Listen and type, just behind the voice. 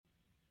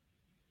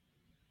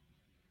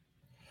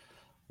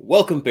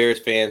Welcome, Bears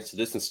fans, to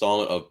this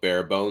installment of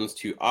Bare Bones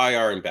to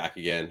IR and Back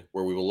Again,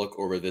 where we will look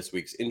over this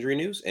week's injury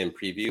news and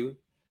preview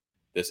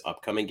this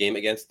upcoming game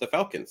against the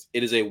Falcons.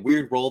 It is a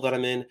weird role that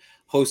I'm in,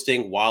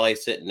 hosting while I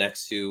sit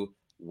next to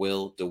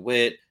Will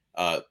DeWitt,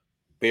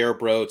 Bear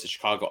Bro to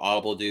Chicago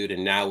Audible dude,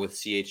 and now with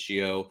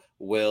CHGO.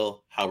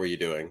 Will, how are you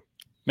doing?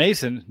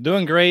 Mason,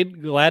 doing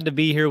great. Glad to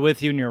be here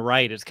with you. And you're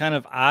right. It's kind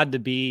of odd to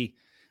be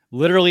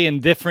literally in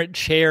different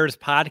chairs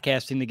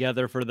podcasting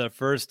together for the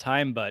first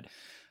time, but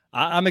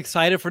I'm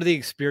excited for the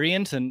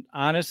experience. And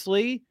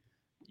honestly,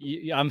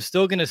 I'm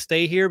still going to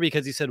stay here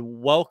because he said,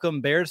 welcome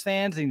Bears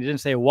fans. And he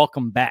didn't say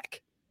welcome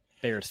back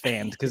Bears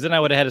fans, because then I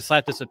would have had to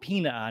slap the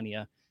subpoena on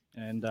you.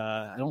 And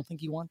I don't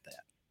think you want that.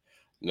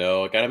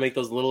 No, I got to make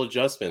those little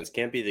adjustments.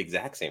 Can't be the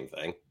exact same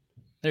thing.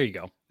 There you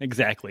go.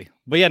 Exactly.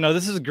 But yeah, no,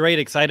 this is great.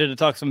 Excited to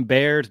talk some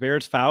Bears,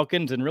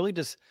 Falcons, and really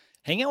just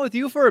hang out with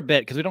you for a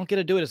bit because we don't get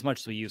to do it as much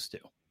as we used to.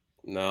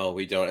 No,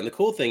 we don't. And the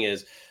cool thing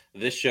is,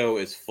 this show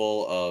is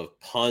full of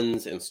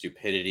puns and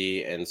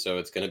stupidity, and so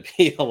it's going to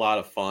be a lot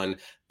of fun.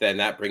 Then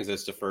that brings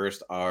us to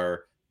first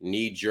our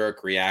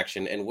knee-jerk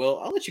reaction. And Will,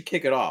 I'll let you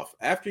kick it off.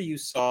 After you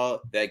saw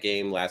that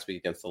game last week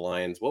against the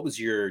Lions, what was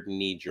your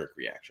knee-jerk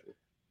reaction?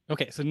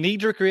 Okay, so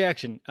knee-jerk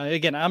reaction.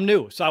 Again, I'm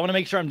new, so I want to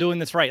make sure I'm doing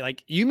this right.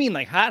 Like, you mean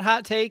like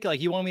hot take?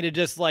 Like, you want me to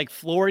just like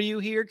floor you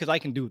here? Because I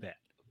can do that.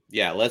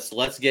 Yeah,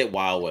 let's get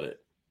wild with it.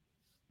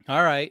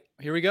 All right,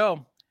 here we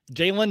go.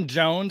 Jalen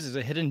Jones is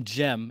a hidden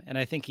gem, and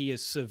I think he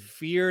is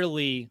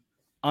severely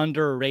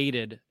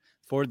underrated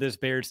for this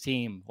Bears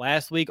team.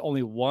 Last week,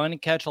 only one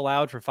catch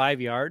allowed for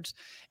 5 yards.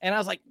 And I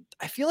was like,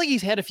 I feel like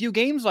he's had a few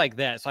games like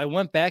that. So I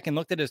went back and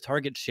looked at his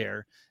target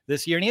share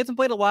this year, and he hasn't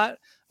played a lot.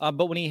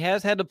 But when he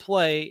has had to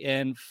play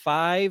in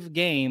 5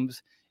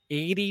 games,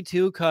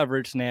 82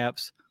 coverage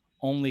snaps,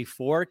 only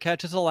 4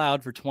 catches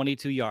allowed for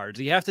 22 yards.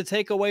 You have to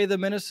take away the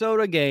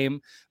Minnesota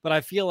game, but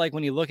I feel like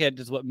when you look at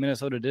just what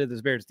Minnesota did to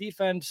this Bears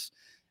defense,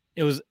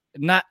 it was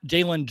not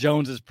Jalen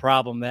Jones's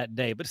problem that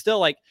day, but still,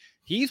 like,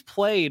 he's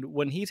played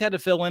when he's had to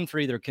fill in for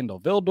either Kindle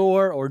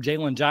Vildor or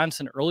Jalen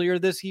Johnson earlier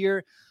this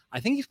year.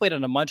 I think he's played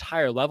on a much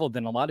higher level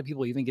than a lot of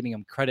people even getting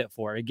him credit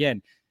for.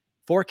 Again,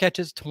 4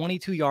 catches,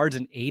 22 yards,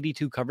 and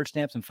 82 coverage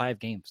snaps in 5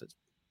 games. It's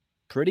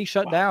pretty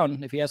shut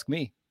down, if you ask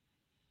me.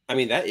 I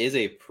mean, that is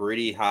a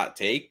pretty hot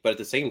take, but at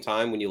the same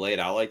time, when you lay it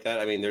out like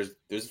that, I mean,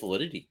 there's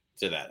validity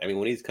to that. I mean,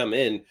 when he's come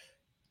in,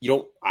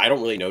 I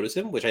don't really notice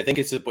him, which I think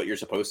is what you're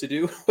supposed to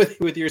do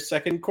with your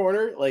second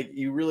corner. Like,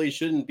 you really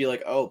shouldn't be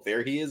like, oh,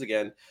 there he is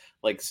again.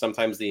 Like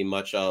sometimes the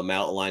much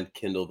malaligned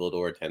Kindle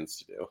Vildor tends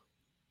to do.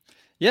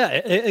 Yeah,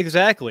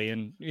 exactly.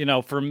 And,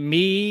 for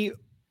me,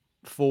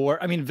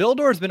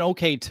 Vildor's been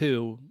okay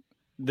too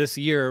this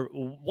year.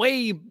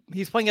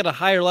 He's playing at a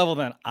higher level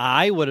than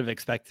I would have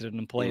expected him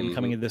to play in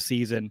coming into this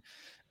season.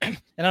 And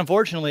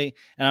unfortunately,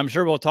 and I'm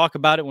sure we'll talk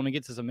about it when we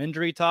get to some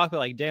injury talk, but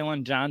like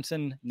Jalen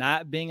Johnson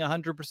not being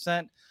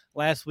 100%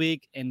 last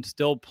week and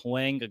still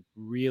playing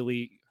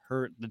really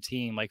hurt the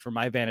team. Like, from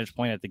my vantage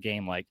point at the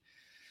game, like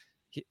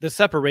the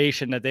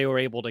separation that they were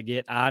able to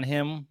get on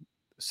him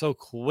so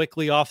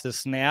quickly off the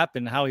snap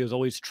and how he was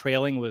always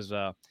trailing was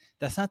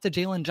that's not the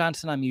Jalen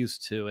Johnson I'm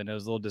used to. And it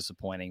was a little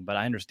disappointing, but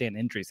I understand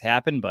injuries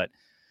happen,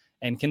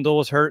 and Kindle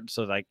was hurt.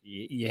 So like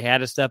you had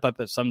to step up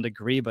at some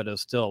degree, but it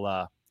was still,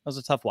 it was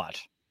a tough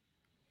watch.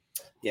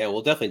 Yeah,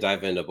 we'll definitely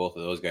dive into both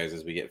of those guys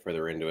as we get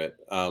further into it.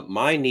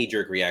 My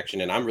knee-jerk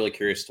reaction, and I'm really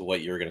curious to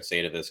what you're going to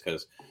say to this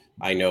because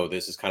I know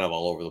this is kind of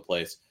all over the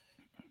place.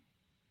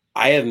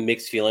 I have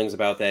mixed feelings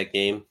about that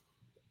game.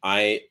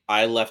 I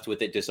left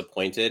with it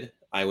disappointed.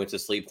 I went to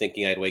sleep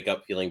thinking I'd wake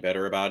up feeling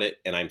better about it,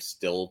 and I'm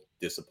still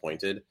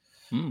disappointed.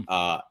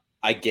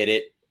 I get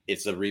it.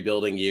 It's a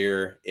rebuilding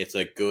year. It's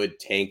a good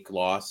tank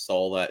loss,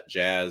 all that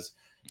jazz.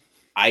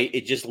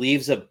 It just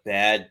leaves a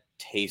bad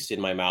taste in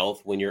my mouth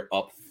when you're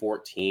up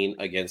 14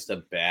 against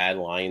a bad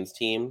Lions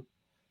team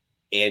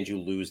and you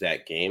lose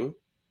that game.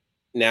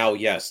 Now,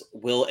 yes,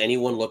 will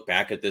anyone look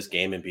back at this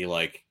game and be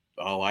like,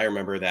 oh, I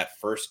remember that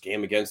first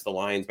game against the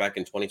Lions back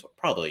in 2020?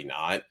 Probably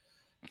not.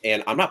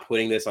 And I'm not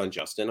putting this on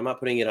Justin. I'm not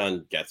putting it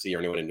on Getsy or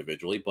anyone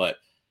individually, but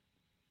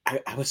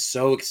I was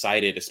so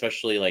excited,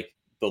 especially like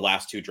the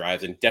last 2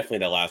 drives and definitely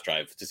that last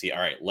drive to see,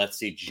 all right, let's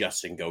see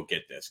Justin go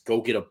get this.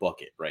 Go get a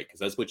bucket, right? Because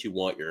that's what you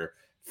want your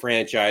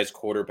franchise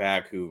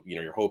quarterback who,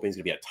 you're hoping is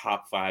going to be a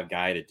top 5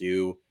 guy to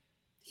do.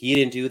 He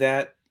didn't do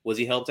that. Was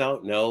he helped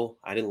out? No.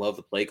 I didn't love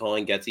the play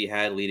calling Getsy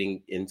had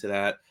leading into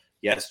that.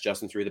 Yes,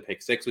 Justin threw the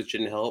pick 6, which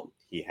didn't help.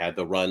 He had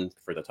the run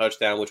for the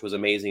touchdown, which was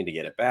amazing to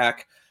get it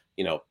back.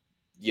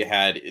 You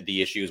had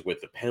the issues with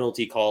the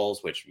penalty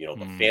calls, which,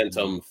 the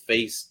phantom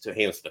hands to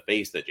the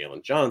face that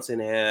Jalen Johnson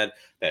had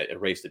that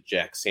erased the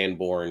Jack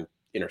Sanborn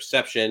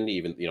interception.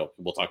 Even,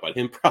 we'll talk about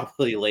him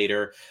probably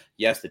later.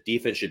 Yes, the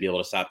defense should be able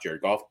to stop Jared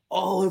Goff.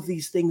 All of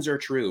these things are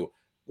true,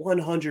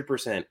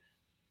 100%.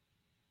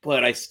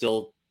 But I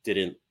still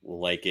didn't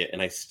like it,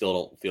 and I still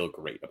don't feel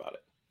great about it.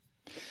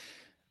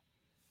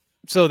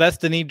 So that's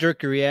the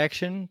knee-jerk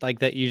reaction, like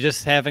that you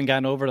just haven't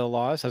gotten over the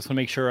loss? I just want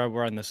to make sure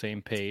we're on the same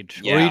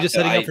page. Yeah, or are you just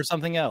setting up for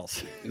something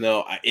else?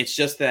 No, it's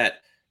just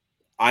that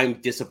I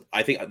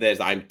think that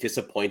I'm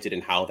disappointed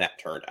in how that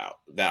turned out.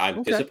 That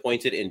I'm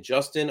disappointed in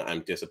Justin. I'm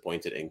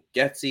disappointed in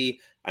Getsy.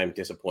 I'm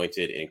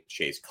disappointed in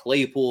Chase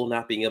Claypool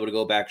not being able to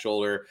go back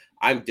shoulder.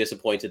 I'm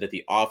disappointed that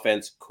the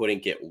offense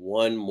couldn't get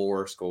one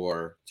more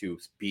score to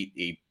beat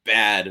a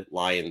bad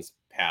Lions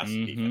pass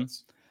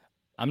defense.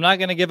 I'm not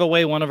going to give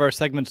away one of our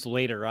segments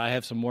later. I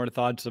have some more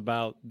thoughts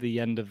about the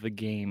end of the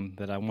game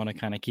that I want to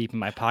kind of keep in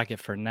my pocket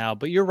for now.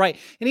 But you're right.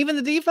 And even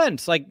the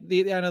defense, like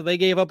they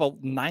gave up a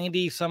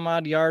 90 some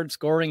odd yard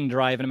scoring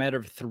drive in a matter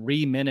of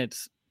 3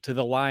 minutes to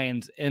the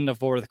Lions in the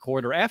fourth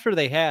quarter after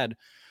they had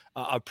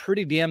a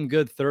pretty damn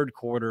good third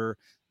quarter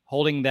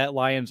holding that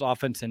Lions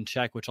offense in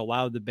check, which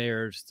allowed the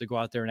Bears to go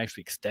out there and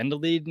actually extend the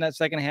lead in that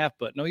second half.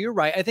 But no, you're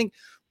right. I think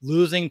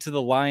losing to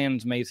the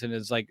Lions, Mason,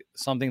 is like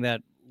something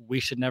that we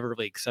should never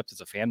really accept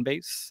as a fan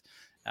base.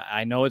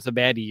 I know it's a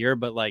bad year,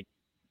 but like,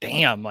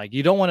 damn, like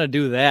you don't want to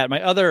do that.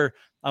 I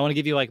want to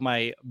give you like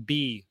my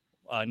B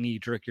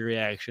knee-jerk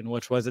reaction,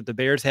 which was that the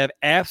Bears have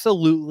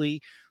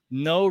absolutely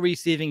no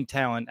receiving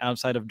talent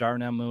outside of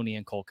Darnell Mooney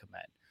and Cole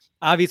Kmet.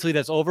 Obviously,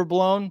 that's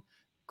overblown.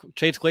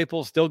 Chase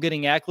Claypool still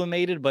getting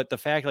acclimated, but the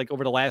fact like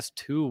over the last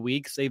 2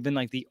 weeks, they've been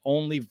like the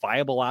only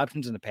viable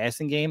options in the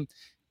passing game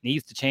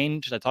needs to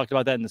change. I talked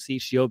about that in the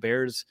CCO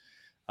Bears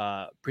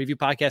preview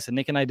podcast that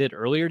Nick and I did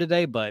earlier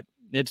today, but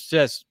it's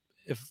just,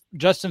 if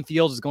Justin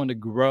Fields is going to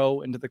grow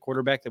into the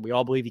quarterback that we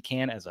all believe he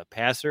can as a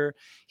passer,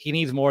 he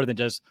needs more than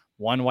just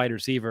one wide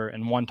receiver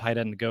and one tight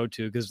end to go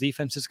to, because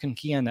defenses can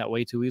key on that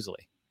way too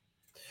easily.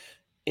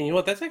 And you know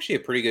what? That's actually a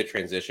pretty good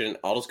transition.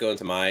 I'll just go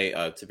into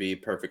my, to be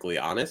perfectly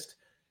honest,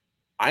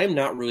 I am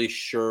not really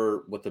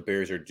sure what the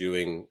Bears are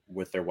doing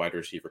with their wide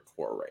receiver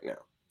core right now.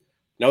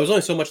 Now, there's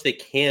only so much they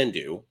can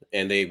do,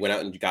 and they went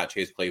out and got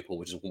Chase Claypool,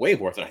 which is way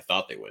more than I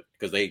thought they would,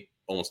 because they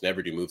almost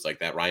never do moves like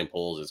that. Ryan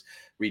Poles is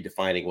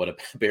redefining what a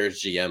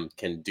Bears GM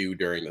can do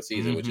during the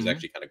season, which is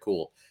actually kind of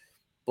cool.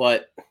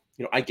 But,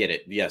 you know, I get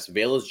it. Yes,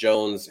 Velus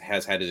Jones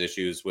has had his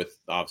issues with,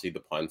 obviously,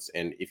 the punts,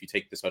 and if you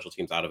take the special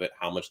teams out of it,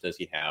 how much does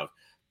he have?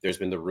 There's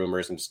been the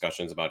rumors and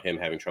discussions about him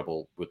having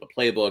trouble with the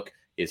playbook.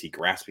 Is he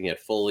grasping it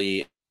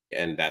fully?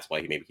 And that's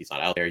why he's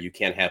not out there. You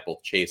can't have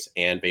both Chase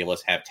and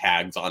Velus have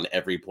tags on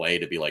every play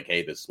to be like,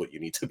 hey, this is what you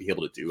need to be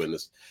able to do in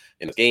this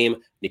game.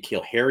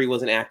 N'Keal Harry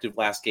wasn't active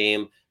last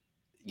game.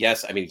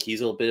 Yes, I mean,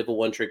 he's a bit of a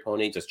one-trick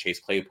pony. Does Chase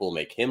Claypool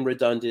make him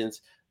redundant?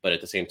 But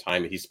at the same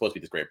time, he's supposed to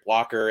be this great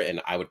blocker,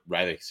 and I would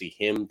rather see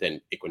him than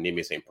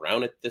Equanimeous St.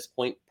 Brown at this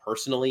point,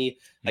 personally.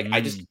 Like,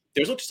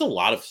 there's just a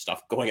lot of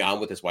stuff going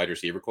on with this wide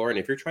receiver core, and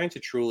if you're trying to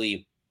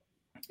truly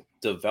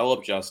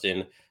develop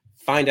Justin,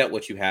 find out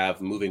what you have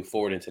moving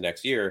forward into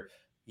next year,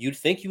 you'd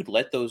think you'd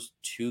let those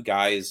two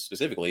guys,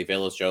 specifically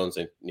Velus Jones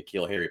and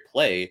N'Keal Harry,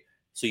 play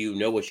so you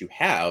know what you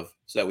have,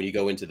 so that when you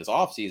go into this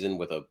offseason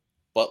with a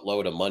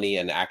buttload of money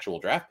and actual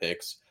draft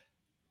picks,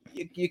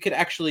 you could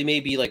actually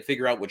maybe like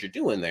figure out what you're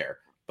doing there.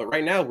 But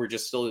right now, we're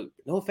just still,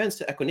 no offense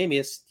to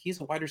Equanimeous,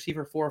 he's a wide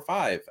receiver 4 or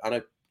 5 on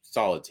a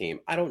solid team.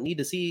 I don't need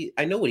to see,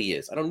 I know what he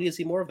is. I don't need to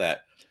see more of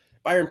that.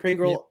 Byron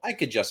Pringle, I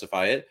could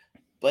justify it.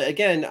 But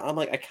again, I'm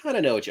like, I kind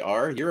of know what you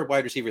are. You're a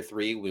wide receiver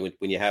 3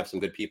 when you have some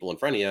good people in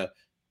front of you.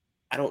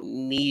 I don't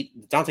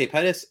need Dante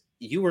Pettis.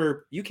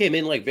 You came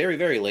in like very,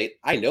 very late.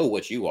 I know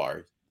what you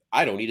are.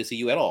 I don't need to see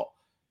you at all.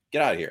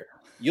 Get out of here.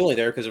 You only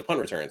there because of punt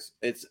returns.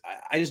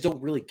 I just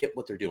don't really get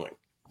what they're doing.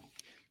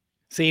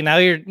 See, now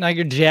you're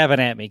jabbing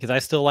at me because I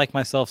still like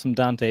myself some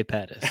Dante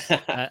Pettis.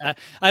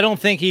 I don't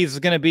think he's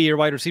going to be your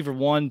wide receiver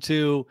 1,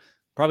 2,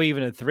 probably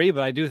even a 3,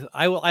 but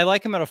I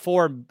like him at a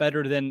 4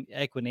 better than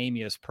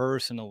Equanimeous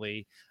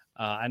personally.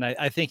 And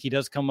I think he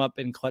does come up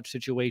in clutch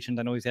situations.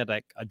 I know he's had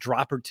like a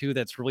drop or two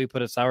that's really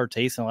put a sour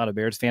taste in a lot of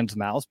Bears fans'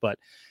 mouths, but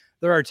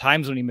there are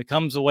times when he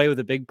comes away with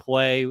a big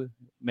play,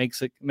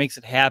 makes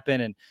it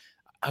happen. And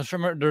I was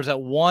remember there's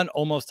that one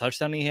almost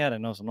touchdown he had. I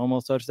know it's an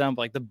almost touchdown,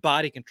 but like the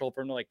body control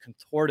for him to like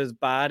contort his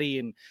body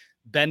and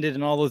bend it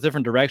in all those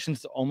different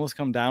directions to almost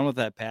come down with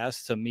that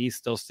pass, to me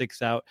still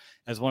sticks out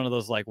as one of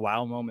those like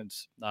wow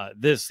moments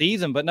this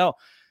season. But no,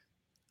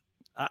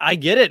 I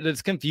get it.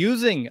 It's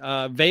confusing.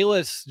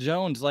 Velus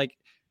Jones, like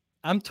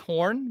I'm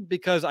torn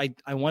because I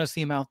want to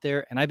see him out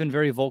there, and I've been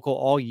very vocal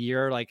all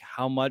year, like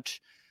how much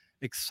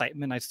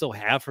excitement I still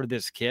have for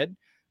this kid.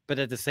 But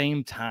at the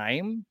same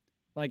time,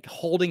 like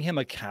holding him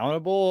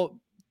accountable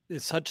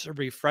is such a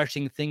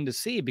refreshing thing to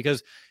see,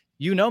 because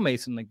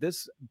Mason, like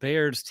this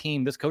Bears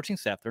team, this coaching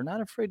staff, they're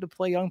not afraid to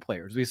play young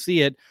players. We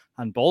see it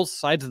on both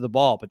sides of the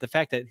ball, but the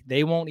fact that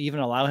they won't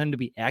even allow him to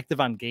be active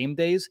on game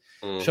days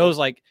shows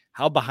like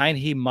how behind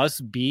he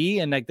must be.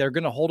 And like, they're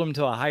going to hold him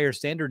to a higher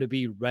standard to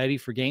be ready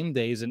for game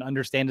days and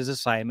understand his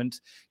assignments,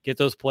 get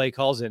those play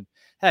calls in.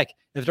 Heck,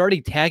 if they're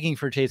already tagging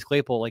for Chase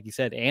Claypool, like you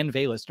said, and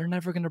Velus, they're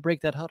never going to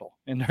break that huddle,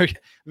 and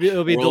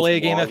it'll be delay a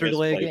game after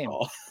delay a game.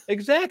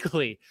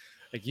 Exactly.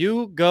 Like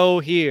you go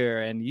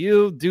here and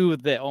you do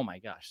that. Oh my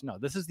gosh. No,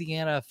 this is the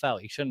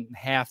NFL. You shouldn't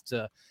have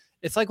to.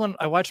 It's like when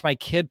I watch my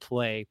kid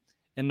play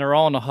and they're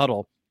all in a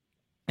huddle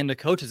and the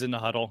coach is in the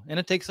huddle and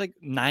it takes like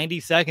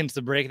 90 seconds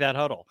to break that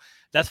huddle.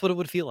 That's what it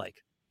would feel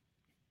like.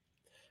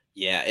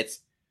 Yeah.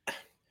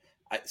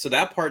 So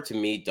that part to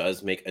me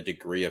does make a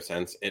degree of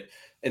sense.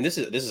 And this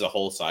is a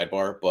whole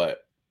sidebar,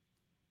 but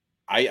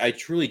I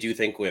truly do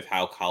think with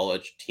how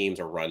college teams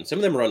are run, some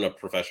of them run a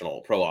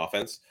professional pro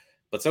offense,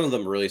 but some of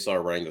them really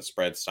start running the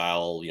spread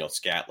style,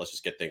 scat. Let's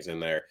just get things in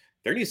there.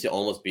 There needs to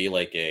almost be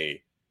like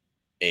a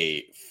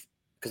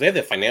because they have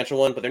the financial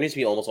one, but there needs to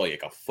be almost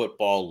like a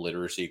football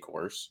literacy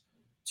course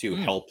to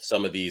help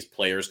some of these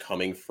players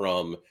coming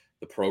from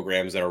the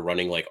programs that are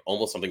running like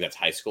almost something that's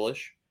high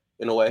schoolish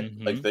in a way.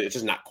 Like it's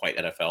just not quite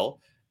NFL.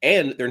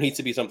 And there needs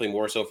to be something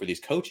more so for these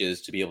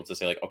coaches to be able to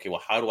say, like, okay,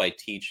 well, how do I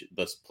teach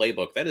this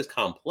playbook that is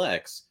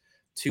complex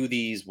to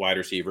these wide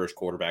receivers,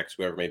 quarterbacks,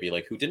 whoever it may be,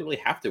 like, who didn't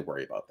really have to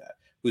worry about that,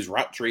 whose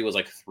route tree was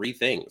like 3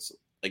 things.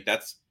 Like,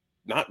 that's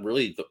not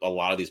really a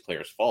lot of these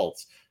players'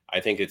 faults. I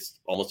think it's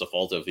almost a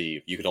fault of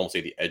you could almost say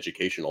the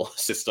educational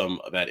system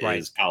that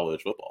is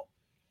college football.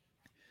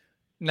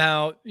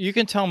 Now, you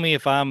can tell me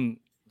if I'm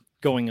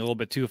going a little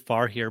bit too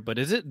far here, but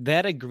is it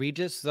that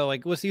egregious? So,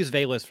 like, let's use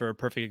Velus for a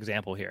perfect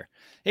example here.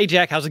 Hey,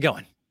 Jack, how's it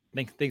going?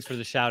 Thanks for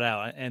the shout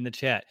out and the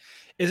chat.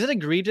 Is it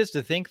egregious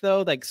to think,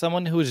 though, like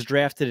someone who was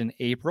drafted in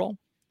April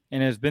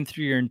and has been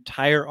through your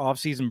entire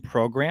offseason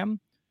program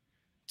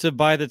to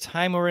by the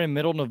time we're in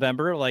middle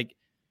November, like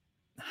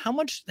how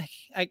much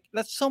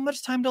that's so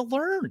much time to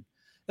learn.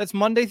 That's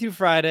Monday through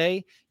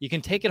Friday. You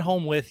can take it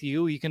home with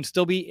you. You can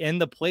still be in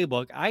the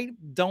playbook. I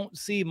don't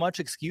see much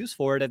excuse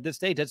for it at this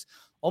stage. It's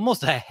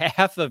almost a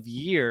half of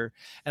year.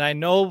 And I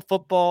know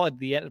football at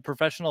the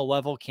professional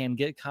level can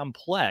get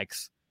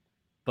complex,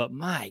 but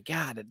my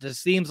God, it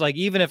just seems like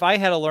even if I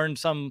had to learn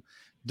some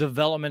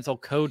developmental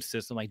code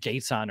system like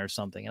JSON or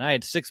something, and I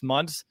had 6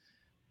 months,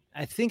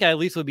 I think I at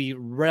least would be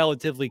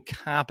relatively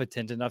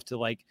competent enough to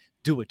like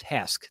do a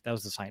task that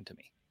was assigned to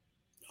me.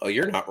 Oh,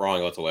 you're not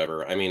wrong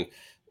whatsoever. I mean,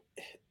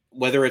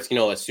 whether it's,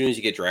 as soon as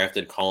you get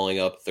drafted, calling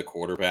up the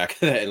quarterback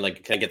and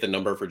like, can I get the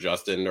number for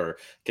Justin or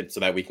so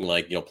that we can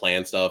like,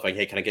 plan stuff. Like,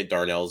 hey, can I get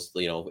Darnell's,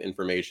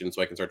 information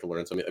so I can start to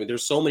learn something? I mean,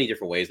 there's so many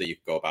different ways that you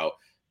could go about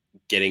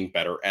getting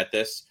better at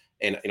this.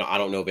 And, I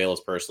don't know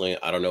Velus personally.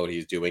 I don't know what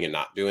he's doing and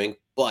not doing,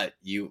 but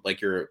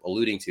like you're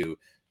alluding to,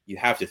 you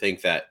have to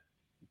think that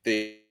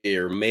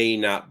there may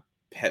not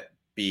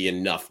be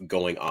enough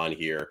going on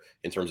here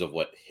in terms of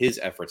what his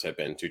efforts have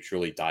been to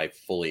truly dive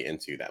fully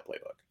into that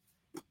playbook.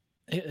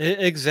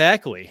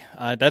 Exactly.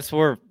 That's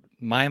where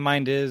my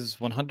mind is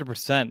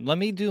 100%. Let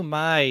me do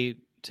my,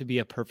 to be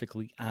a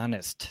perfectly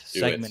honest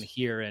segment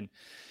here. And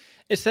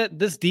it's that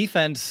this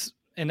defense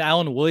and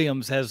Alan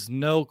Williams has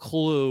no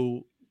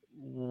clue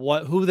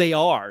who they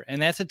are.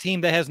 And that's a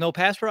team that has no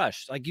pass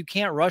rush. Like you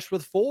can't rush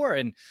with 4.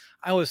 And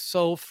I was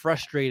so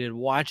frustrated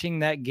watching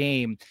that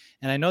game.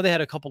 And I know they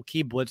had a couple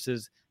key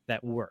blitzes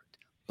that worked.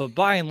 But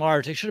by and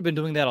large, they should have been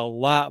doing that a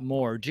lot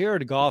more.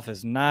 Jared Goff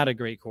is not a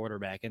great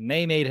quarterback, and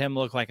they made him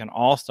look like an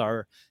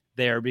all-star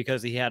there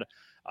because he had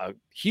a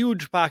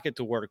huge pocket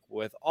to work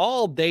with,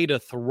 all day to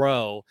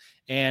throw.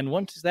 And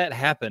once that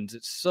happens,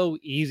 it's so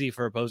easy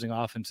for opposing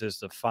offenses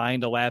to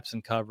find a lapse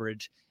in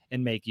coverage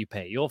and make you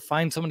pay. You'll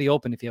find somebody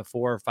open if you have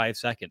 4 or 5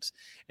 seconds.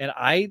 And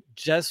I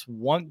just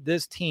want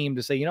this team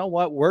to say, you know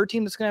what, we're a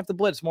team that's going to have to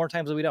blitz more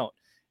times than we don't,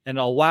 and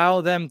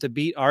allow them to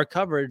beat our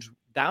coverage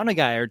down a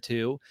guy or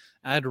two.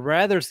 I'd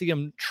rather see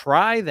them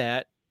try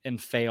that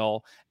and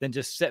fail than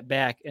just sit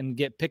back and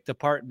get picked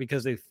apart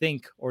because they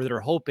think or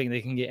they're hoping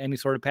they can get any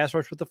sort of pass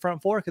rush with the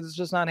front 4 because it's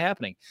just not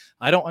happening.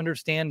 I don't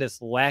understand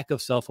this lack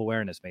of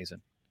self-awareness,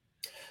 Mason.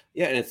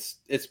 Yeah, and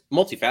it's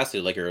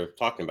multifaceted, like you're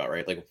talking about,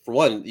 right? Like for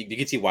one, you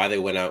can see why they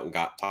went out and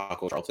got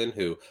Taco Charlton,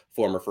 who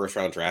former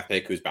first-round draft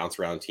pick, who's bounced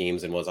around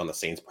teams and was on the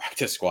Saints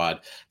practice squad.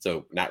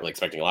 So not really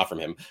expecting a lot from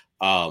him.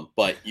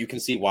 But you can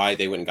see why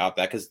they went and got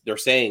that because they're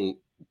saying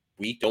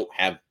we don't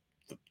have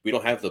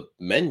the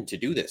men to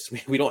do this.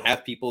 We don't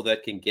have people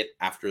that can get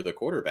after the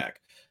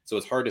quarterback. So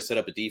it's hard to set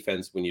up a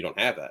defense when you don't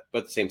have that. But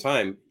at the same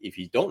time, if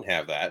you don't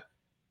have that,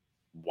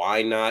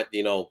 why not,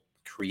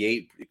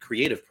 create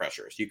creative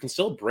pressures? You can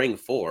still bring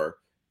 4,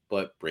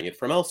 but bring it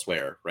from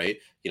elsewhere, right?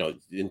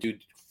 And do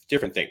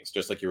different things,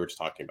 just like you were just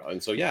talking about.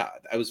 And so, yeah,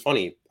 it was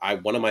funny.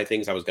 One of my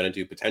things I was going to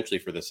do potentially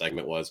for this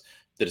segment was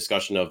the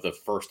discussion of the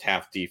first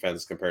half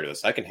defense compared to the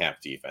second half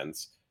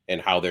defense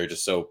and how they're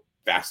just so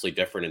vastly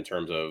different in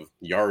terms of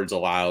yards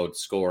allowed,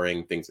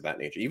 scoring, things of that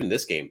nature. Even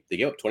this game, they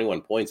gave up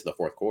 21 points in the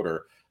fourth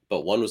quarter,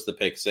 but one was the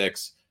pick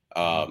 6.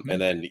 And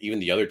then even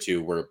the other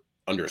 2 were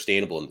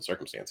understandable in the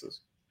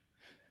circumstances.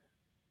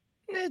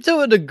 To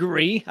a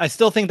degree, I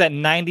still think that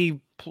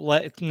 90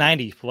 play,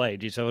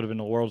 geez, that would have been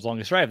the world's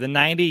longest drive. The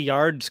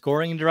 90-yard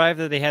scoring drive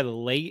that they had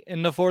late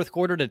in the fourth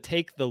quarter to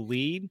take the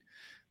lead,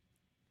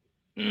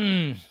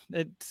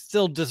 it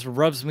still just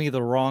rubs me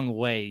the wrong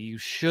way. You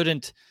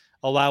shouldn't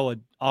allow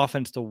an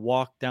offense to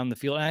walk down the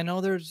field. And I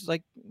know there's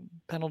like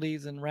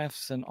penalties and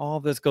refs and all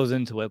of this goes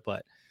into it,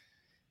 but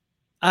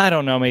I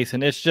don't know,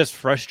 Mason. It's just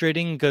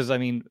frustrating because, I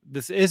mean,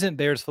 this isn't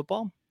Bears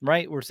football,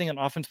 right? We're seeing an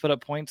offense put up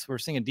points. We're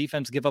seeing a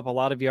defense give up a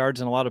lot of yards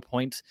and a lot of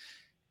points.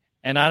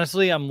 And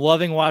honestly, I'm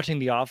loving watching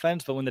the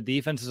offense, but when the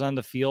defense is on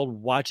the field,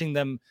 watching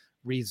them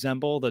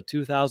resemble the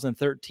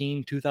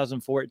 2013,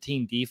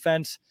 2014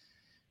 defense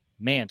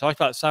man, talked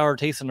about sour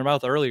taste in their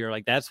mouth earlier.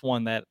 Like that's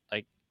one that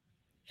like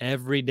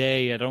every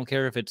day, I don't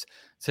care if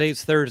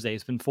today's Thursday,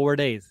 it's been 4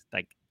 days.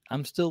 Like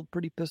I'm still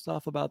pretty pissed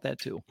off about that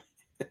too.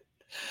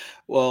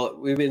 Well,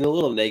 we've been a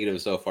little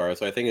negative so far,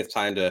 so I think it's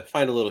time to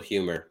find a little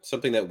humor,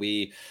 something that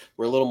we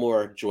were a little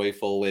more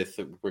joyful with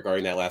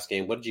regarding that last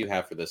game. What did you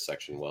have for this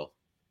section, Will?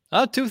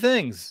 Two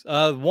things.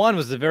 One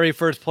was the very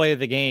first play of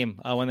the game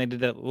when they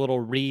did that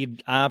little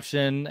read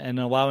option and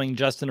allowing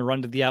Justin to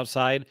run to the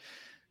outside.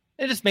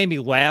 It just made me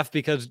laugh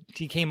because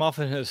he came off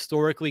a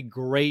historically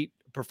great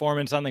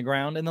performance on the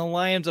ground, and the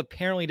Lions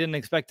apparently didn't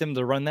expect him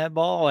to run that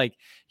ball. Like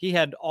he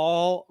had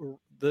all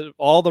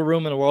the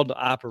room in the world to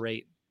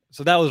operate.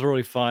 So that was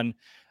really fun.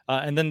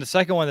 And then the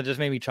second one that just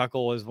made me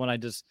chuckle was when I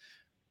just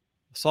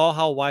saw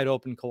how wide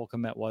open Cole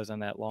Kmet was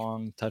on that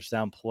long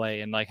touchdown play,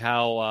 and like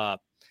how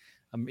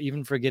I'm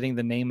even forgetting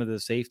the name of the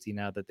safety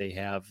now that they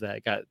have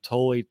that got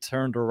totally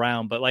turned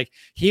around. But like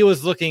he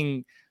was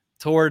looking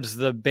towards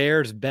the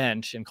Bears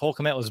bench and Cole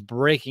Kmet was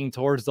breaking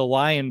towards the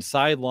Lions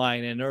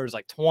sideline, and there was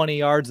like 20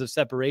 yards of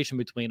separation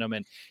between them.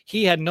 And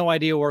he had no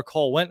idea where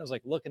Cole went. It was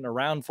like looking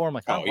around for him.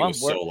 Like, he was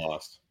so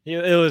lost.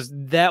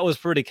 That was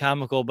pretty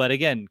comical. But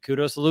again,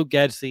 kudos to Luke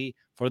Getsy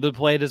for the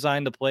play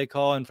design, the play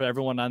call, and for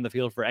everyone on the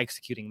field for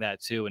executing that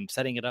too and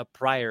setting it up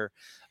prior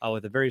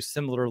with a very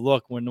similar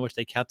look in which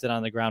they kept it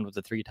on the ground with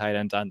the 3 tight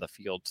ends on the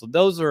field. So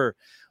those are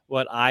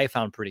what I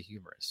found pretty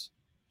humorous.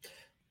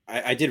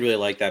 I did really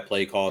like that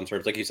play call in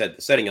terms, like you said,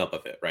 the setting up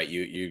of it, right?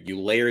 You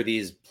layer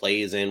these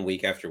plays in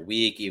week after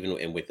week, even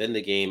and within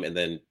the game, and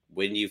then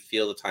when you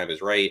feel the time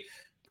is right,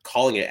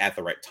 calling it at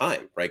the right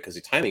time, right? Because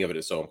the timing of it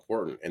is so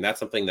important, and that's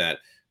something that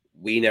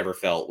we never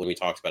felt when we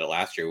talked about it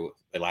last year,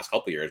 the last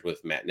couple of years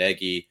with Matt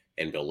Nagy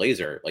and Bill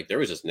Lazor. Like there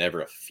was just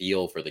never a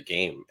feel for the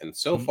game, and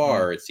so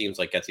far it seems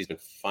like Getsy's been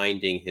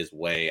finding his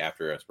way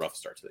after a rough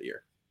start to the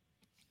year.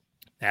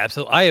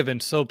 Absolutely. I have been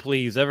so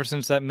pleased ever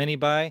since that mini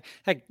bye.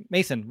 Heck,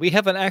 Mason, we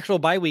have an actual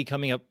bye week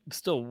coming up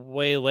still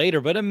way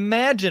later, but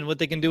imagine what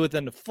they can do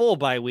within the full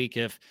bye week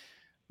if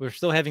we're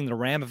still having the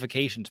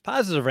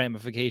positive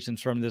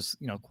ramifications from this,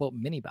 quote,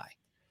 mini bye.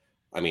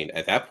 I mean,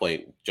 at that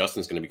point,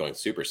 Justin's going to be going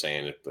Super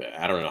Saiyan.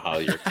 I don't know how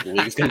your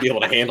league's going to be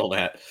able to handle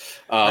that.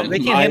 They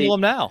can't handle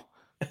them now.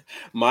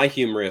 My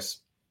humorous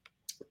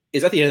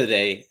is at the end of the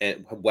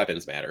day,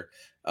 weapons matter.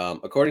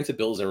 According to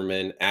Bill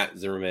Zimmerman at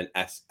Zimmerman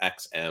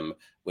SXM,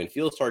 when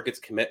Fields targets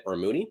Kmet or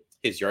Mooney,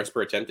 his yards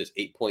per attempt is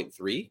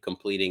 8.3,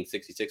 completing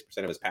 66%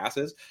 of his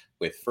passes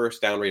with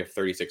first down rate of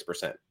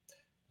 36%.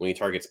 When he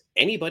targets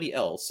anybody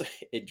else,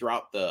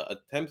 the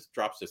attempts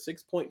drops to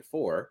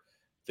 6.4,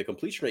 the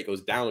completion rate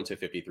goes down to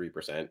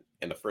 53%,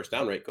 and the first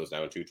down rate goes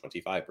down to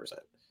 25%.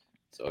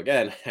 So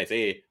again, I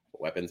say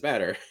weapons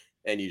matter,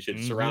 and you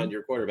should surround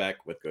your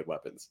quarterback with good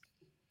weapons.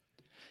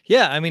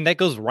 Yeah, I mean, that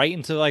goes right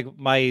into like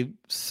my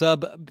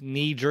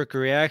knee-jerk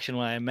reaction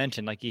when I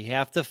mentioned like you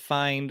have to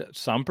find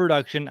some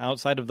production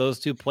outside of those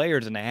 2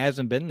 players, and it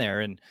hasn't been there.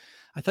 And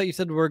I thought you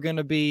said we're going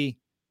to be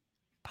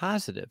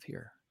positive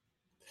here.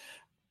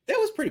 That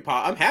was pretty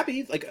I'm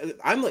happy. Like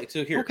I'm like,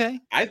 so here, okay.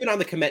 I've been on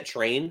the Kmet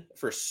train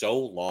for so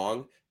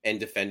long and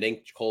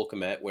defending Cole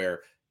Kmet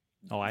where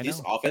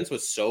this offense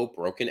was so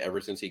broken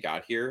ever since he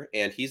got here.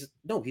 And he's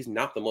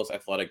not the most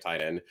athletic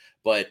tight end,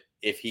 but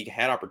if he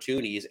had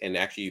opportunities and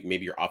actually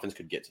maybe your offense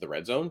could get to the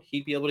red zone,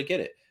 he'd be able to get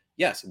it.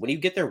 Yes, when you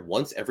get there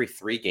once every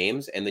 3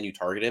 games and then you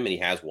target him and he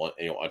has one,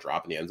 a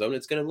drop in the end zone,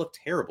 it's going to look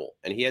terrible.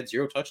 And he had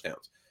 0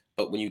 touchdowns.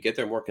 But when you get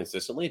there more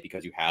consistently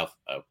because you have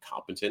a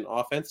competent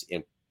offense,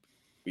 and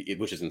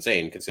which is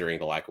insane considering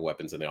the lack of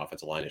weapons and the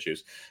offensive line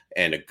issues,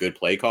 and a good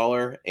play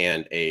caller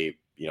and a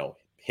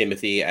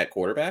Himothy at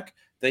quarterback,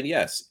 then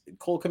yes,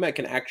 Cole Kmet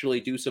can actually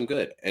do some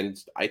good.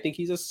 And I think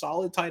he's a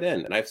solid tight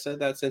end. And I've said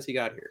that since he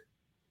got here.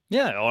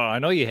 Yeah, well, I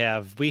know you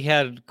have. We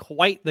had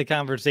quite the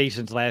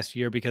conversations last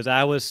year because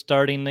I was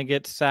starting to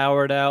get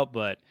soured out,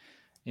 but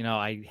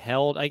I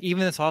held even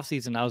this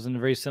offseason, I was in a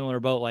very similar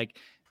boat. Like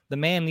the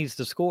man needs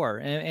to score.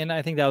 And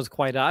I think that was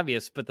quite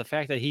obvious. But the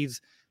fact that he's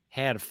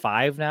had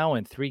 5 now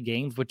in 3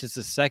 games, which is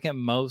the second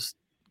most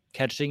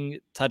catching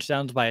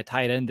touchdowns by a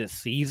tight end this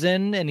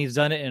season, and he's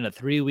done it in a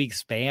 3-week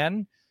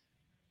span,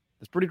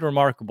 it's pretty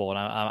remarkable. And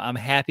I'm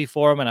happy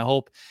for him. And I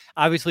hope,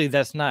 obviously,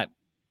 that's not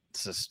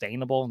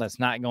sustainable. That's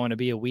not going to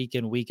be a week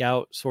in, week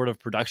out sort of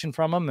production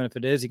from him. And if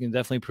it is, he can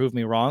definitely prove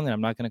me wrong, and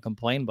I'm not going to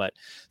complain. But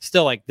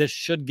still, like, this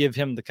should give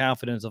him the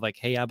confidence of like,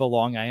 hey, I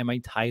belong. I am a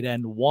tight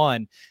end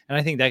 1. And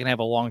I think that can have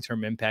a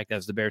long-term impact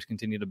as the Bears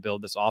continue to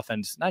build this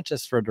offense, not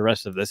just for the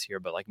rest of this year,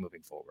 but like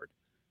moving forward.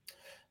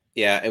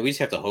 Yeah, and we just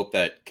have to hope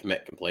that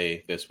Kmet can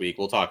play this week.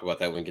 We'll talk about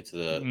that when we get to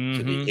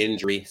the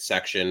injury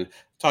section.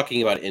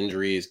 Talking about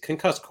injuries,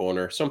 concussed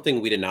corner, something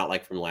we did not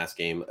like from last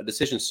game. A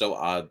decision so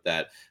odd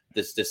that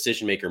this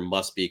decision maker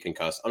must be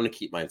concussed. I'm going to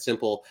keep mine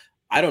simple.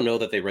 I don't know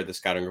that they read the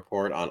scouting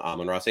report on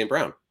Amon-Ra St.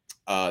 Brown.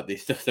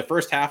 The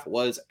first half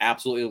was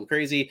absolutely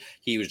crazy.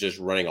 He was just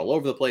running all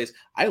over the place.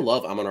 I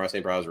love Amon-Ra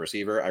St. Brown as a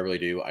receiver. I really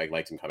do. I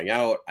liked him coming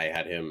out. I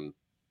had him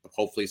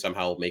hopefully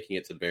somehow making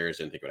it to the Bears.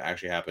 Didn't think it would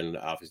actually happen,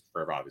 obviously,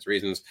 for obvious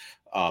reasons.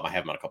 I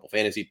have him on a couple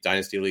fantasy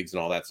dynasty leagues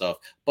and all that stuff.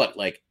 But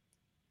like,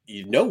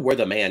 you know where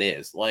the man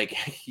is. Like,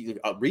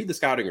 read the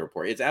scouting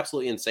report. It's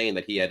absolutely insane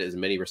that he had as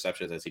many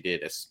receptions as he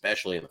did,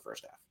 especially in the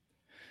first half.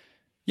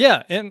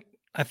 Yeah, and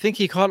I think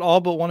he caught all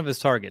but one of his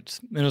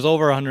targets. It was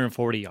over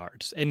 140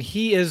 yards. And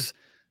he is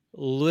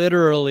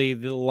literally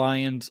the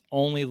Lions'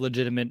 only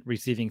legitimate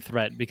receiving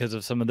threat because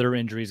of some of their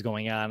injuries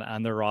going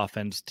on their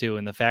offense too.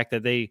 And the fact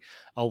that they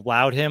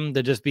allowed him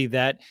to just be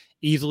that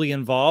easily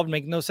involved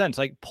makes no sense.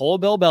 Like, pull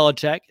Bill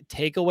Belichick,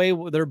 take away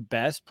their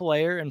best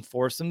player and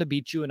force them to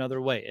beat you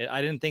another way.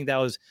 I didn't think that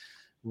was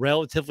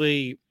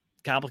relatively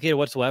complicated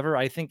whatsoever.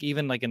 I think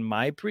even like in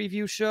my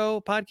preview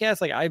show podcast,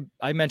 like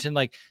I mentioned,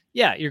 like,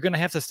 yeah, you're going to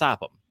have to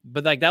stop him.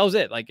 But like, that was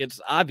it. Like,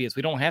 it's obvious.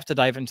 We don't have to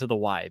dive into the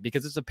why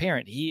because it's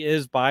apparent. He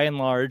is by and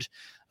large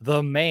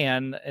the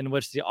man in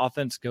which the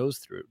offense goes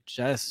through.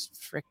 Just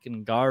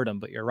freaking guard him.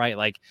 But you're right.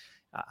 Like,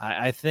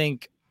 I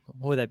think,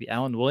 what would that be?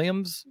 Alan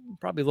Williams?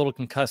 Probably a little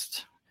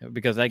concussed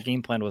because that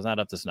game plan was not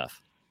up to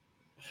snuff.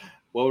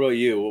 What about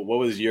you? What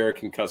was your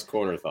concussed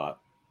corner thought?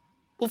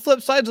 Well,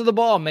 flip sides of the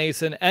ball,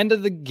 Mason. End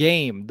of the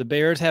game. The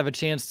Bears have a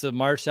chance to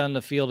march down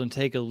the field and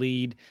take a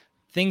lead.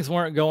 Things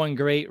weren't going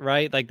great,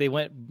 right? Like, they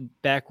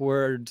went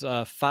backwards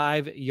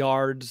 5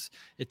 yards.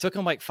 It took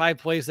them like 5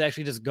 plays to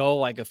actually just go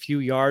like a few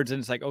yards.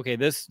 And it's like, okay,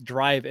 this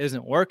drive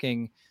isn't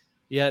working.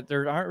 Yet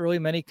there aren't really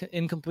many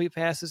incomplete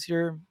passes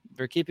here.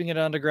 They're keeping it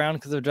on the ground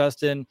because of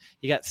Justin.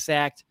 He got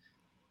sacked.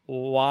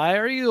 Why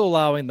are you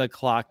allowing the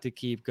clock to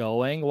keep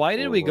going? Why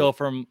did we go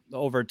from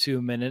over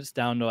 2 minutes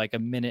down to like a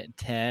minute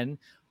 10?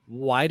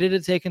 Why did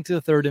it take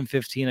until 3rd and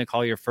 15 to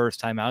call your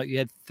first timeout? You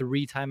had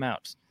 3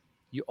 timeouts.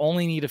 You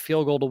only need a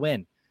field goal to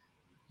win.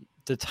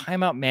 The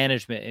timeout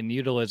management and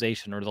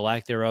utilization, or the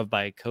lack thereof,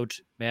 by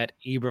Coach Matt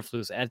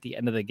Eberflus at the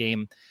end of the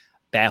game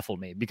baffled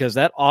me because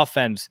that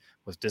offense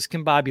was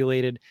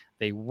discombobulated.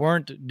 They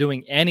weren't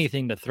doing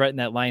anything to threaten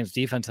that Lions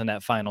defense in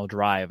that final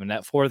drive. And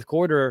that fourth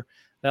quarter,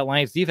 that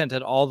Lions defense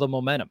had all the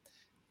momentum.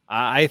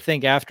 I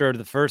think after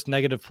the first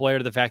negative play,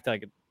 or the fact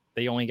that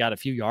they only got a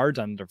few yards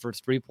on their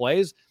first 3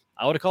 plays,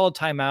 I would have called a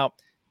timeout,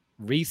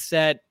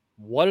 reset.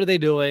 What are they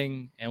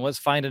doing? And let's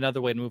find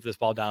another way to move this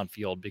ball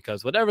downfield,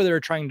 because whatever they were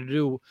trying to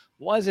do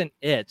wasn't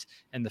it.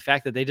 And the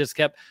fact that they just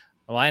kept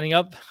lining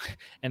up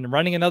and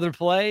running another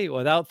play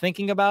without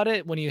thinking about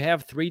it, when you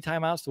have 3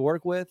 timeouts to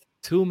work with,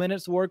 2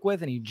 minutes to work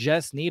with, and you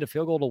just need a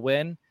field goal to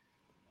win.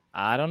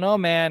 I don't know,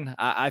 man.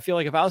 I feel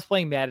like if I was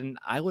playing Madden,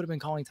 I would have been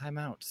calling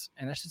timeouts,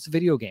 and that's just a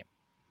video game.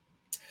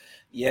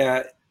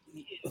 Yeah.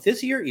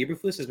 This year,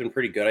 Eberflus has been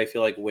pretty good, I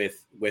feel like,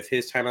 with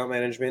his timeout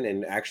management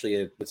and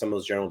actually with some of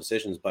those general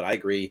decisions. But I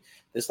agree,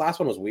 this last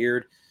one was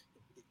weird.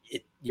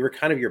 You were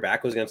kind of, your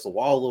back was against the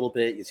wall a little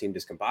bit. You seemed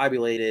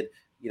discombobulated.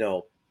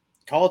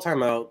 Call a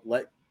timeout.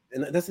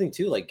 And that's the thing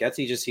too. Like,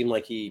 Getsy just seemed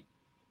like he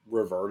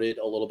reverted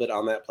a little bit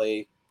on that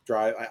play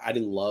drive. I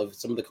didn't love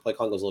some of the play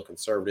calling was a little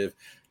conservative,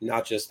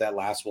 not just that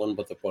last one,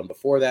 but the one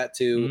before that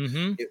too.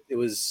 Mm-hmm. It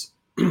was.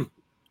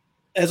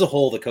 As a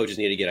whole, the coaches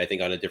need to get, I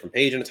think, on a different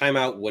page, and a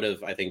timeout would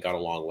have, I think, gone a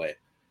long way.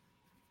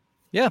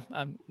 Yeah,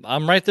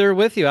 I'm right there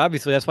with you.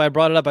 Obviously, that's why I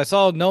brought it up. I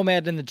saw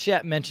Nomad in the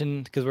chat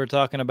mention, because we're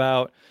talking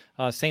about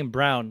St.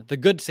 Brown, the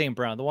good St.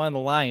 Brown, the one on the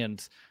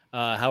Lions,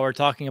 how we're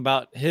talking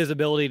about his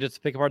ability to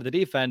pick apart the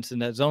defense,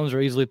 and that zones are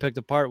easily picked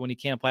apart when he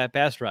can't play a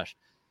pass rush.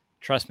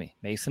 Trust me,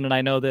 Mason and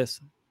I know this.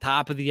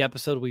 Top of the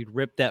episode, we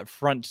ripped that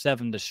front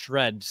 7 to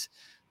shreds.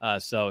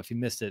 So if you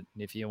missed it,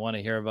 if you want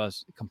to hear of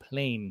us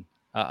complain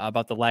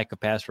about the lack of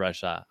pass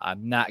rush,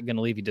 I'm not going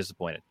to leave you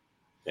disappointed.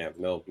 Yeah,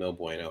 no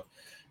bueno.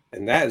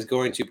 And that is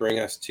going to bring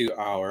us to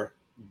our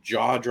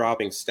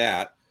jaw-dropping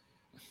stat,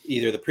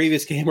 either the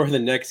previous game or the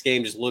next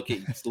game, just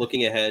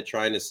looking ahead,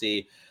 trying to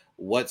see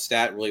what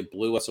stat really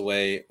blew us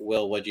away.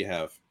 Will, what'd you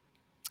have?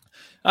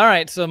 All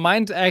right, so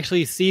mine's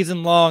actually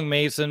season long,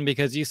 Mason,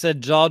 because you said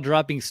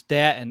jaw-dropping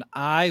stat, and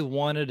I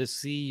wanted to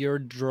see your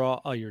jaw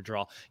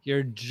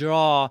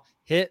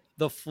hit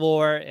the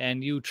floor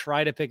and you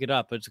try to pick it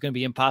up, but it's going to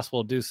be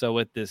impossible to do so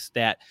with this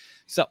stat.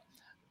 So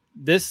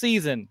this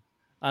season,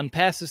 on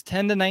passes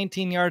 10 to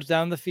 19 yards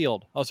down the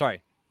field. Oh,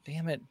 sorry.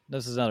 Damn it.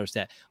 This is another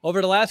stat.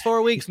 Over the last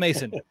 4 weeks,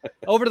 Mason.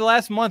 Over the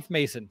last month,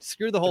 Mason.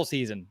 Screw the whole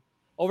season.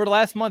 Over the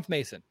last month,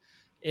 Mason.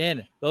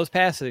 In those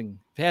passing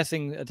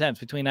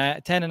attempts between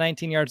 10 and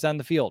 19 yards down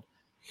the field,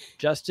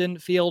 Justin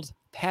Fields'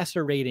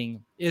 passer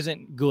rating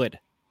isn't good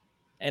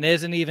and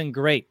isn't even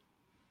great.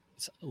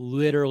 It's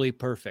literally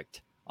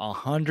perfect.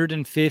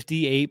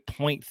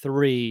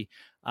 158.3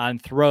 on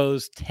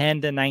throws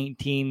 10 to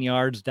 19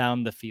 yards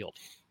down the field.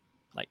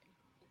 Like,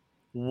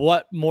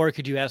 what more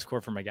could you ask for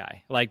from a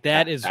guy? Like,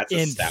 that's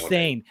insane.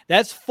 Astounding.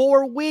 That's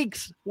 4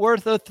 weeks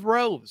worth of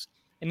throws.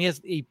 And he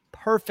has a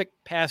perfect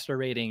passer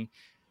rating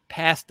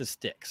past the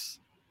sticks.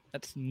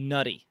 That's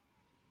nutty.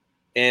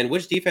 And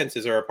which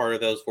defenses are a part of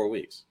those 4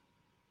 weeks?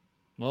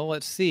 Well,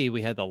 let's see.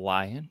 We had the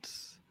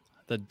Lions,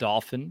 the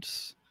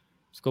Dolphins.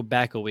 Let's go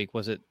back a week.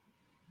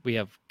 We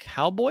have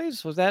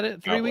Cowboys? Was that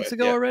it 3 weeks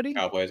ago already?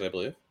 Cowboys, I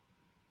believe.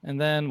 And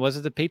then was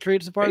it the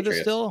Patriots a part of this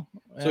still?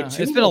 So it's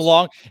been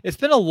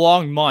a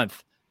long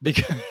month,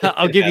 because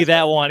I'll give you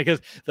that one,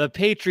 because the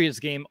Patriots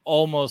game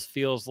almost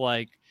feels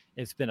like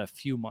it's been a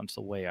few months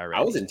away I was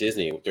already. in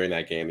Disney during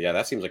that game. Yeah,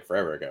 that seems like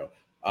forever ago.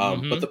 But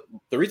Mm-hmm.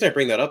 the reason I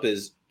bring that up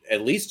is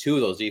at least two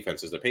of those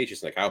defenses, the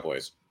Patriots and the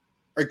Cowboys,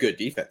 are good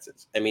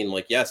defenses. I mean,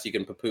 like, yes, you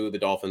can poo-poo the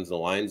Dolphins and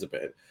the Lions a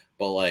bit,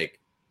 but like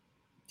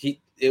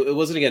it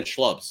wasn't against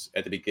schlubs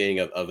at the beginning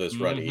of this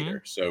run Mm-hmm.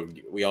 either. So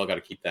we all got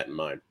to keep that in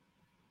mind.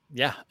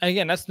 Yeah.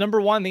 Again, that's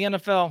number one in the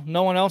NFL.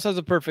 No one else has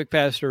a perfect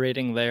passer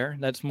rating there.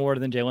 That's more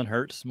than Jalen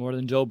Hurts, more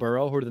than Joe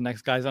Burrow, who are the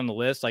next guys on the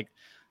list. Like,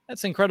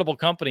 that's incredible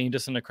company and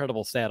just an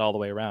incredible stat all the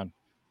way around.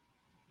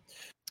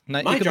 Now,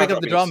 you can pick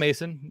up the draw,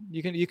 Mason.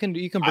 You can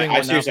bring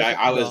one seriously, now.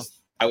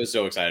 I was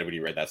so excited when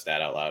you read that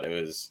stat out loud.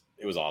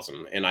 It was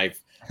awesome, and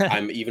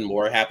I'm even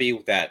more happy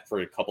that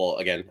for a couple.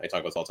 Again, I talk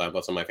about this all the time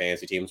about some of my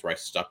fantasy teams where I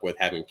stuck with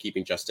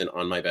keeping Justin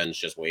on my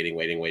bench, just waiting,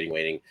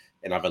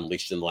 and I've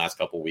unleashed in the last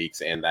couple of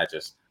weeks, and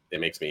it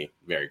makes me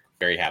very,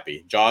 very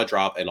happy. Jaw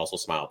drop and also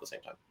smile at the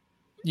same time.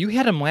 You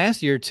had him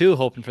last year too,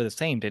 hoping for the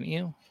same, didn't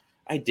you?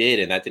 I did,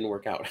 and that didn't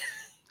work out.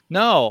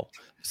 No.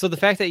 So the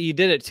fact that you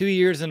did it 2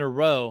 years in a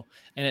row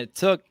and it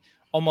took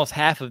almost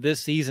half of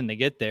this season to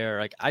get there,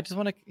 like I just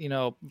want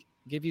to,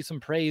 give you some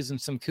praise and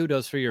some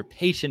kudos for your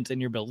patience and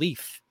your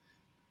belief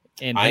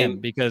in him,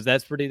 because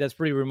that's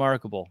pretty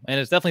remarkable, and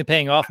it's definitely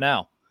paying off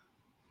now.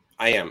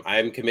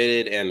 I'm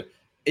committed, and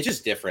it's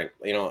just different.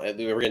 We're going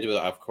to do,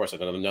 of course,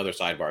 another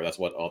sidebar. That's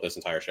what all this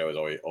entire show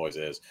is always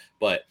is.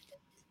 But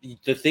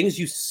the things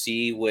you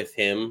see with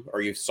him, or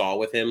you saw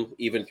with him,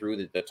 even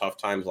through the tough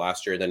times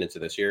last year, then into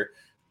this year,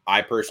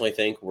 I personally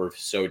think were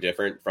so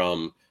different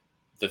from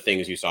the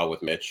things you saw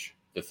with Mitch,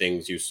 the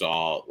things you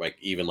saw,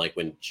 even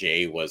when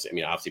Jay was,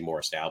 obviously more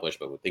established,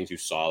 but with things you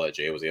saw that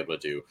Jay was able to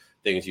do,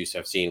 things you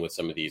have seen with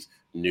some of these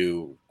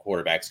new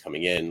quarterbacks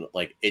coming in,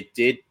 it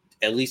did,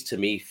 at least to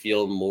me,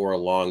 feel more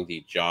along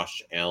the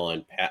Josh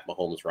Allen, Pat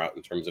Mahomes route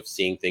in terms of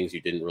seeing things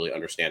you didn't really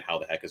understand how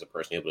the heck is a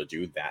person able to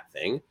do that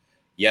thing.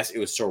 Yes, it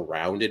was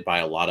surrounded by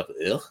a lot of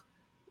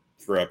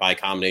by a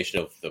combination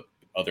of the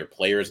other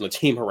players in the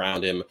team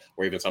around him,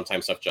 or even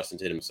sometimes stuff Justin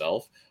did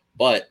himself.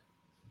 But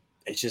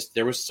it's just,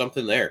 there was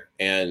something there.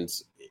 And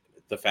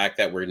the fact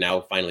that we're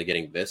now finally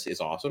getting this is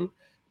awesome.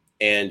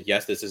 And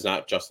yes, this is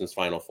not Justin's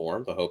final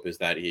form. The hope is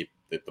that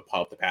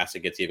the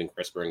passing gets even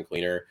crisper and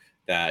cleaner,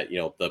 that,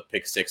 the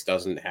pick six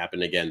doesn't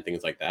happen again,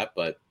 things like that.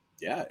 But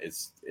yeah,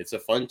 it's a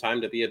fun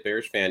time to be a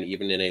Bears fan,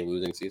 even in a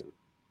losing season.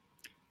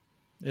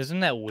 Isn't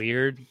that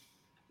weird?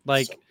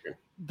 Like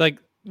weird.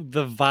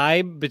 The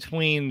vibe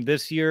between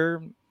this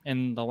year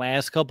and the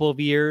last couple of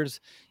years,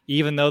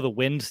 even though the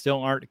wins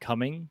still aren't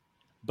coming,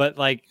 but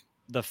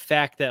the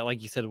fact that,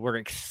 like you said, we're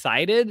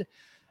excited,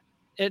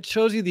 it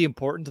shows you the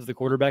importance of the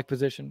quarterback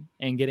position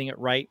and getting it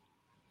right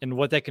and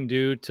what that can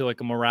do to a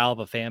morale of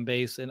a fan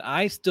base. And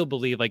I still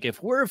believe,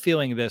 if we're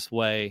feeling this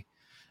way,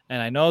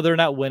 and I know they're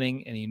not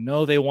winning and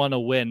they want to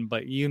win,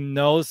 but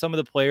some of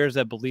the players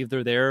that believe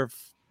they're there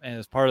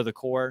as part of the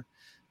core,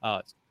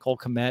 Cole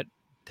Kmet,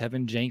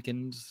 Tevin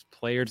Jenkins,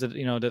 players that,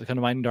 that come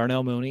to mind,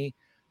 Darnell Mooney,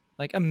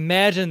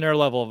 imagine their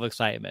level of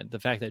excitement. The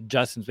fact that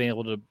Justin's been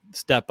able to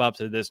step up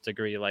to this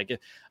degree.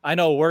 I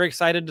know we're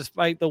excited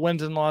despite the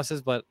wins and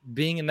losses, but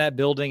being in that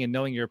building and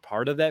knowing you're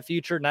part of that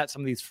future, not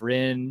some of these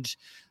fringe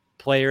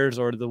players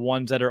or the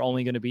ones that are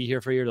only going to be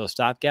here for you, those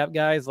stopgap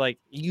guys, that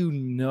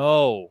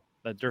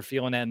they're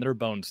feeling that in their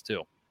bones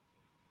too.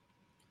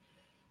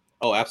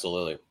 Oh,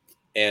 absolutely.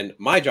 And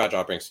my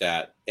jaw-dropping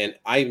stat, and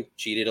I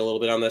cheated a little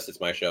bit on this, it's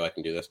my show, I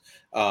can do this,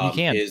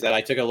 is that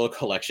I took a little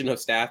collection of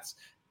stats.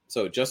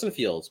 So Justin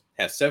Fields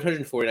has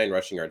 749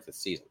 rushing yards this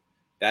season.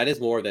 That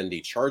is more than the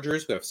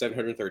Chargers, who have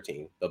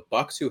 713, the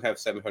Bucks, who have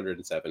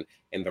 707,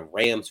 and the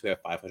Rams, who have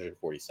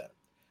 547.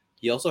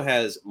 He also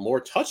has more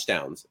rushing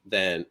touchdowns,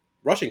 than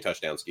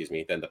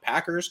the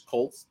Packers,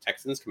 Colts,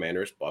 Texans,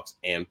 Commanders, Bucks,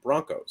 and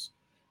Broncos.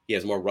 He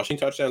has more rushing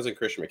touchdowns than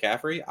Christian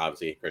McCaffrey.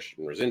 Obviously,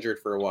 Christian was injured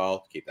for a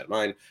while. Keep that in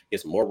mind. He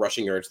has more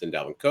rushing yards than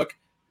Dalvin Cook.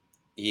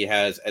 He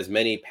has as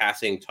many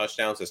passing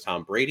touchdowns as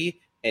Tom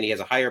Brady, and he has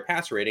a higher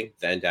passer rating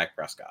than Dak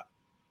Prescott.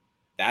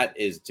 That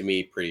is, to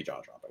me, pretty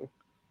jaw-dropping.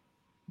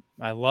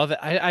 I love it.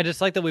 I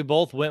just like that we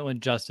both went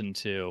with Justin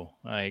too.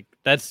 I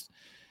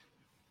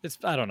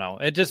don't know.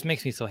 It just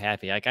makes me so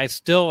happy. I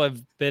still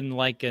have been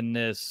in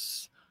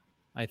this,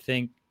 I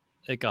think,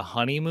 a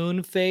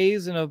honeymoon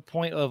phase, in a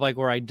point of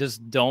where I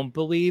just don't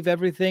believe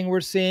everything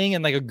we're seeing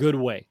in a good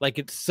way.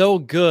 It's so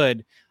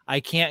good, I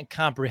can't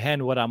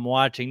comprehend what I'm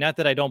watching. Not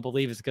that I don't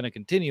believe it's going to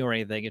continue or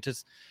anything. It's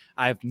just,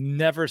 I've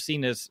never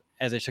seen this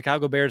as a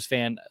Chicago Bears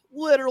fan,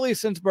 literally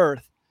since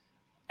birth,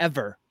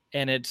 ever.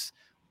 And it's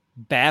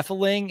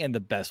baffling in the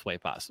best way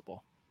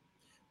possible.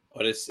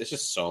 But it's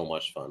just so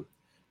much fun.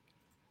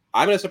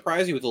 I'm going to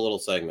surprise you with a little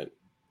segment.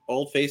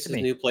 Old faces,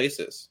 new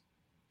places.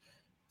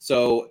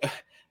 So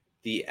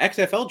the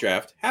XFL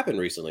draft happened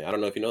recently. I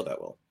don't know if you know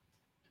that, Will.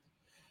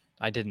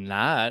 I did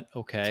not.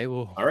 Okay.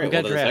 Well, all right.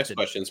 Well, this next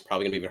question is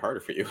probably going to be even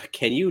harder for you.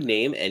 Can you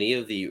name any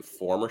of the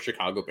former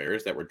Chicago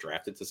Bears that were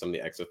drafted to some of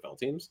the XFL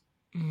teams?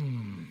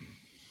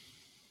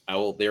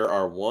 There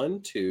are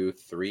 1, 2,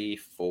 3,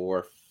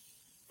 4,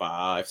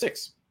 5,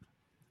 6.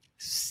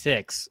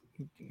 6.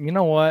 You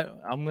know what?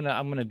 I'm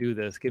gonna do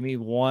this. Give me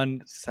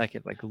 1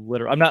 second. Like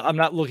literally, I'm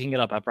not looking it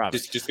up. I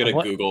promise. Just gonna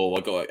Google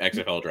what go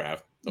XFL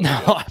draft.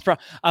 No,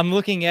 I'm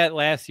looking at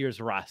last year's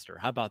roster.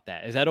 How about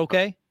that? Is that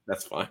okay?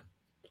 That's fine.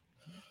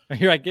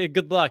 You're like,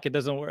 good luck. It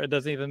doesn't work. It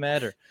doesn't even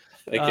matter.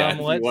 Again, if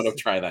you want to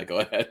try that, go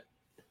ahead.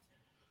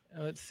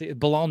 Let's see.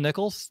 Bilal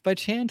Nichols by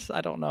chance?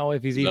 I don't know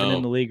if he's even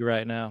in the league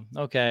right now.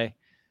 Okay.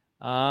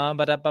 I have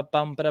no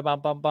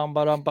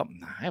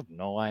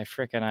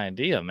freaking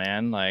idea,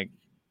 man. Like,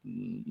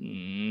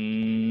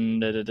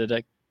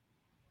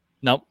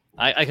 nope.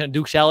 I can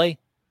Duke Shelley.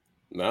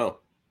 No,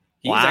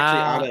 he's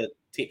actually on a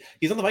team.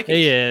 He's on the Vikings.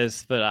 He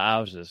is, but I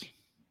was just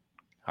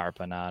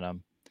harping on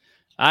him.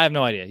 I have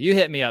no idea. You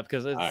hit me up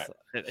because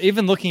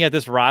even looking at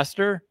this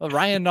roster,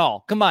 Ryan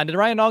Nall. Come on, did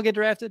Ryan Nall get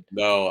drafted?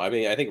 No, I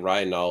mean I think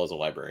Ryan Nall is a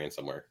librarian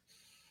somewhere.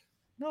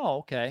 No,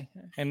 okay.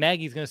 And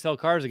Nagy's going to sell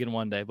cars again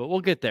one day, but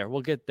we'll get there.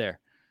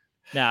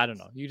 Nah, I don't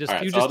know. You just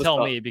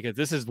tell me because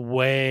this is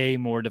way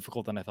more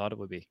difficult than I thought it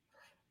would be.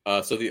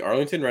 So the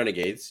Arlington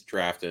Renegades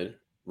drafted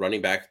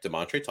running back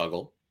Demontre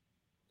Tuggle,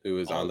 who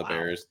is on the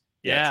Bears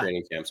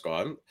training camp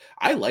squad.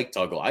 I like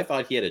Tuggle. I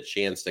thought he had a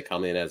chance to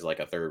come in as like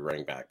a third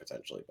running back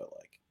potentially, but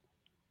like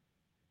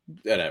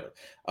whatever.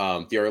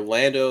 The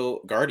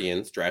Orlando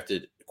Guardians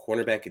drafted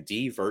cornerback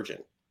D Virgin.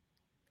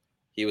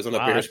 He was on the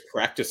Bears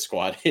practice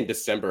squad in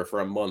December for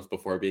a month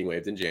before being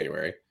waived in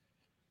January.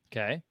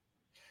 Okay.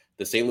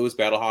 The St. Louis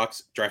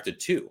Battlehawks drafted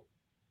 2.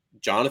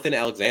 Jonathan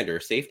Alexander,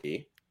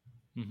 safety,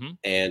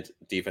 and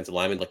defensive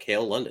lineman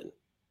LaCale London.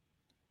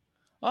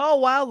 Oh,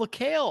 wow,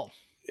 LaCale.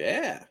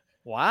 Yeah.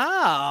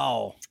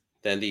 Wow.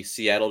 Then the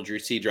Seattle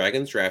Sea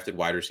Dragons drafted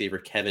wide receiver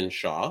Kevin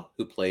Shaw,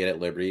 who played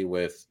at Liberty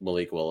with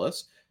Malik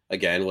Willis.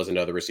 Again, was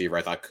another receiver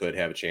I thought could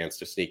have a chance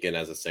to sneak in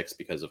as a 6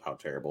 because of how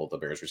terrible the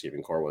Bears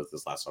receiving core was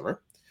this last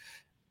summer.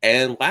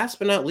 And last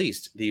but not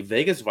least, the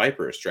Vegas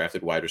Vipers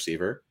drafted wide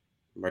receiver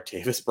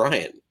Martavis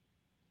Bryant,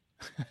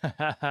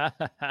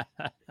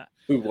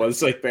 who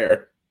was like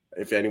Bear,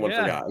 if anyone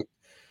forgot.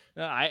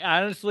 I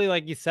honestly,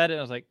 like you said it,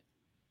 I was like,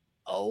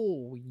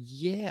 oh,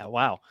 yeah,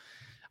 wow.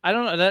 I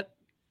don't know. That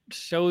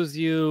shows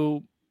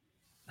you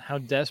how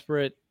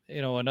desperate,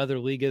 another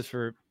league is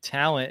for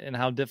talent and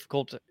how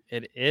difficult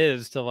it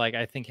is to, like,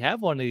 I think,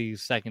 have one of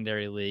these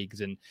secondary leagues.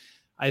 And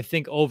I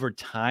think over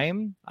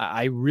time,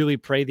 I really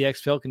pray the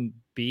XFL can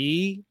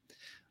be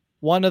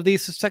one of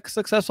these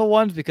successful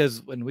ones,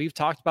 because when we've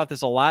talked about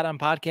this a lot on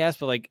podcasts,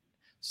 but like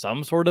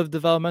some sort of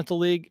developmental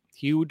league,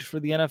 huge for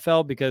the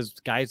NFL, because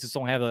guys just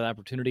don't have the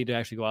opportunity to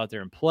actually go out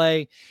there and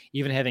play,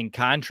 even having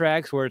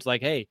contracts where it's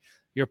like, hey,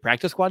 your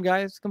practice squad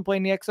guys can play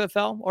in the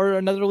XFL or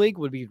another league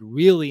would be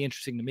really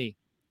interesting to me.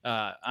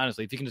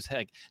 Honestly, if you can just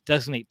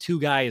designate 2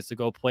 guys to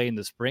go play in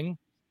the spring,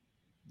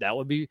 that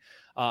would be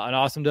an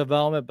awesome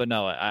development. But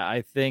no,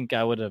 I think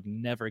I would have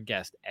never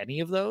guessed any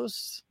of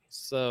those.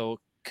 So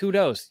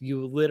kudos.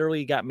 You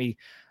literally got me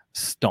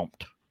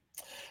stumped.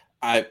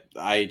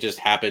 I just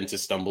happened to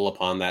stumble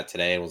upon that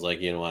today and was like,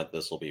 you know what,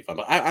 this will be fun.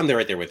 But I'm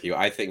right there with you.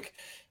 I think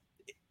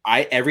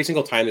every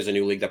single time there's a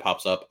new league that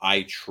pops up,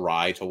 I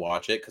try to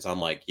watch it because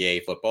I'm like, yay,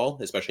 football,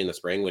 especially in the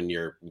spring when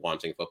you're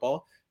wanting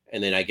football.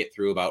 And then I get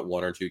through about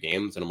 1 or 2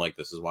 games and I'm like,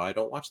 this is why I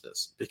don't watch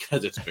this,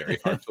 because it's very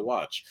hard to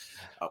watch,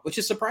 which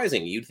is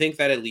surprising. You'd think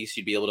that at least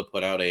you'd be able to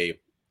put out a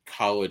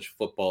college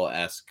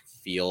football-esque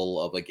feel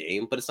of a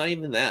game, but it's not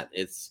even that.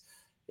 It's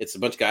a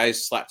bunch of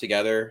guys slapped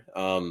together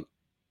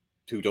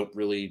who don't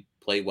really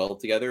play well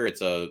together.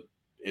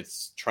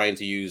 It's trying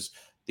to use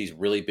these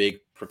really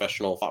big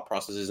professional thought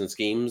processes and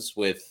schemes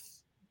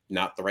with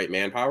not the right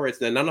manpower.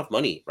 It's not enough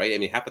money, right? I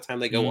mean, half the time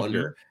they go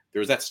under.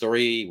 There was that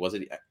story, was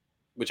it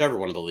whichever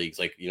one of the leagues,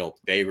 like,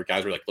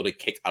 guys were like literally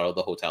kicked out of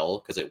the hotel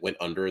because it went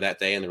under that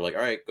day, and they're like,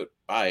 all right,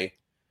 goodbye.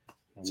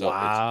 So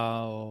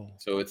wow.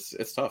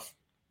 It's tough.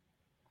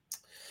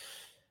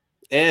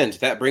 And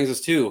that brings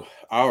us to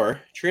our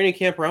training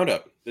camp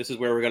roundup. This is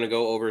where we're going to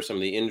go over some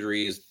of the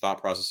injuries,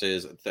 thought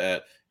processes,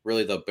 that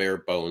really the bare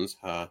bones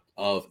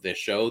of this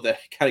show that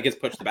kind of gets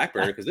pushed to the back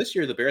burner, because this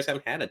year the Bears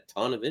haven't had a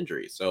ton of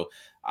injuries. So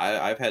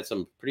I've had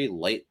some pretty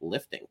light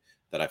lifting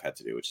that I've had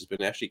to do, which has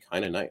been actually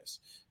kind of nice.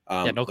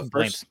 No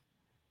complaints.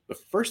 The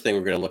first thing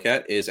we're going to look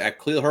at is at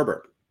Khalil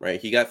Herbert, right?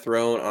 He got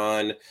thrown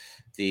on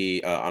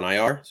on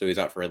IR, so he's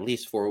out for at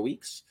least 4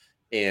 weeks,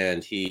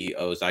 and he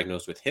was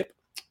diagnosed with hip.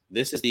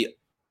 This is the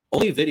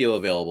only video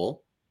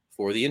available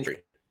for the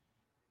injury.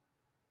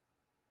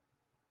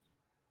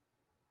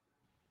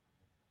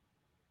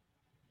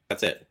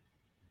 That's it.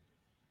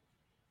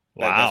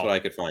 Wow. That's what I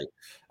could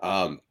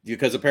find.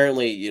 Because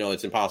apparently,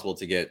 it's impossible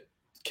to get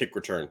kick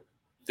return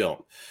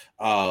film.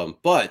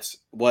 But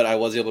what I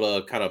was able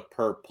to kind of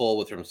pull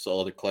with from some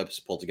other clips,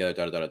 pull together,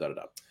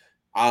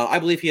 I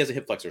believe he has a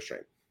hip flexor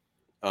strain.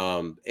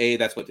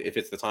 That's what, if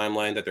it's the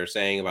timeline that they're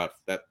saying about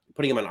that,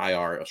 putting him on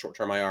IR, a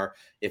short-term IR,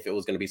 if it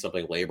was going to be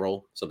something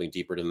labral, something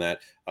deeper than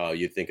that,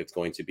 you'd think it's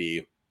going to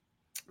be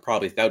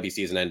Probably that would be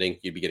season ending.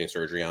 You'd be getting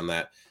surgery on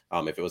that.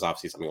 If it was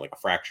obviously something like a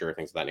fracture,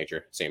 things of that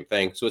nature, same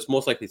thing. So it's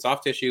most likely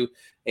soft tissue.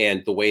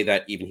 And the way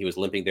that even he was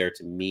limping there,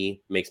 to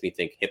me, makes me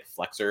think hip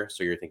flexor.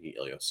 So you're thinking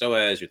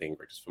iliopsoas, you're thinking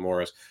rectus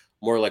femoris,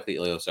 more likely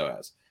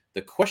iliopsoas.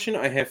 The question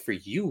I have for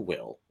you,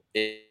 Will,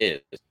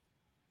 is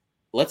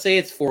let's say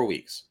it's 4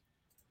 weeks.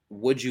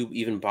 Would you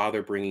even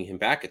bother bringing him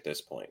back at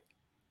this point?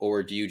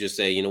 Or do you just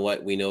say, you know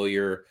what, we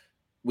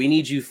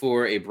need you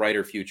for a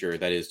brighter future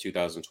that is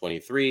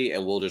 2023,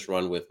 and we'll just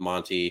run with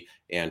Monty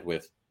and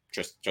with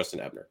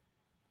Justin Ebner?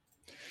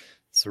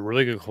 It's a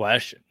really good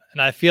question.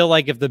 And I feel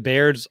like if the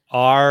Bears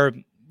are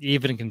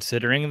even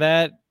considering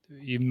that,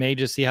 you may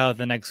just see how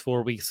the next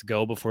 4 weeks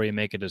go before you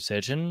make a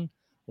decision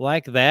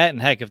like that.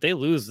 And heck, if they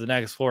lose the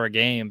next 4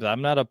 games,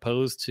 I'm not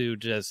opposed to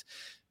just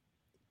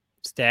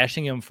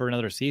stashing him for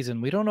another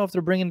season. We don't know if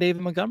they're bringing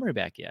David Montgomery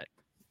back yet.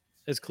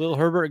 Is Khalil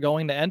Herbert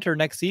going to enter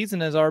next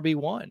season as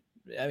RB1?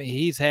 I mean,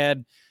 he's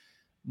had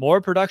more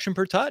production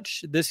per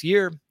touch this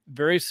year,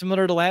 very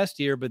similar to last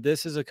year, but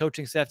this is a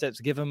coaching staff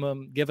that's given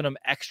him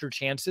extra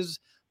chances,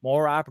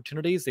 more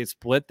opportunities. They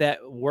split that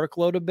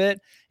workload a bit,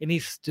 and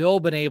he's still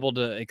been able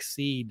to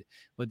exceed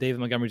what David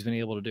Montgomery's been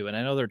able to do. And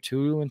I know they're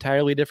two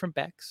entirely different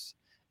backs,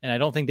 and I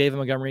don't think David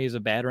Montgomery is a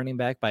bad running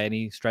back by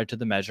any stretch of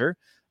the measure.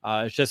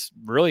 It's just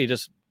really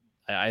just,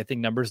 I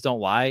think numbers don't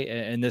lie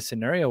in this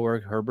scenario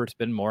where Herbert's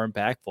been more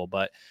impactful.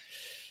 But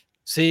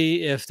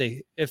see if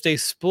they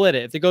split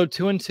it. If they go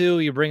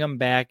 2-2, you bring them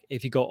back.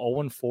 If you go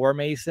 0-4,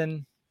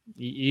 Mason,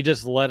 you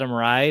just let them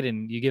ride,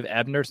 and you give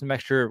Ebner some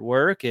extra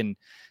work. And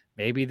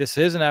maybe this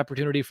is an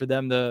opportunity for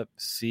them to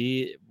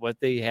see what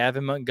they have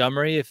in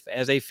Montgomery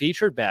as a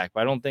featured back.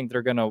 But I don't think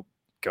they're going to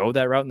go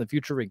that route in the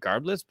future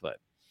regardless. But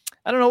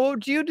I don't know. What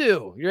would you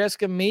do? You're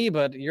asking me,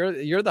 but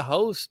you're the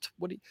host.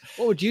 What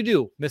would you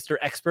do, Mr.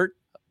 Expert?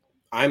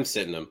 I'm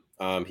sitting him.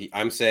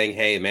 I'm saying,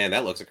 hey, man,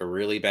 that looks like a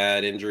really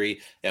bad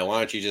injury. And why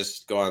don't you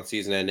just go on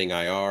season-ending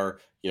IR,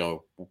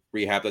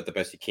 rehab that the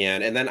best you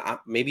can, and then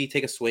maybe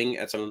take a swing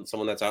at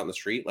someone that's out in the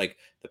street. Like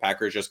the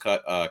Packers just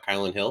cut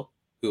Kylan Hill,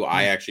 who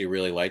I actually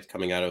really liked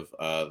coming out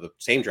of the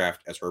same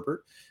draft as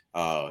Herbert.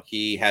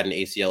 He had an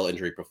ACL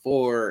injury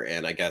before,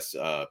 and I guess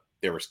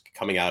there was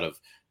coming out of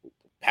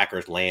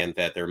Packers land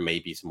that there may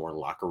be some more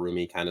locker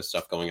roomy kind of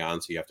stuff going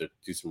on. So you have to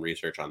do some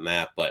research on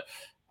that. But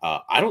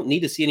I don't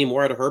need to see any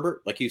more out of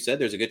Herbert. Like you said,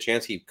 there's a good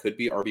chance he could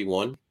be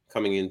RB1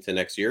 coming into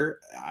next year.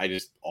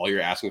 All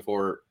you're asking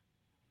for,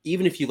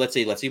 even if let's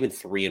even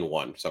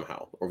 3-1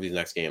 somehow over these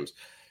next games,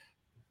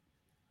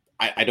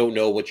 I don't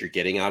know what you're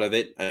getting out of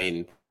it. I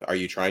mean, are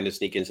you trying to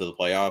sneak into the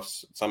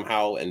playoffs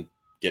somehow and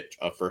get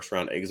a first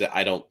round exit?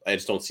 I don't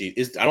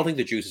think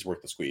the juice is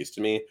worth the squeeze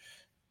to me.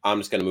 I'm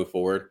just going to move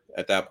forward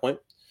at that point.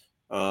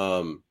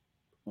 One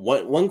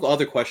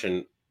other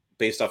question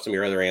based off some of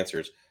your other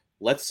answers.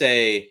 Let's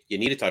say you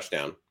need a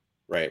touchdown,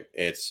 right?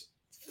 It's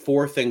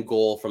 4th and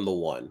goal from the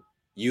 1.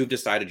 You've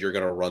decided you're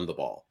going to run the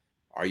ball.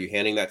 Are you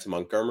handing that to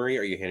Montgomery,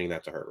 or are you handing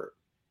that to Herbert?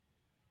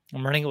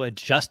 I'm running it with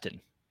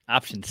Justin.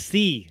 Option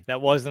C. That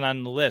wasn't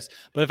on the list.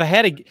 But if I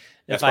had to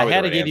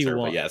give you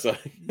one, yeah,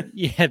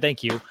 yeah,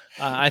 thank you.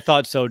 I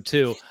thought so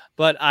too.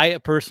 But I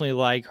personally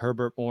like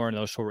Herbert more in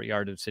those short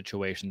yardage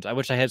situations. I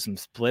wish I had some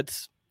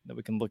splits that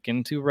we can look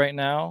into right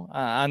now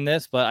on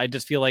this, but I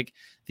just feel like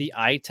the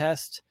eye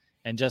test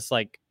and just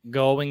like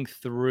going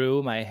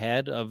through my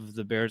head of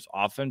the Bears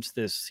offense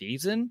this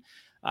season,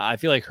 I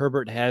feel like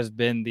Herbert has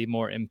been the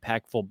more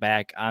impactful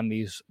back on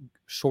these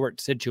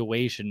short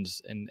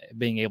situations and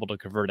being able to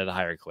convert at a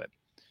higher clip.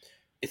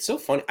 It's so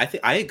funny. I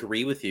think I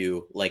agree with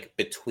you, like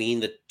between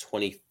the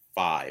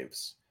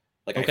 25s.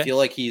 Like, okay. I feel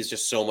like he's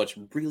just so much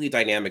really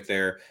dynamic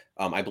there.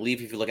 I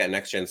believe if you look at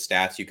next gen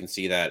stats, you can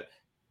see that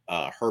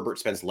Herbert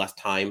spends less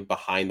time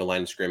behind the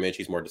line of scrimmage.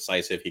 He's more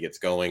decisive. He gets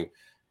going.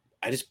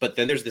 But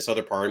then there's this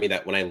other part of me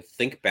that when I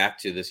think back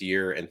to this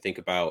year and think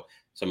about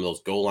some of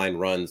those goal line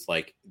runs,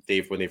 like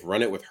when they've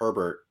run it with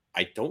Herbert,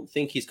 I don't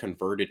think he's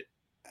converted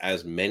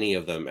as many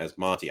of them as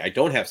Monty. I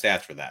don't have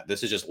stats for that.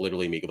 This is just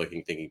literally me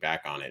thinking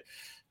back on it.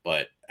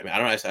 But I mean, I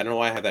don't know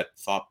why I have that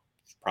thought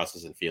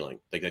process and feeling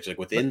like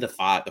within the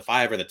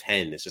 5 or the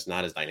 10, it's just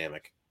not as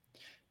dynamic.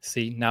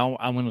 See, now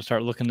I'm going to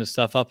start looking this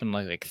stuff up in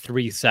like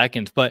 3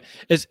 seconds, but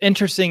it's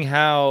interesting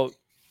how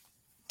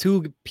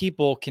two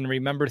people can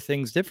remember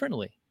things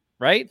differently,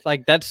 right?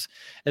 Like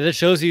it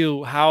shows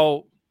you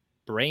how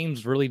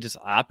brains really just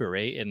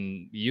operate.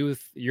 And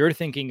you're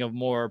thinking of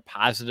more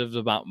positives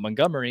about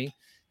Montgomery,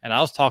 and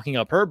I was talking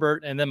up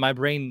Herbert, and then my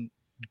brain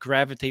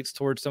gravitates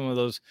towards some of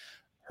those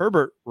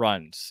Herbert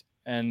runs.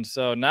 And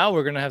so now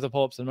we're going to have to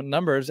pull up some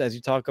numbers as you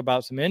talk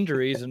about some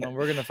injuries, and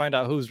we're going to find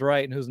out who's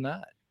right and who's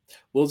not.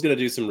 Will's going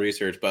to do some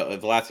research,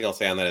 but the last thing I'll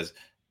say on that is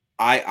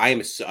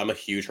I'm a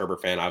huge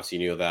Herbert fan. Obviously,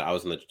 you knew that.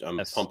 I'm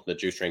pumping the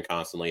juice train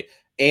constantly,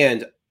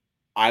 and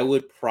I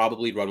would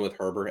probably run with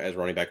Herbert as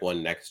running back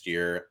 1 next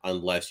year,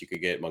 unless you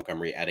could get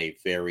Montgomery at a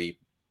very,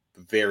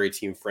 very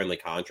team friendly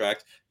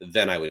contract.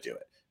 Then I would do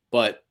it.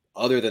 But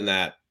other than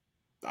that,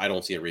 I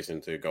don't see a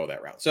reason to go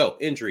that route. So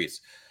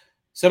injuries.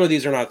 Some of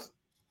these are not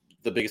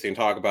the biggest thing to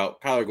talk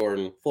about. Kyler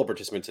Gordon, full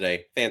participant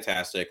today.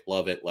 Fantastic.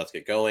 Love it. Let's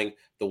get going.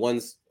 The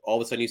ones all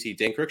of a sudden you see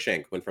Dan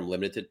Cruikshank went from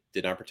limited to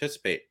did not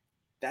participate.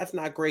 That's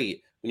not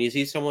great. When you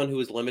see someone who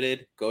is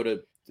limited go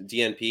to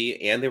DNP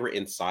and they were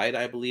inside,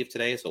 I believe,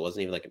 today, so it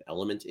wasn't even like an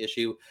element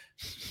issue.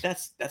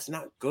 That's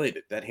not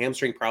good. That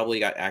hamstring probably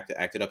got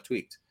acted up,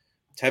 tweaked.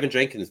 Tevin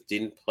Jenkins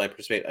didn't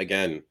participate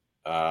again.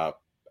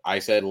 I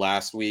said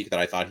last week that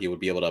I thought he would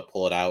be able to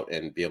pull it out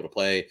and be able to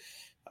play.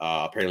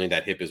 Apparently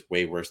that hip is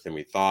way worse than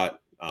we thought.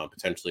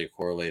 Potentially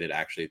correlated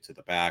actually to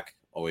the back.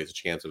 Always a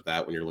chance of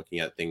that when you're looking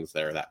at things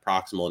that are that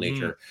proximal in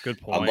nature. Good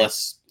point.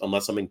 Unless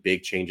something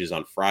big changes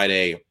on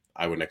Friday,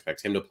 I wouldn't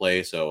expect him to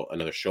play. So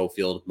another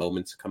Schofield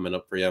moment's coming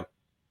up for you.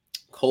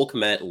 Cole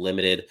Kmet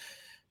limited.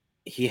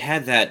 He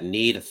had that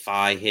knee to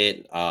thigh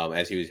hit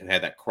as he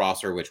had that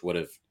crosser, which would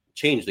have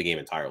changed the game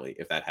entirely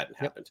if that hadn't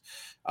happened.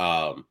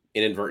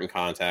 Inadvertent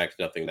contact,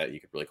 nothing that you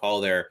could really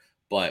call there,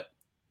 but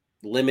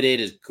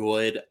limited is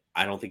good.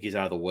 I don't think he's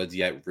out of the woods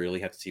yet. Really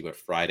have to see what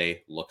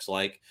Friday looks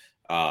like.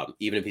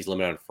 Even if he's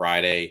limited on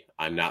Friday,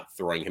 I'm not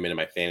throwing him into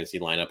my fantasy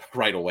lineup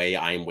right away.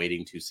 I'm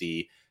waiting to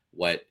see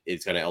what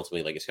it's going to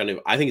ultimately like.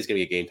 I think it's going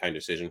to be a game time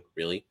decision,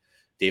 really.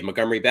 Dave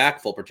Montgomery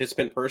back, full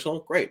participant, personal,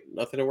 great,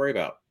 nothing to worry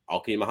about.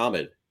 Al-Qaeda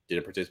Muhammad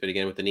didn't participate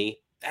again with the knee.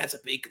 That's a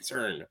big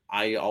concern.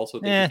 I also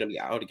think he's going to be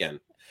out again.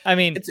 I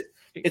mean,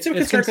 it's a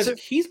concern because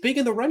he's big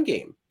in the run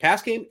game.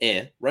 Pass game,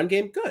 run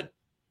game, good.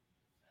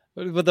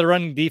 But the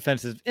running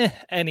defense is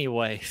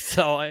anyway.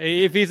 So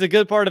if he's a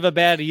good part of a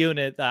bad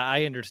unit,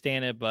 I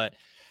understand it, but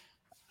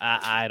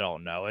I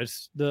don't know.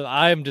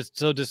 I'm just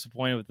so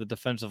disappointed with the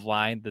defensive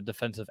line, the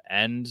defensive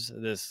ends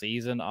this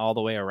season all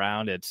the way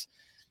around.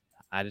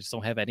 I just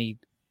don't have any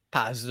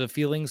positive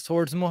feelings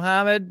towards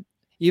Muhammad.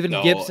 Even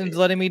Gibson's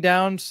letting me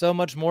down so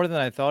much more than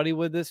I thought he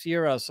would this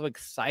year. I was so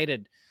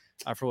excited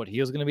for what he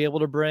was going to be able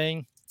to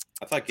bring.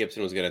 I thought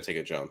Gibson was going to take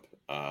a jump.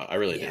 I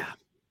really did.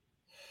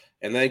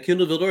 And then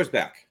Kindle Vildor's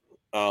back.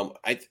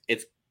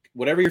 It's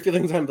whatever your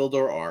feelings on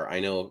Vildor are. I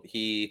know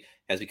he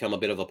has become a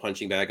bit of a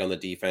punching bag on the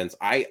defense.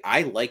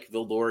 I like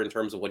Vildor in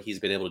terms of what he's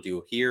been able to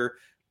do here.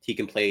 He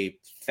can play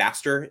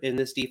faster in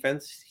this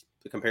defense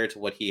compared to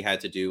what he had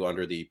to do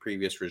under the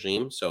previous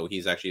regime. So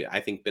he's actually, I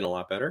think, been a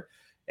lot better.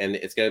 And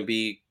it's going to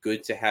be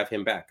good to have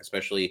him back,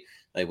 especially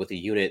with a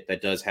unit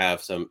that does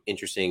have some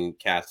interesting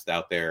cats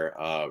out there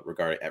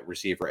regarding at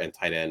receiver and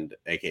tight end,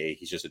 aka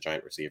he's just a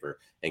giant receiver,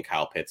 and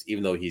Kyle Pitts,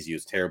 even though he's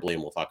used terribly,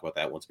 and we'll talk about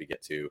that once we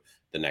get to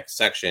the next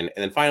section.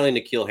 And then finally,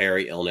 N'Keal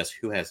Harry, illness,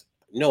 who has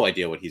no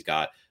idea what he's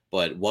got,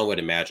 but one would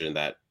imagine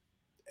that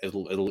as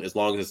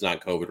long as it's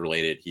not COVID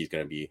related, he's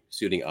going to be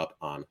suiting up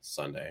on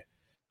Sunday.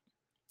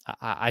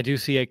 I do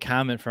see a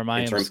comment from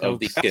in terms of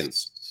the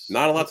skins.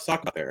 Not a lot to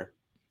talk about there.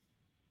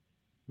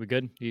 We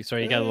good?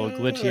 Sorry, you got a little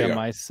glitchy on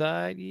my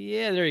side.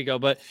 Yeah, there you go.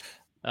 But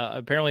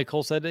apparently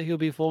Cole said that he'll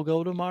be full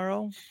go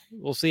tomorrow.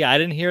 We'll see. I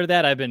didn't hear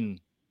that. I've been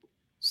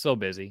so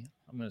busy.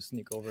 I'm going to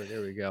sneak over.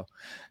 There we go.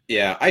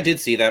 Yeah, I did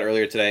see that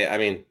earlier today. I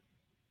mean,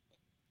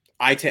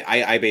 I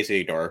basically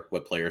ignore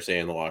what players say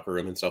in the locker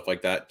room and stuff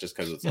like that just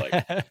because it's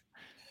like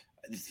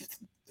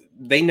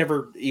they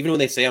never, even when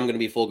they say I'm going to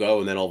be full go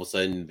and then all of a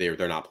sudden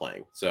they're not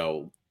playing.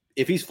 So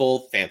if he's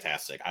full,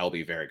 fantastic. I'll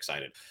be very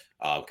excited.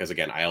 Because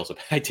again,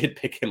 I did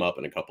pick him up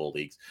in a couple of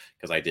leagues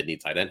because I did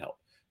need tight end help.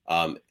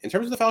 In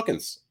terms of the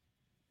Falcons,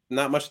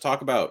 not much to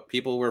talk about.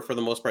 People were for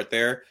the most part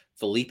there.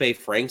 Felipe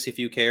Franks, if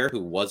you care,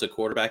 who was a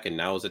quarterback and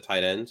now is a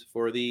tight end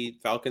for the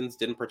Falcons,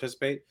 didn't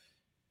participate.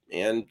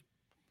 And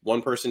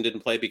one person didn't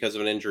play because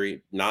of an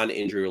injury,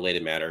 non-injury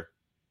related matter.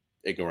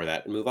 Ignore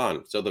that and move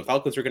on. So the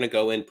Falcons are going to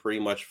go in pretty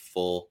much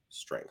full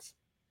strength.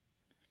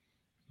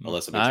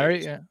 Unless it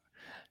changes. Yeah.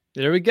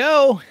 There we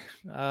go.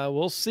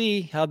 We'll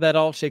see how that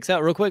all shakes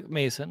out. Real quick,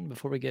 Mason,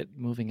 before we get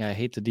moving, I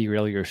hate to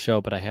derail your show,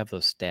 but I have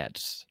those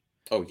stats.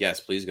 Oh, yes,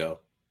 please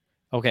go.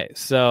 Okay,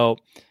 so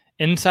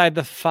inside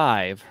the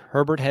 5,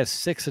 Herbert has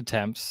 6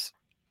 attempts,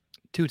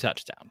 2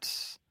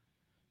 touchdowns.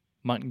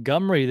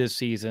 Montgomery this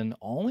season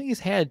only has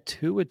had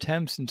 2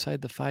 attempts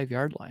inside the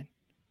 5-yard line.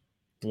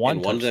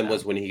 One of them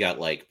was when he got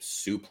like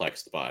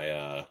suplexed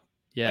by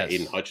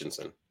Aiden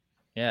Hutchinson.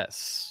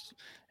 Yes.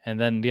 And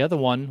then the other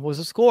one was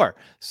a score.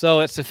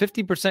 So it's a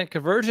 50%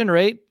 conversion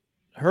rate.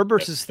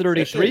 Herbert's is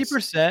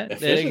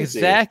 33%.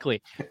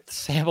 Exactly.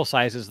 Sample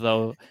sizes,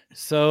 though,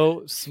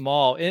 so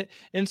small.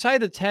 Inside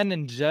the 10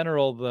 in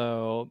general,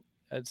 though,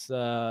 it's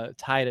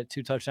tied at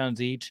 2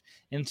 touchdowns each.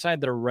 Inside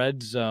the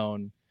red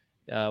zone,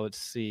 let's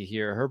see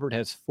here. Herbert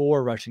has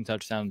 4 rushing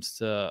touchdowns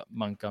to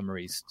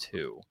Montgomery's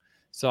 2.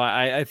 So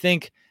I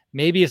think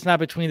maybe it's not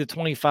between the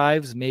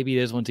 25s. Maybe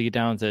it is once you get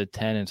down to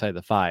 10 inside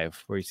the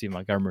 5, where you see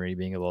Montgomery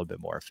being a little bit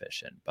more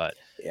efficient. But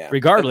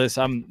regardless,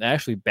 I'm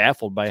actually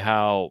baffled by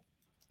how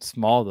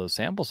small those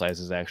sample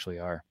sizes actually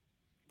are.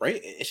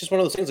 Right? It's just one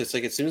of those things. It's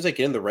like as soon as they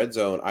get in the red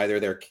zone, either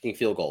they're kicking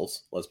field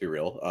goals. Let's be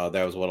real.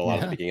 That was what a lot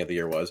of the beginning of the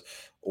year was.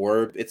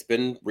 Or it's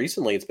been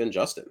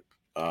Justin.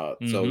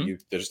 So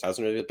there just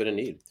hasn't really been a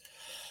need.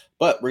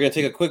 But we're going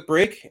to take a quick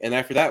break. And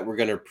after that, we're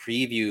going to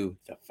preview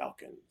the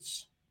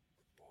Falcons.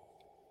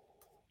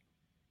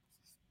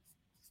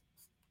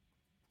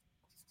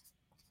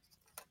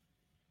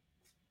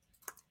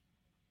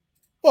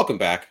 Welcome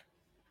back.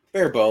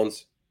 Bare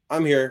Bones.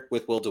 I'm here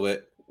with Will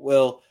DeWitt.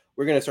 Will,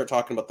 we're going to start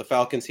talking about the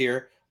Falcons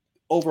here.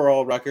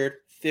 Overall record,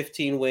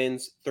 15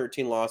 wins,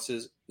 13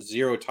 losses,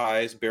 0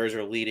 ties. Bears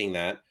are leading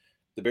that.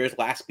 The Bears'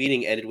 last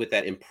meeting ended with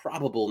that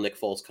improbable Nick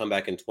Foles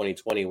comeback in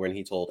 2020 when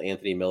he told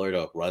Anthony Miller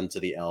to run to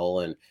the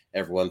L, and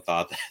everyone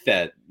thought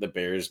that the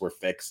Bears were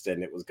fixed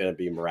and it was going to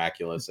be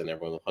miraculous and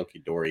everyone was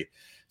hunky-dory.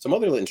 Some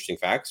other interesting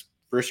facts.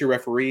 First-year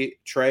referee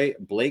Trey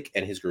Blake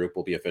and his group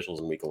will be officials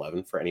in Week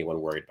 11 for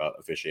anyone worried about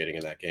officiating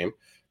in that game.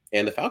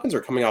 And the Falcons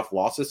are coming off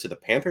losses to the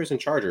Panthers and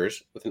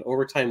Chargers with an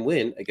overtime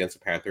win against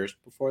the Panthers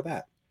before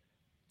that.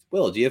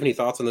 Will, do you have any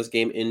thoughts on this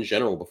game in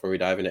general before we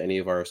dive into any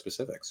of our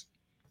specifics?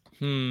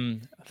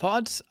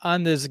 Thoughts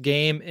on this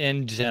game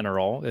in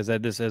general is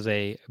that this is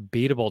a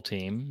beatable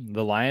team.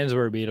 The Lions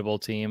were a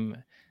beatable team.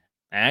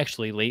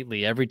 Actually,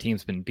 lately, every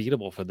team's been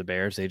beatable for the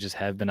Bears. They just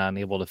have been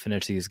unable to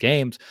finish these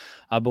games.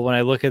 But when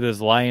I look at this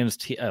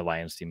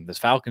this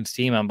Falcons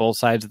team on both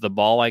sides of the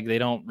ball, like they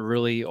don't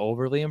really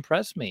overly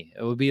impress me.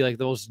 It would be like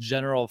those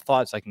general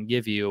thoughts I can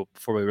give you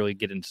before we really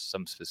get into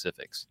some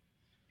specifics.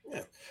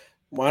 Yeah.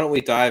 Why don't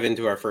we dive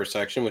into our first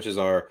section, which is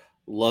our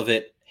love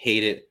it,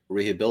 hate it,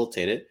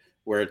 rehabilitate it,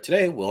 where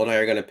today Will and I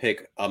are going to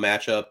pick a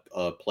matchup,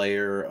 a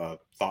player, a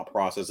thought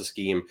process, a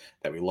scheme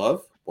that we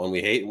love, one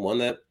we hate, and one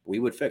that we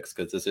would fix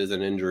because this is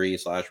an injury /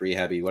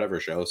 rehabby whatever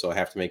show, so I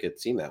have to make it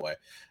seem that way.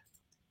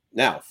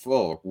 Now,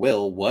 for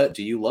Will, what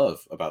do you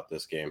love about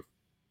this game?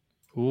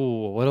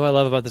 Ooh, what do I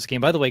love about this game?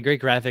 By the way,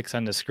 great graphics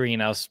on the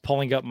screen. I was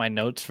pulling up my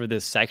notes for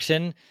this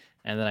section,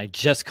 and then I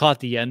just caught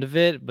the end of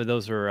it, but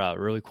those are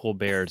really cool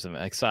bears.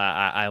 So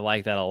I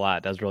like that a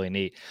lot. That's really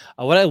neat.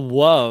 What I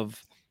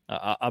love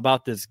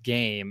about this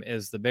game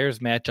is the Bears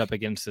matchup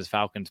against this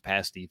Falcons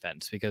pass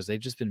defense because they've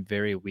just been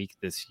very weak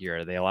this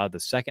year. They allowed the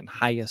second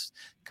highest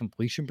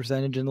completion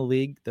percentage in the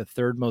league, the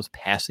third most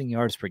passing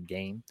yards per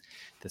game,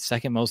 the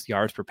second most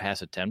yards per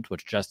pass attempt,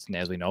 which Justin,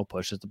 as we know,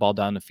 pushes the ball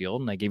down the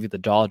field. And I gave you the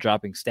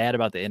jaw-dropping stat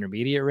about the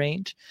intermediate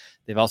range.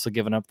 They've also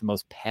given up the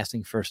most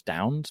passing first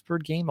downs per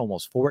game,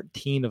 almost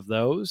 14 of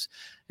those.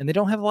 And they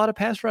don't have a lot of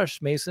pass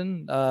rush,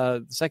 Mason.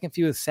 The second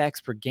fewest sacks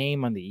per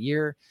game on the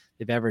year.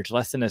 They've averaged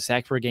less than a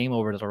sack per game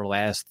over their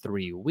last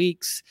 3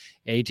 weeks.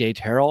 A.J.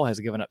 Terrell has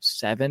given up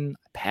 7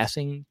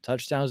 passing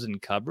touchdowns in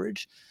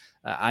coverage.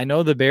 I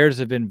know the Bears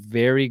have been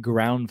very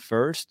ground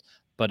first,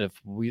 but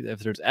if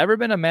there's ever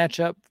been a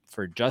matchup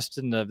for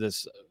Justin to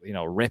this,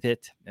 rip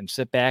it and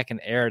sit back and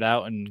air it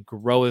out and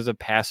grow as a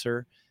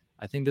passer,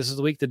 I think this is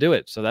the week to do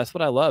it. So that's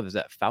what I love is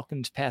that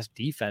Falcons pass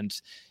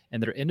defense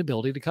and their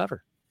inability to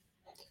cover.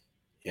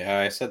 Yeah,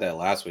 I said that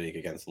last week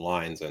against the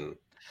Lions, and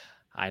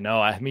I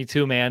know. Me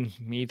too, man.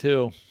 Me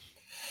too.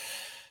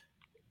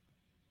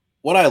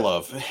 What I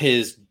love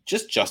is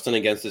just Justin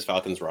against this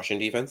Falcons rushing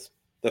defense.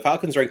 The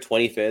Falcons rank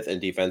 25th in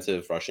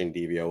defensive rushing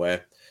DVOA.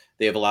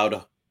 They have allowed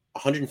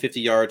 150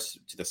 yards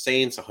to the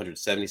Saints,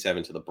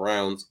 177 to the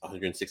Browns,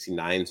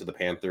 169 to the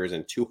Panthers,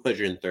 and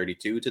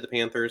 232 to the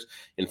Panthers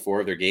in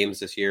 4 of their games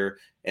this year.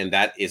 And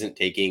that isn't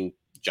taking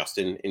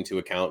Justin into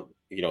account,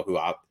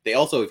 they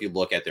also, if you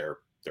look at their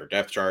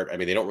depth chart, I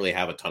mean, they don't really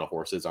have a ton of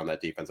horses on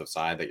that defensive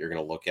side that you're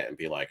going to look at and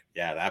be like,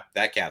 yeah,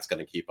 that cat's going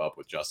to keep up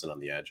with Justin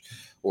on the edge,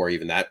 or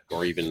even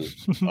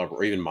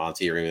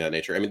Monty, or even that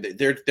nature. I mean,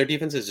 their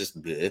defense is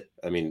just bleh.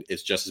 I mean,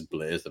 it's just as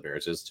bleh as the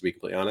Bears is, to be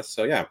completely honest.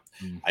 So yeah,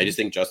 I just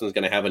think Justin's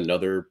going to have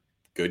another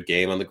good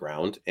game on the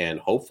ground, and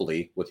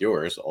hopefully with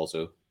yours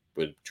also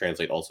would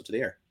translate also to the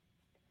air.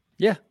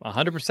 Yeah,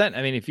 100%.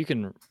 I mean, if you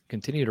can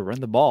continue to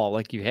run the ball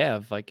like you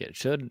have, like it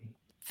should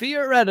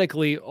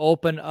theoretically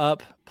open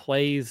up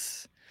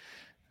plays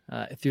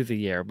through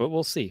the air, but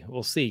we'll see.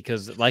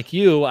 Because like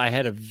you, I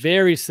had a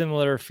very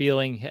similar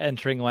feeling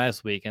entering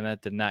last week, and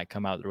that did not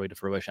come out the way to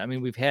fruition. I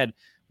mean, we had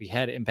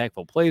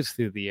impactful plays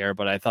through the air,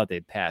 but I thought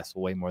they'd pass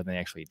way more than they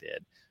actually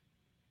did.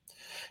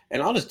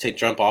 And I'll just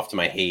jump off to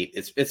my hate.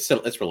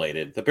 It's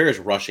related. The Bears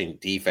rushing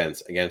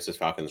defense against this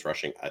Falcons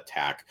rushing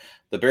attack.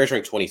 The Bears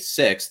ranked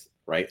 26th,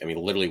 right? I mean,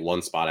 literally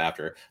one spot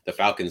after the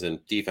Falcons in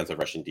defensive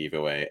rushing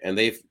DVOA, and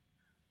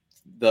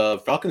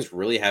the Falcons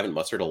really haven't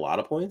mustered a lot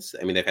of points.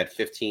 I mean, they've had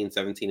 15,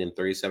 17, and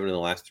 37 in the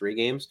last 3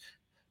 games,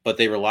 but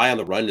they rely on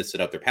the run to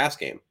set up their pass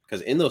game.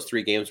 Because in those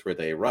 3 games where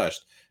they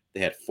rushed, they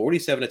had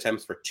 47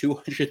 attempts for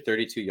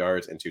 232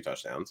 yards and 2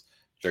 touchdowns,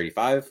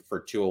 35 for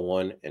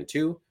 201 and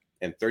 2,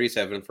 and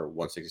 37 for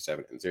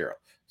 167 and 0.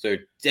 So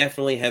they're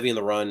definitely heavy in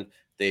the run.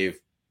 They've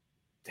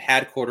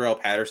had Cordarrelle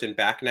Patterson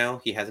back now.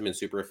 He hasn't been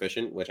super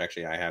efficient, which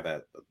actually I have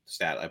that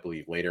stat, I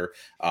believe, later.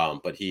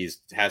 But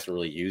hasn't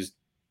really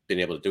been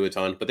able to do a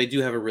ton, but they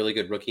do have a really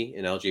good rookie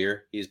in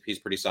Algier. He's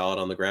pretty solid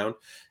on the ground,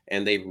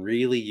 and they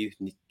really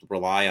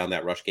rely on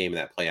that rush game and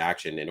that play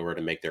action in order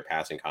to make their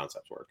passing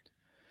concepts work.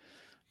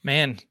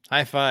 Man,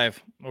 high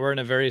five. We're in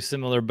a very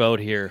similar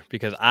boat here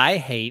because I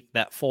hate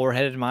that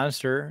 4-headed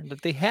monster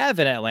that they have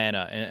in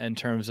Atlanta in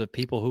terms of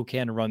people who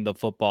can run the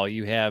football.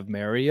 You have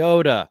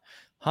Mariota,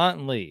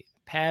 Huntley,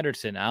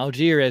 Patterson,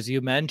 Algier, as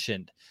you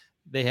mentioned.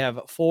 They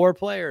have 4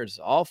 players.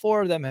 All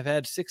 4 of them have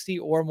had 60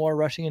 or more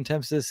rushing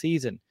attempts this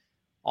season.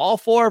 All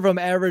 4 of them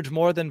average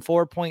more than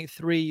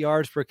 4.3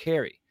 yards per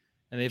carry,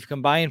 and they've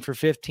combined for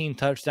 15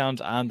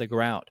 touchdowns on the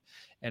ground.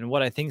 And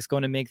what I think is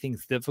going to make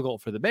things difficult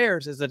for the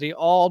Bears is that they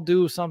all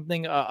do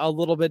something a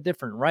little bit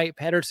different, right?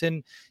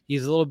 Patterson,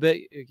 he's a little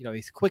bit,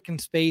 he's quick in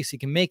space. He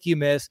can make you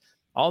miss.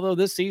 Although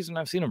this season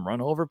I've seen him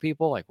run over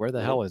people. Like, where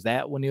the hell was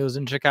that when he was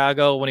in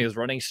Chicago? When he was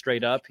running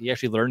straight up, he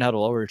actually learned how to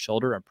lower his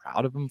shoulder. I'm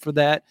proud of him for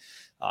that.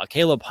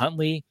 Caleb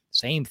Huntley,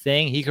 same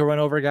thing. He can run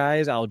over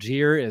guys.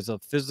 Algier is a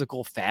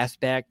physical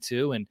fastback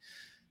too. And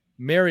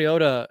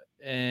Mariota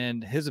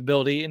and his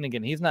ability, and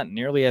again, he's not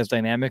nearly as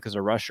dynamic as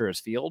a rusher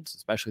as Fields,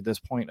 especially at this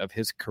point of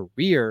his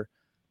career,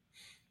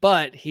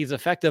 but he's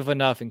effective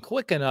enough and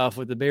quick enough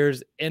with the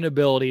Bears'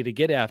 inability to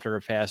get after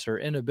a passer,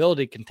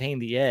 inability to contain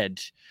the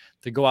edge,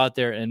 to go out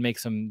there and make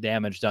some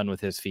damage done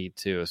with his feet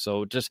too.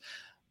 So just,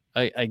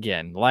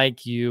 again,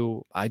 like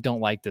you, I don't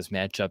like this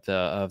matchup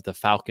of the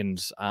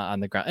Falcons on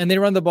the ground. And they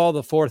run the ball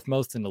the 4th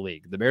most in the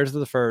league. The Bears are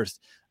the 1st,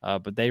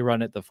 but they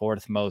run it the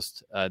 4th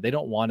most. They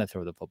don't want to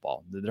throw the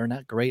football. They're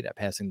not great at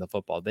passing the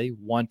football. They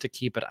want to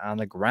keep it on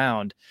the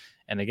ground.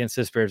 And against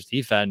this Bears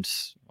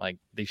defense, like,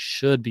 they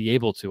should be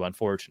able to,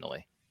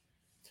 unfortunately.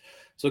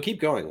 So keep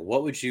going.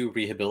 What would you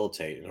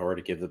rehabilitate in order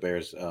to give the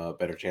Bears a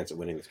better chance at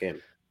winning this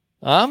game?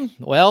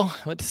 Well,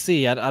 let's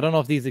see. I don't know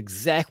if these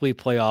exactly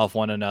play off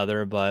one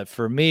another, but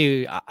for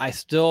me, I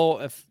still,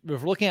 if we're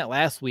looking at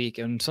last week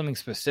and something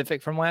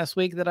specific from last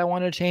week that I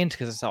want to change,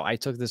 because that's how I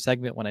took this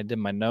segment when I did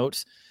my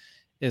notes,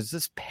 is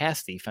this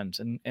pass defense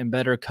and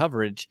better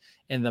coverage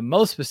in the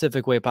most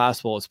specific way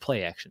possible is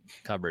play action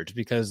coverage,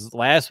 because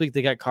last week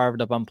they got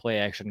carved up on play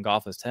action.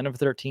 Goff was 10 of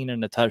 13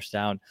 and a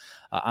touchdown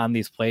on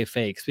these play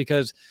fakes,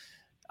 because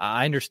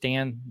I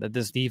understand that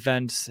this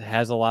defense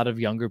has a lot of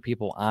younger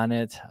people on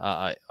it,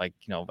 like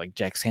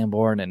Jack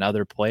Sanborn and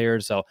other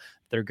players. So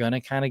they're going to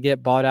kind of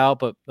get bought out.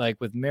 But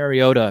like with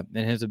Mariota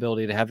and his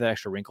ability to have that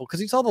extra wrinkle, because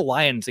you saw the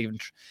Lions even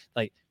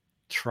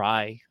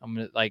try,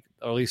 or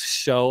at least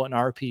show an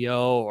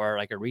RPO or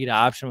like a read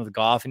option with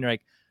Goff, and you're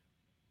like,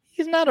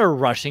 he's not a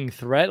rushing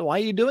threat. Why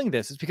are you doing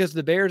this? It's because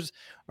the Bears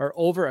are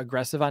over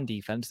aggressive on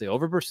defense. They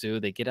over pursue,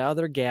 they get out of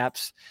their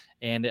gaps,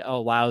 and it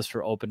allows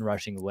for open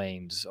rushing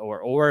lanes.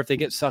 Or if they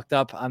get sucked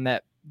up on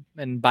that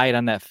and bite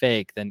on that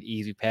fake, then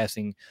easy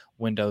passing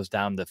windows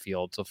down the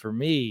field. So for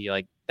me,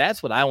 like,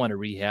 that's what I want to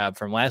rehab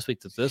from last week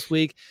to this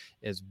week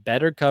is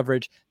better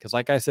coverage. Because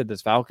like I said,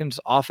 this Falcons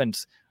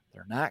offense,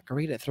 they're not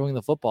great at throwing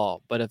the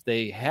football, but if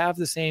they have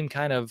the same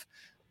kind of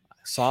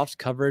soft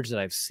coverage that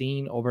I've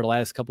seen over the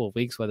last couple of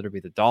weeks, whether it be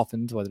the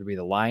Dolphins, whether it be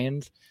the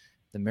Lions,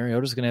 then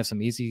Mariota's going to have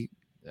some easy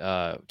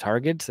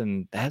targets.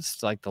 And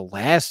that's like the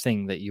last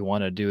thing that you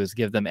want to do is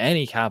give them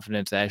any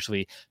confidence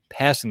actually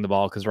passing the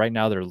ball. Cause right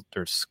now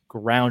they're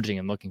scrounging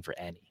and looking for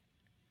any.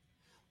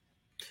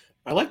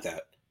 I like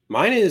that.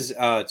 Mine is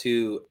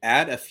to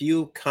add a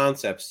few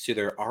concepts to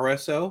their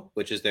RSO,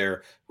 which is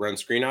their run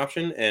screen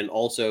option, and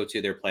also to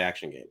their play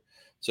action game.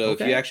 So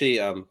okay. If you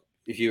actually,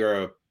 if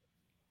you're a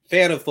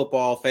fan of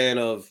football, fan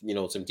of,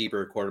 some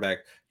deeper quarterback,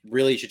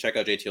 really you should check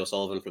out JT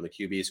O'Sullivan from the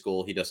QB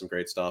school. He does some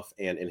great stuff.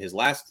 And in his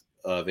last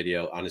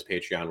video on his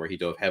Patreon, where he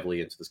dove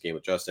heavily into this game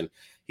with Justin,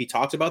 he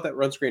talked about that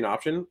run screen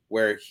option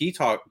where he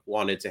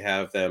wanted to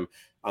have them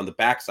on the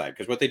backside.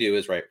 Because what they do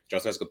is, right,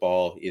 Justin has the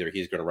ball, either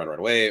he's going to run right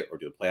away or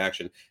do the play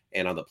action.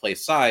 And on the play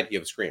side, you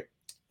have a screen.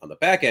 On the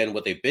back end,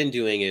 what they've been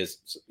doing is,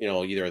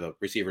 either the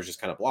receiver's just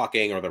kind of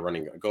blocking or they're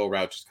running a go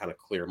route, just kind of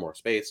clear more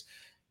space.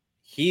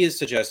 He is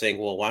suggesting,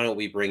 well, why don't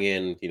we bring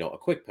in, a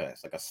quick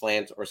pass, like a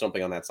slant or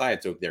something on that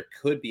side. So there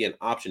could be an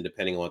option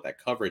depending on what that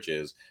coverage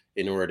is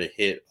in order to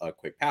hit a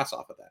quick pass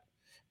off of that.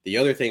 The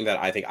other thing that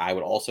I think I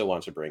would also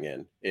want to bring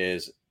in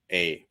is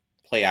a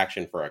play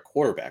action for a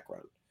quarterback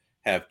run.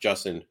 Have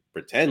Justin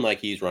pretend like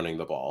he's running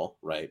the ball,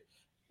 right?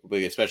 But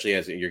especially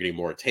as you're getting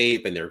more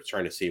tape and they're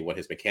trying to see what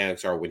his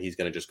mechanics are when he's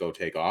going to just go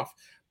take off,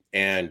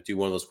 and do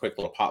one of those quick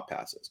little pop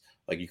passes.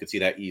 Like you could see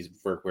that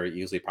work very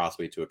easily,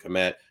 possibly to a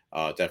Kmet,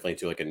 definitely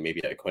to maybe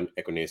a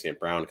Equanimeous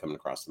Brown coming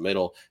across the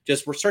middle.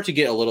 Just we're starting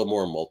to get a little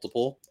more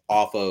multiple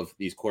off of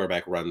these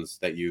quarterback runs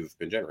that you've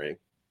been generating.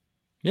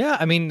 Yeah,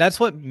 I mean, that's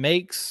what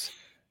makes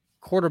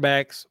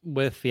quarterbacks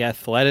with the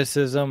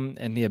athleticism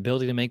and the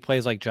ability to make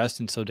plays like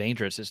Justin so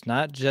dangerous. It's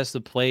not just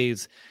the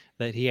plays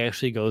that he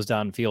actually goes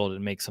downfield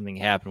and makes something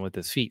happen with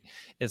his feet.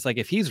 It's like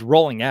if he's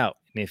rolling out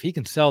and if he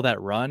can sell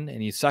that run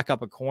and you suck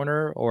up a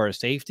corner or a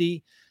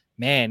safety,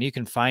 man, you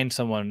can find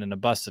someone in a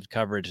busted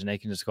coverage and they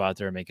can just go out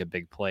there and make a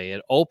big play.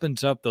 It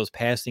opens up those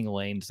passing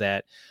lanes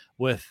that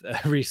with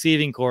a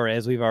receiving core,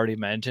 as we've already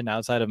mentioned,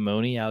 outside of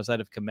Mooney, outside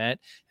of Kmet,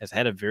 has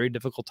had a very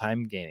difficult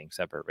time gaining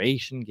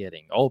separation,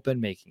 getting open,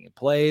 making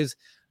plays.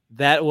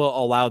 That will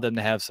allow them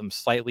to have some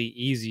slightly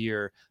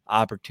easier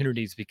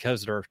opportunities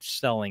because they're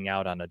selling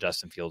out on a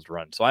Justin Fields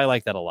run. So I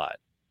like that a lot.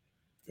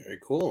 Very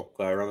cool.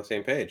 Glad we're on the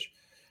same page.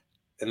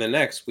 And then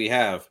next we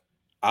have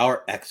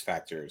our X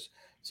factors.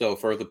 So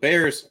for the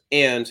Bears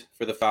and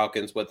for the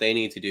Falcons, what they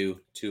need to do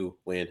to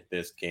win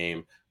this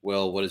game.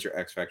 Will, what is your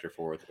X factor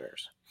for the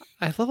Bears?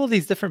 I love all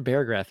these different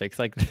bear graphics.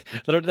 Like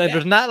Yeah.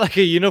 there's not like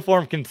a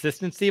uniform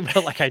consistency,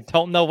 but like I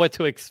don't know what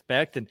to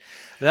expect. And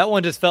that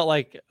one just felt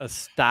like a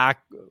stock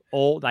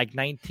old like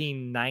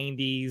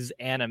 1990s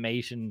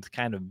animations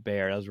kind of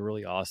bear. That was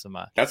really awesome.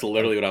 That's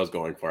literally what I was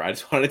going for. I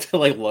just wanted to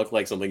like look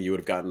like something you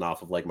would have gotten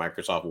off of like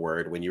Microsoft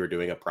Word when you were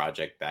doing a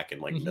project back in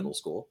like middle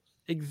school.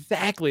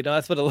 Exactly. No,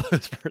 that's what it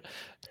was.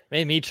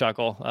 Made me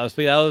chuckle. That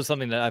was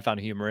something that I found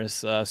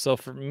humorous. So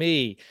for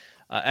me,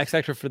 X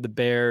factor for the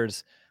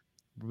Bears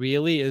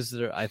really is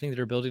I think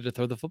their ability to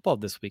throw the football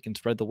this week and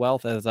spread the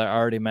wealth, as I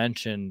already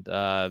mentioned.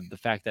 The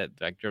fact that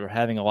like they're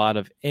having a lot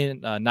of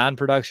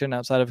non-production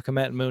outside of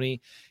Komet and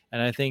Mooney,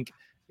 and I think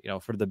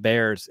for the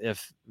Bears,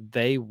 if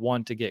they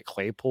want to get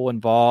Claypool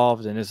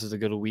involved, and this is a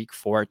good week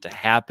for it to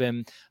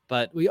happen.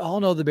 But we all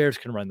know the Bears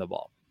can run the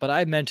ball. But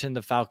I mentioned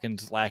the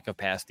Falcons' lack of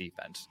pass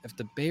defense. If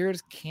the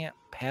Bears can't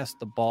pass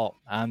the ball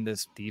on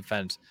this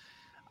defense,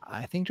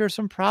 I think there's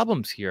some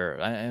problems here.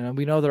 And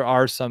we know there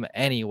are some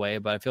anyway,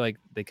 but I feel like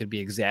they could be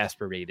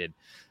exasperated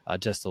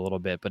just a little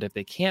bit. But if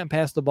they can't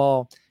pass the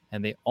ball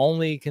and they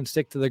only can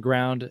stick to the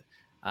ground,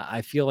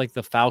 I feel like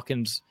the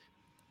Falcons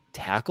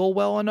tackle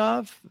well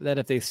enough that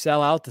if they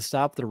sell out to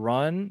stop the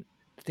run,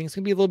 things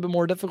can be a little bit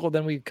more difficult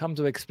than we come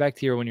to expect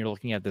here when you're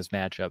looking at this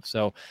matchup.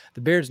 So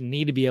the Bears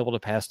need to be able to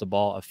pass the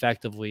ball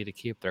effectively to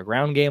keep their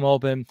ground game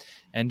open.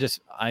 And just,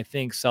 I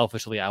think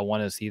selfishly, I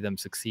want to see them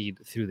succeed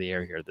through the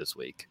air here this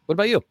week. What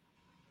about you?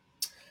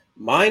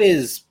 Mine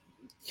is,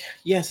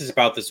 yes, it's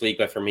about this week,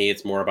 but for me,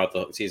 it's more about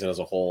the season as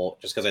a whole,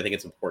 just because I think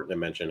it's important to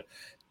mention.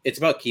 It's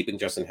about keeping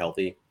Justin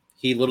healthy.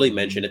 He literally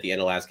mentioned at the end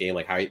of last game,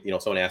 like how,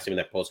 someone asked him in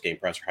that post-game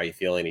presser, how you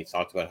feeling? He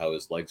talked about how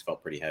his legs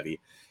felt pretty heavy.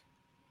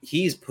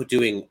 He's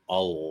doing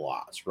a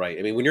lot, right?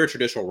 I mean, when you're a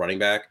traditional running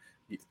back,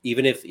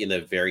 even if in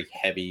the very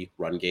heavy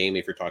run game,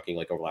 if you're talking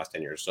like over the last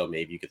 10 years, so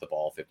maybe you get the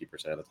ball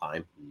 50% of the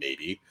time,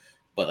 maybe.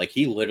 But like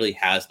he literally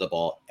has the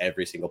ball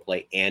every single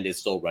play and is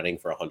still running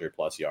for 100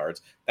 plus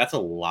yards. That's a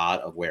lot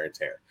of wear and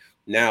tear.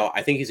 Now,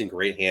 I think he's in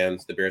great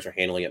hands. The Bears are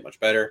handling it much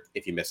better.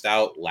 If you missed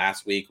out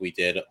last week,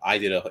 I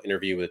did an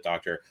interview with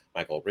Dr.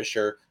 Michael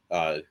Risher,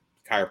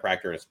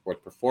 chiropractor and sports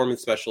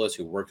performance specialist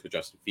who works with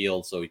Justin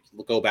Fields. So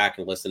go back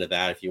and listen to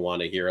that if you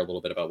want to hear a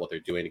little bit about what they're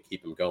doing to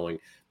keep him going.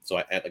 So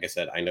like I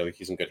said, I know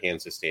he's in good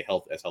hands to stay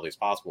as healthy as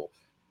possible.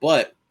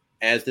 But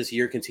as this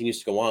year continues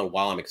to go on,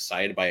 while I'm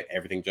excited by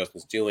everything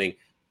Justin's doing,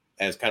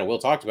 as kind of Will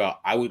talked about,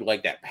 I would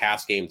like that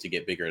pass game to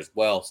get bigger as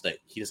well so that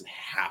he doesn't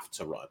have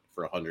to run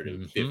for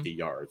 150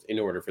 yards in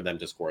order for them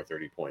to score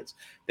 30 points,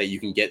 that you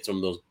can get some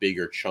of those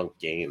bigger chunk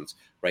gains,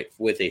 right,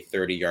 with a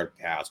 30-yard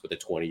pass, with a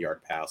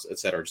 20-yard pass, et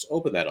cetera. Just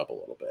open that up a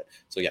little bit.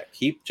 So, yeah,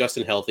 keep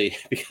Justin healthy,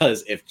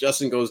 because if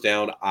Justin goes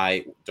down,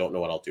 I don't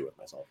know what I'll do with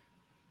myself.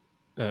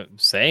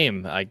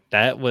 Same.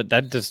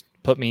 That just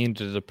put me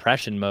into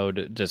depression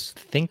mode just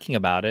thinking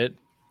about it.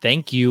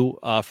 Thank you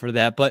for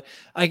that. But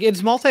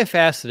it's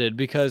multifaceted,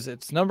 because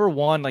it's number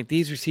one, like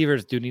these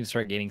receivers do need to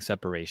start gaining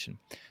separation.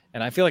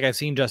 And I feel like I've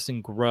seen Justin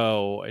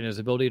grow in his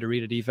ability to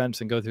read a defense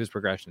and go through his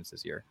progressions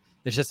this year.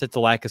 It's just that the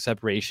lack of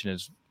separation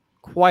is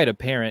quite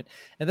apparent.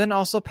 And then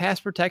also pass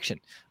protection.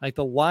 Like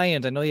the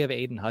Lions, I know you have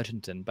Aiden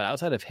Hutchinson, but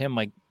outside of him,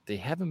 like they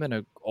haven't been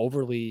an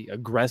overly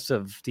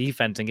aggressive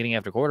defense and getting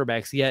after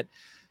quarterbacks yet.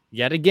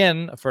 Yet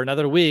again, for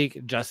another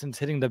week, Justin's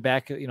hitting the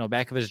back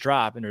of his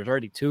drop, and there's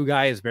already two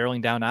guys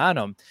barreling down on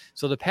him.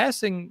 So the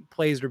passing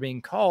plays are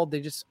being called. They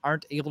just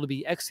aren't able to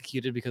be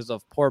executed because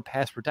of poor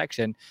pass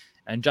protection.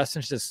 And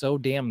Justin's just so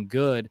damn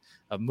good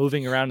of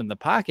moving around in the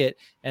pocket.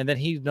 And then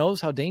he knows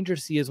how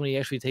dangerous he is when he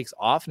actually takes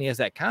off, and he has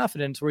that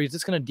confidence where he's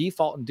just going to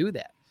default and do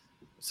that.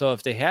 So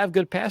if they have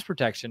good pass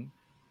protection,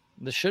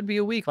 this should be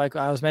a week, like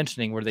I was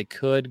mentioning, where they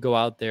could go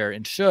out there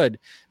and should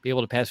be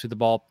able to pass through the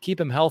ball, keep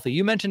him healthy.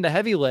 You mentioned the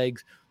heavy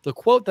legs. The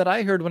quote that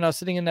I heard when I was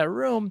sitting in that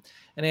room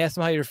and I asked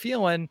him how you're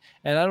feeling,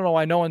 and I don't know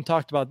why no one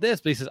talked about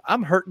this, but he says,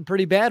 I'm hurting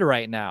pretty bad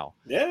right now.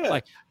 Yeah.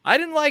 Like, I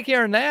didn't like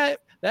hearing that.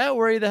 That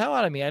worried the hell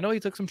out of me. I know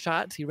he took some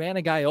shots. He ran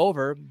a guy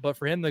over, but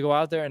for him to go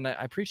out there, and I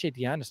appreciate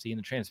the honesty and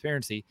the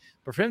transparency,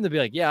 but for him to be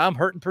like, yeah, I'm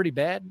hurting pretty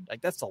bad. Like,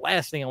 that's the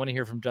last thing I want to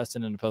hear from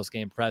Justin in the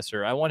post-game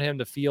presser. I want him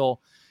to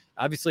feel,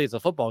 obviously it's a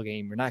football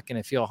game. You're not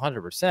going to feel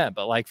 100%,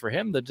 but like for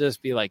him to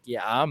just be like,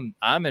 yeah,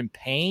 I'm in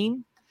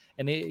pain.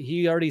 And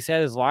he already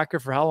sat his locker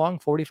for how long?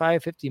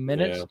 45, 50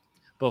 minutes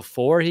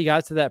before he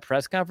got to that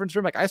press conference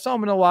room. Like I saw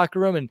him in the locker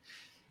room, and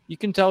you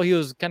can tell he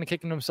was kind of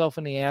kicking himself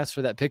in the ass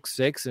for that pick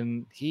six.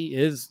 And he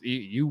is,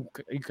 you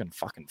can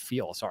fucking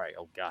feel, sorry.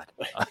 Oh God.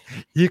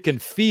 You can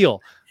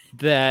feel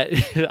that.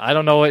 I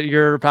don't know what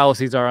your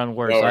policies are on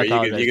words.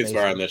 No, you can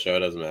swear on this show. It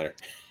doesn't matter.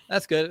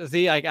 That's good.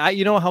 See, like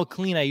you know how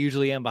clean I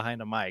usually am behind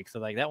a mic,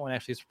 so like that one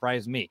actually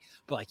surprised me.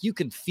 But like you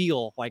can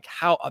feel like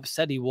how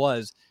upset he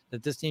was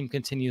that this team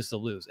continues to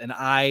lose, and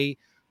I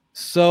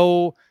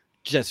so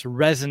just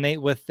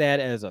resonate with that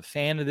as a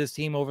fan of this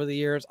team over the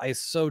years. I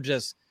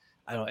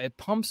don't know, it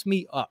pumps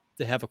me up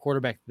to have a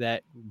quarterback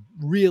that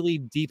really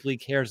deeply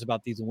cares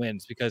about these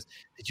wins. Because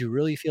did you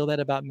really feel that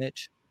about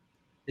Mitch?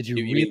 Did you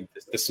You mean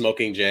the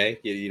smoking Jay?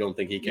 You don't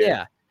think he cared?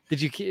 Yeah.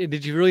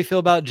 Did you really feel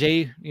about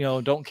Jay,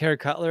 don't care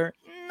Cutler?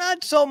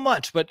 Not so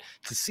much, but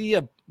to see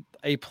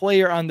a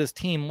player on this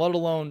team, let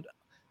alone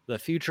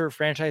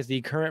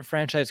the current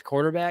franchise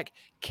quarterback,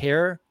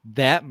 care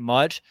that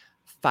much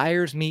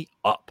fires me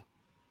up.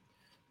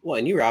 Well,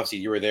 and you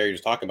were there, you're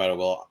just talking about it.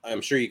 Well,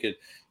 I'm sure you could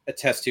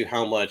attest to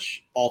how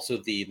much also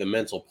the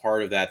mental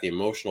part of that, the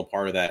emotional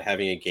part of that,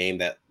 having a game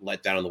that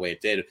let down in the way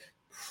it did,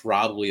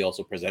 probably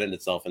also presented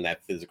itself in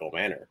that physical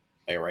manner.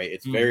 Right?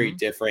 It's very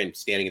different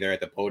standing there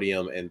at the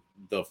podium and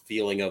the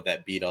feeling of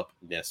that beat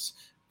upness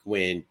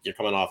when you're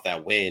coming off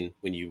that win,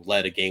 when you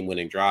led a game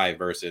winning drive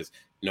versus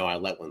no, I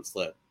let one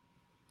slip.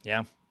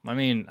 Yeah. I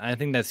mean, I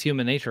think that's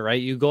human nature,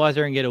 right? You go out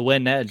there and get a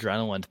win, that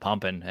adrenaline's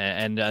pumping,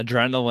 and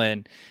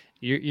adrenaline.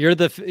 You're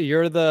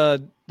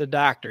the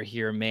doctor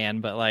here,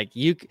 man. But like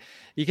you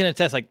can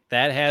attest, like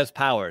that has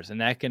powers,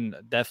 and that can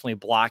definitely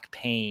block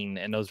pain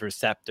and those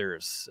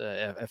receptors,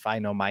 if I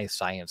know my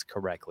science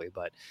correctly.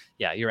 But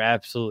yeah, you're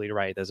absolutely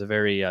right. There's a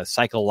very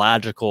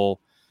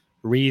psychological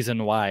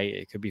reason why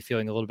it could be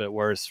feeling a little bit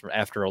worse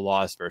after a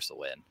loss versus a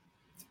win.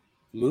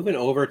 Moving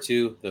over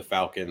to the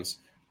Falcons.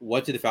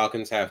 What do the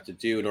Falcons have to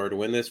do in order to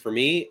win this? For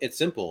me, it's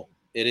simple.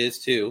 It is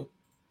to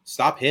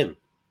stop him.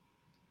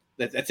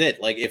 That's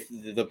it. Like if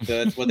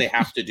that's what they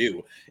have to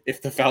do.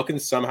 If the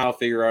Falcons somehow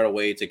figure out a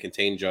way to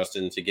contain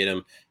Justin, to get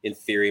him in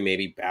theory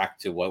maybe back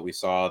to what we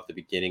saw at the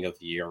beginning of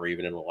the year or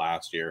even in the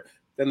last year,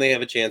 then they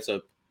have a chance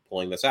of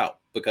pulling this out.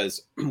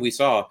 Because we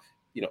saw,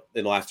 in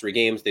the last 3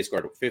 games, they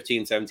scored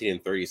 15, 17,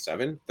 and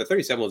 37. The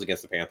 37 was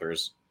against the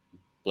Panthers.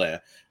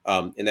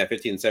 In that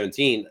 15 and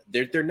 17,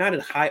 they're not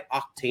a high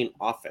octane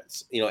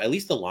offense. At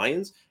least the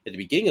Lions at the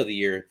beginning of the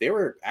year, they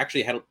were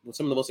actually had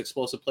some of the most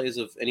explosive plays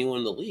of anyone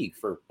in the league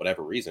for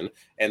whatever reason,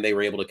 and they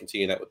were able to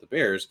continue that with the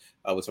Bears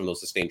with some of those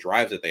sustained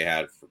drives that they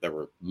had that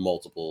were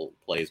multiple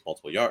plays,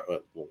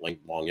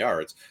 long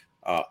yards.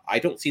 I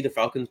don't see the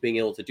Falcons being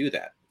able to do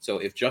that. So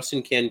if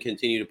Justin can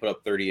continue to put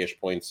up 30-ish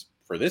points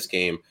for this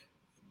game,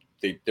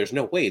 there's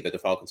no way that the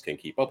Falcons can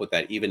keep up with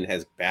that, even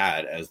as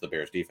bad as the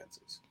Bears defense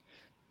is.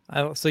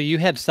 So you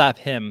had to stop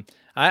him.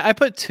 I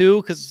put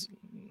 2 because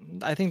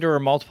I think there were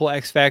multiple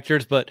X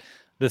factors, but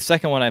the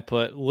second one I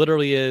put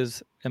literally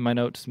is in my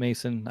notes,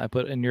 Mason. I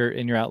put in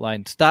your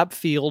outline, stop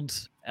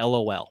Fields,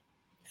 LOL,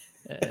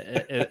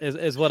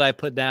 is what I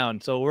put down.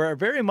 So we're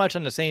very much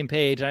on the same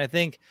page. And I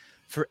think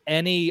for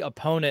any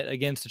opponent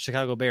against the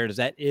Chicago Bears,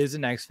 that is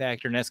an X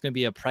factor, and that's going to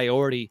be a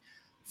priority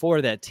for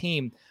that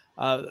team.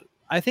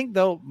 I think,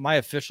 though, my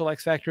official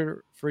X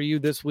factor for you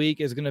this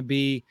week is going to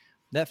be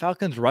that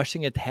Falcons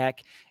rushing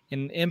attack,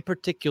 and in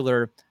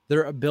particular,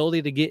 their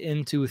ability to get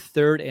into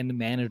third and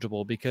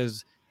manageable,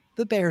 because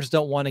the Bears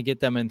don't want to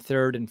get them in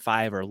 3rd and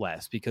 5 or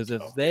less, because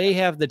if they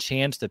have the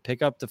chance to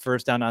pick up the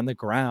first down on the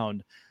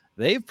ground,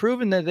 they've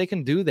proven that they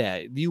can do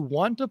that. You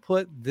want to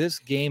put this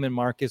game in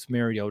Marcus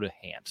Mariota's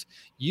hands.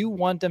 You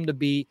want them to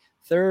be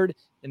 3rd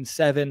and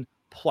 7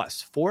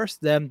 plus. Force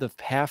them to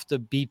have to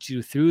beat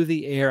you through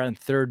the air on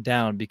 3rd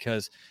down,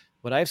 because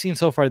what I've seen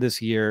so far this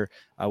year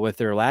with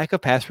their lack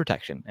of pass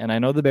protection, and I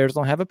know the Bears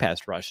don't have a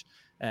pass rush,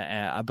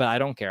 but I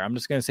don't care. I'm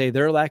just going to say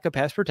their lack of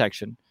pass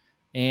protection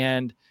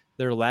and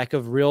their lack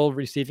of real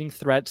receiving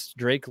threats.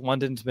 Drake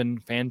London's been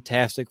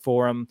fantastic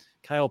for them.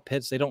 Kyle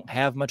Pitts, they don't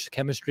have much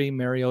chemistry,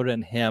 Mariota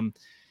and him.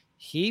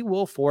 He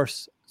will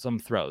force some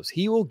throws.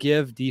 He will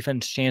give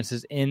defense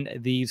chances in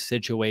these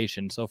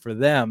situations. So for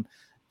them,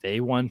 they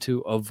want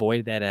to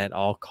avoid that at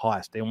all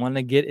costs. They want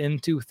to get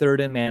into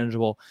 3rd and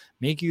manageable,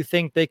 make you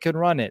think they can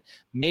run it.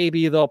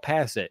 Maybe they'll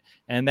pass it.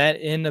 And that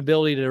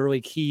inability to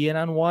really key in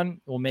on one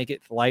will make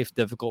it life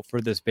difficult for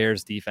this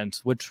Bears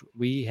defense, which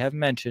we have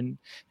mentioned,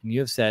 and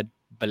you have said,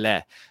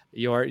 bleh.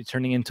 You are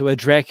turning into a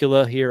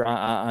Dracula here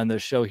on the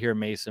show here,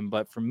 Mason.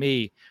 But for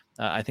me,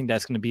 I think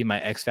that's going to be my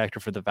X factor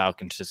for the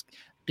Falcons, just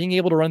being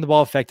able to run the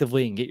ball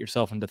effectively and get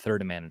yourself into 3rd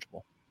and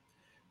manageable.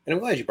 And I'm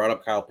glad you brought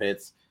up Kyle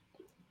Pitts.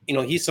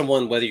 He's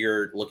someone, whether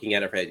you're looking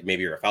at it,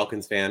 maybe you're a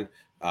Falcons fan.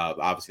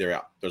 Obviously,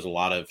 there's a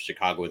lot of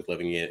Chicagoans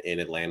living in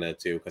Atlanta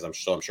too, because I'm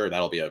sure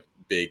that'll be a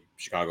big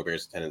Chicago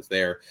Bears attendance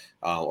there.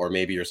 Or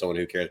maybe you're someone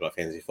who cares about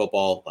fantasy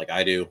football like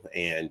I do,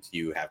 and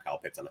you have Kyle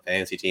Pitts on a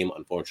fantasy team,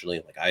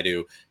 unfortunately, like I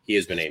do. He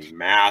has been a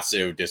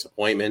massive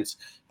disappointment.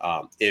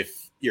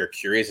 If you're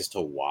curious as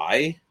to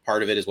why,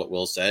 part of it is what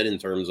Will said in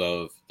terms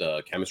of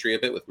the chemistry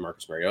of it with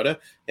Marcus Mariota.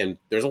 And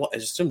there's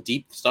just some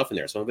deep stuff in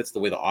there. Some of it's the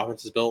way the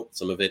offense is built.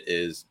 Some of it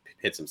is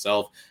Pitts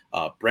himself.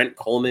 Brent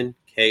Coleman,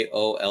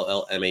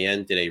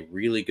 Kollman, did a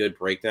really good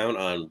breakdown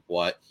on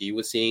what he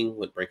was seeing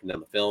with breaking down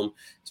the film.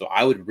 So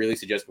I would really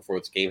suggest before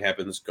this game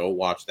happens, go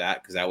watch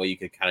that, because that way you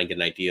can kind of get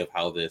an idea of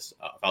how this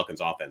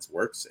Falcons offense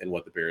works and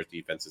what the Bears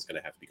defense is going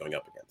to have to be going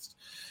up against.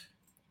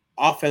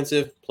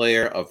 Offensive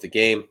player of the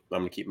game, I'm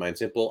going to keep mine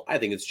simple. I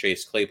think it's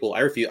Chase Claypool.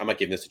 I'm not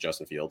giving this to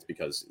Justin Fields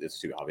because it's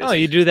too obvious. Oh,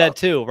 you do that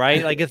too,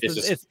 right? Like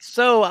it's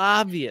so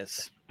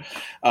obvious.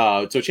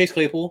 So Chase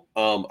Claypool,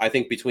 I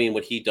think between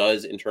what he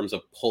does in terms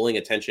of pulling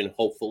attention,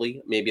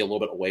 hopefully maybe a little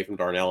bit away from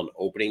Darnell and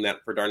opening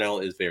that for Darnell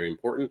is very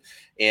important.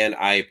 And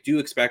I do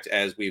expect,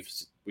 as we've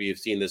we have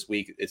seen this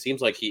week, it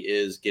seems like he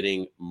is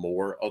getting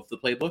more of the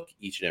playbook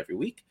each and every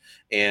week.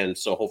 And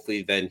so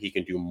hopefully then he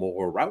can do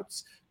more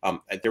routes.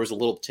 There was a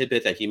little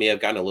tidbit that he may have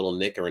gotten a little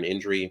nick or an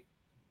injury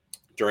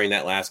during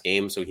that last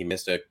game. So he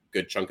missed a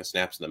good chunk of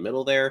snaps in the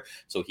middle there.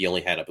 So he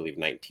only had, I believe,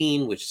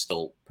 19, which is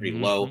still pretty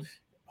low.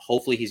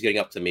 Hopefully he's getting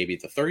up to maybe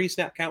the 30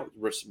 snap count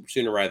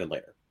sooner rather than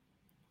later.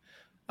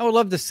 I would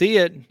love to see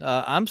it.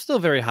 I'm still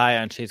very high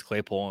on Chase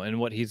Claypool and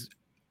what he's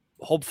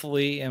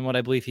hopefully and what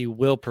I believe he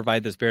will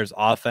provide this Bears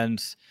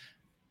offense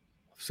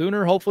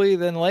sooner, hopefully,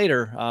 than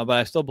later. But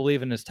I still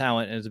believe in his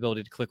talent and his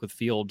ability to click with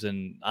Fields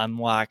and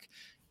unlock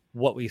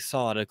what we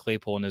saw to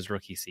Claypool in his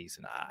rookie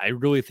season. I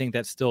really think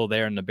that's still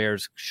there, and the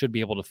Bears should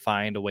be able to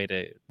find a way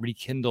to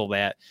rekindle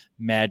that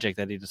magic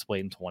that he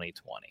displayed in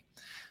 2020.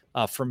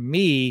 For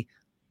me,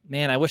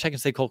 man, I wish I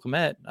could say Cole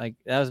Kmet.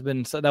 That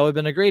would have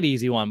been a great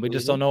easy one. We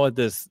just don't know what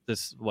this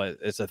what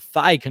it's a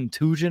thigh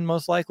contusion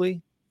most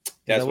likely.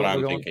 That's what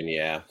I'm thinking.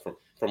 Yeah,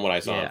 from what I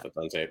saw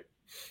on tape.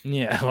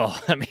 Yeah, well,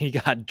 I mean, he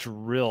got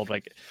drilled.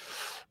 Like,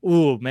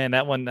 ooh, man,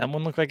 that one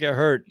looked like it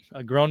hurt.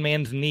 A grown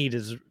man's knee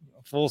is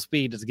full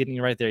speed is getting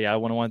you right there. Yeah, I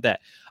wouldn't want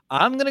that.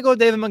 I'm gonna go with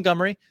David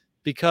Montgomery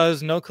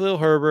because no Khalil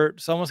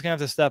Herbert. Someone's gonna have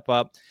to step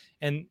up.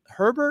 And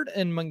Herbert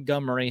and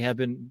Montgomery have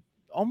been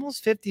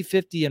almost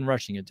 50-50 in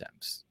rushing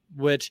attempts.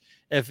 Which,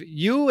 if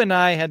you and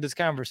I had this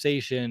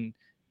conversation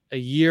a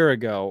year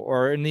ago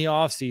or in the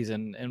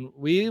offseason, and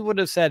we would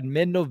have said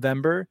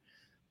mid-November,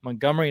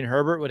 Montgomery and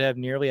Herbert would have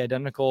nearly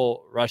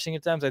identical rushing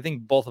attempts, I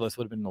think both of us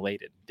would have been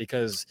elated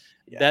because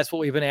that's what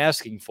we've been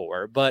asking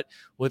for. But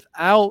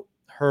without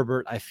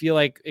Herbert, I feel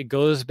like it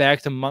goes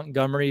back to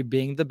Montgomery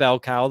being the bell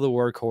cow, the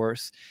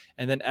workhorse,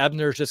 and then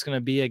Ebner's just going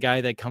to be a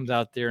guy that comes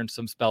out there in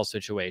some spell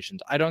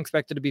situations. I don't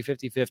expect it to be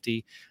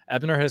 50-50.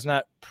 Ebner has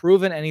not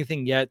proven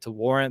anything yet to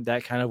warrant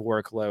that kind of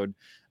workload.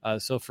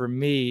 So for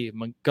me,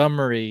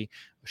 Montgomery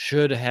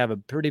should have a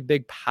pretty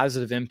big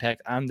positive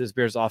impact on this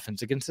Bears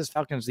offense against this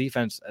Falcons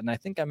defense. And I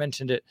think I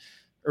mentioned it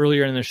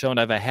earlier in the show, and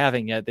I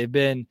haven't yet. They've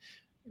been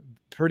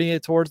pretty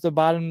towards the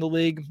bottom of the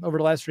league over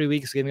the last 3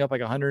 weeks, giving up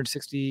like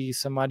 160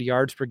 some odd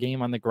yards per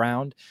game on the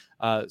ground.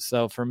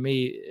 So for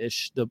me,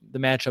 the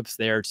matchup's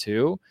there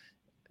too.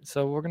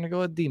 So we're going to go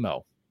with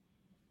Demo.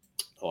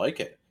 I like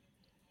it.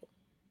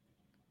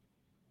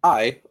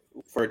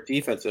 For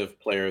defensive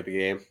player of the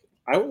game,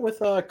 I went with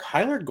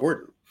Kyler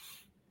Gordon.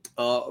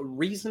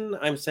 Reason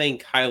I'm saying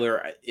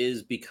Kyler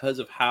is because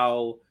of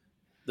how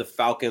the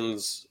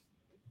Falcons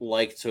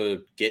like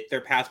to get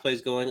their pass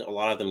plays going. A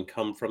lot of them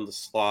come from the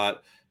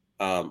slot.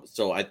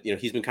 So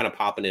he's been kind of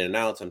popping in and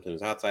out,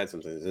 sometimes outside,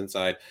 sometimes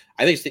inside.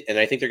 I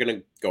think they're going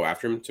to go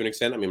after him to an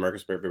extent. I mean,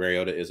 Marcus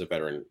Mariota is a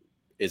veteran.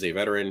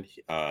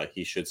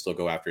 He should still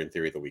go after, in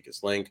theory, the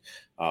weakest link.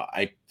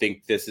 I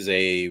think there's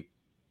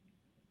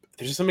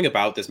just something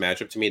about this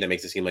matchup to me that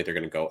makes it seem like they're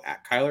going to go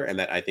at Kyler, and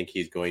that I think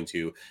he's going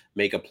to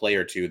make a play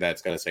or two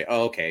that's going to say,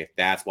 oh, okay,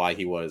 that's why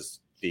he was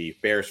the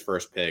Bears'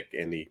 first pick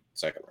in the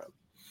second round.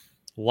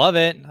 Love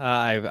it.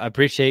 I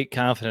appreciate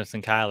confidence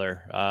in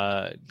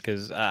Kyler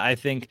because I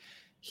think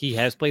he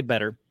has played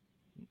better.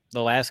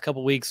 The last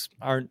couple weeks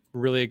aren't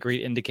really a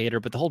great indicator,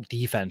 but the whole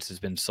defense has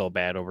been so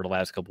bad over the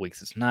last couple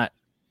weeks. It's not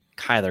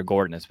Kyler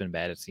Gordon that's been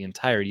bad. It's the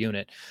entire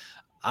unit.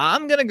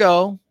 I'm going to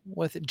go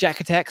with Jack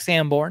Attack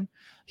Sanborn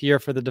here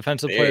for the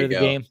defensive player of the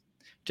game.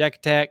 Jack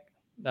Attack,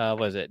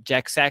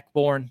 Jack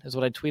Sackborn is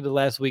what I tweeted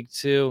last week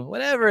too.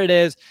 Whatever it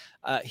is,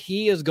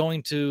 he is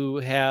going to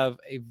have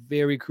a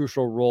very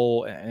crucial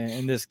role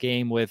in this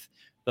game with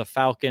the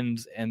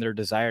Falcons and their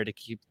desire to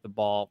keep the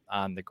ball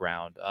on the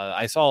ground.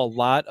 I saw a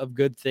lot of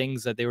good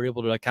things that they were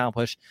able to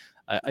accomplish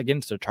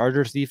against the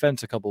Chargers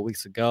defense a couple of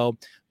weeks ago,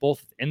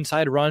 both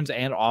inside runs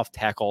and off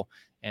tackle.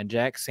 And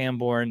Jack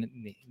Sanborn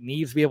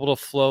needs to be able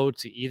to flow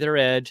to either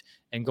edge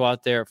and go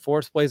out there,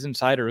 force plays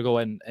inside, or go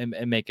and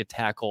make a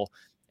tackle.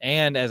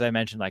 And as I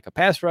mentioned, like a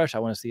pass rush, I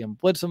want to see him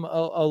blitz him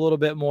a little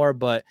bit more.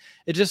 But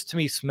it just, to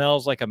me,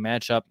 smells like a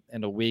matchup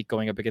in a week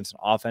going up against an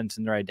offense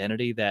and their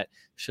identity that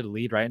should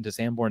lead right into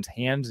Sanborn's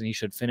hands. And he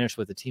should finish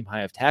with a team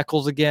high of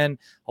tackles again.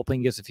 Hoping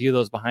he gets a few of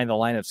those behind the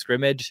line of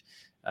scrimmage.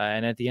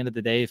 And at the end of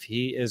the day, if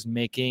he is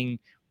making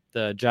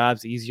the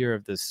jobs easier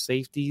of the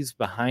safeties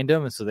behind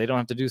him, and so they don't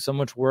have to do so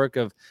much work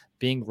of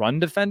being run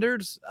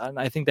defenders,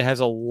 I think that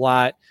has a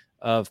lot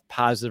of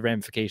positive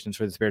ramifications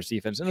for the Bears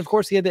defense. And of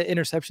course, he had that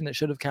interception that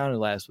should have counted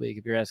last week,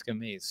 if you're asking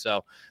me.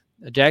 So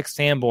Jack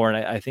Sanborn,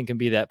 I think, can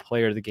be that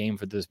player of the game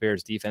for this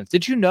Bears defense.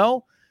 Did you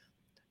know,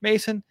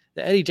 Mason,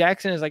 that Eddie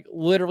Jackson is like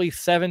literally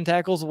 7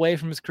 tackles away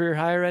from his career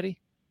high already?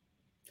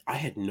 I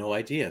had no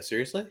idea.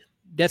 Seriously?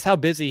 That's how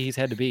busy he's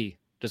had to be,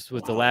 just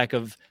with the lack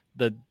of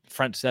the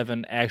front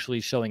 7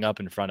 actually showing up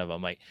in front of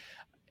him. Like,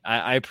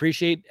 I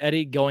appreciate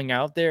Eddie going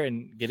out there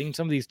and getting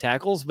some of these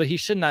tackles, but he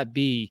should not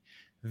be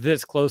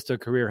this close to a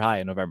career high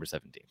on November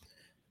 17th.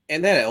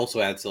 And that also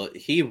adds to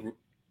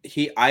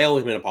I owe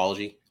him an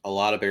apology. A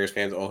lot of Bears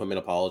fans owe him an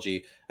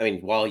apology. I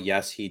mean, while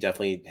yes, he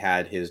definitely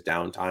had his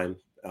downtime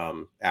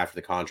after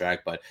the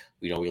contract, but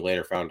we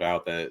later found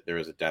out that there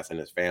was a death in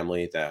his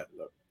family that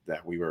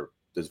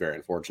was very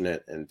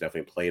unfortunate and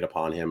definitely played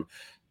upon him.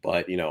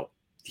 But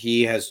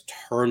he has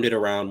turned it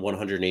around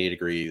 180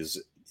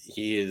 degrees.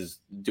 He is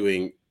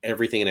doing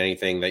everything and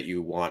anything that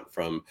you want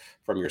from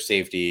your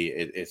safety.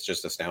 It's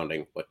just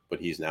astounding what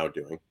he's now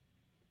doing.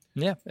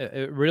 Yeah,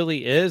 it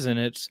really is,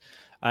 and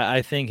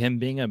I think him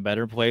being in a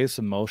better place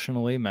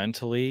emotionally,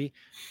 mentally,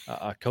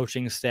 a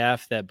coaching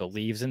staff that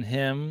believes in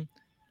him,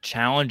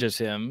 challenges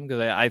him,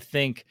 because I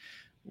think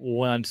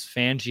once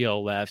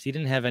Fangio left, he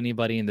didn't have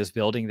anybody in this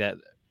building that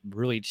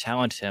really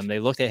challenged him. They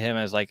looked at him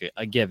as like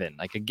a given,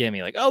 like a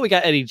gimme, like, oh, we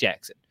got Eddie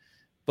Jackson.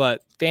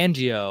 But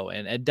Fangio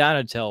and Ed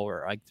Donatel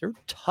were like, they're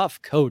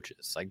tough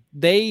coaches. Like,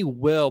 they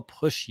will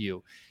push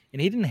you.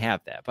 And he didn't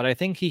have that. But I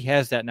think he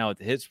has that now with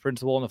his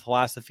principle and the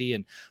philosophy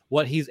and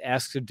what he's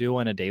asked to do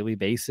on a daily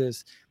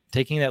basis,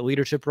 taking that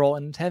leadership role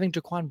and having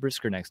Jaquan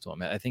Brisker next to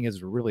him. I think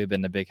has really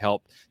been a big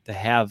help to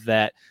have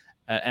that,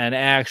 an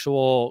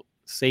actual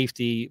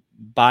safety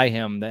by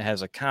him that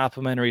has a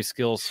complementary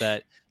skill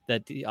set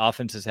that the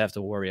offenses have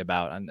to worry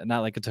about, and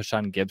not like a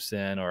Tashawn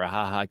Gibson or a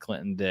HaHa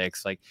Clinton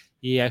Dix. Like,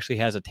 he actually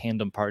has a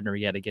tandem partner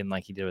yet again,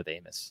 like he did with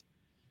Amos.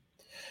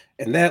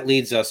 And that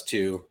leads us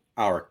to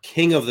our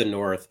King of the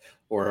North,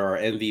 or our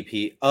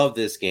MVP of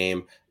this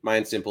game.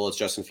 Mine's simple. It's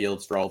Justin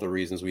Fields for all the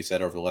reasons we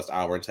said over the last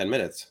hour and 10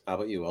 minutes. How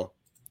about you, Will?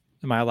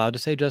 Am I allowed to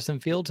say Justin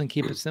Fields and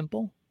keep it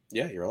simple?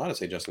 Yeah, you're allowed to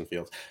say Justin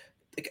Fields.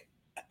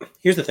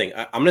 Here's the thing.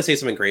 I'm going to say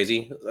something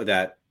crazy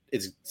that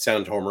is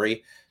sound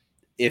homery.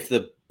 If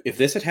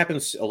this had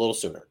happened a little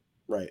sooner,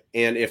 right,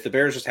 and if the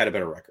Bears just had a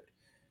better record,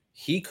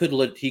 he could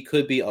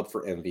be up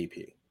for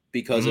MVP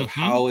because of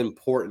how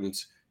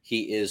important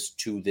he is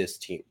to this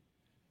team.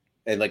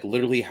 And like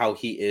literally how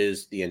he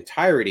is the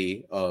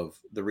entirety of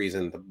the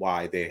reason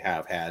why they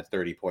have had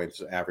 30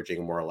 points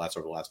averaging more or less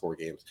over the last 4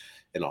 games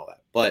and all that.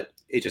 But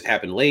it just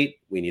happened late.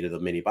 We needed a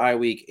mini bye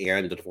week.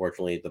 And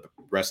unfortunately, the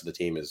rest of the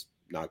team is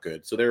not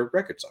good. So their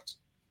record sucks.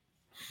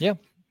 Yeah.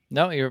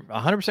 No, you're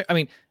 100%. I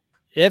mean,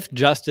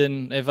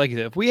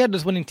 if we had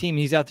this winning team,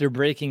 he's out there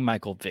breaking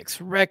Michael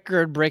Vick's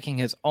record, breaking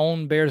his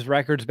own Bears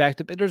records back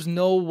to, there's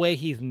no way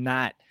he's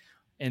not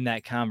in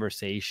that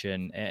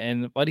conversation,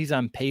 and what he's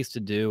on pace to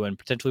do and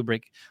potentially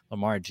break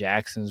Lamar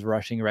Jackson's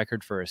rushing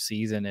record for a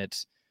season.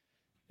 It's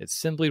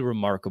simply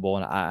remarkable.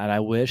 And I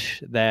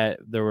wish that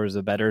there was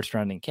a better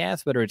surrounding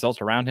cast, better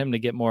results around him to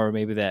get more,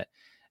 maybe that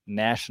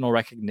national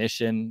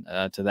recognition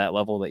to that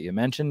level that you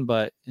mentioned.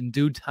 But in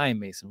due time,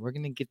 Mason, we're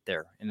going to get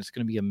there, and it's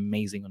going to be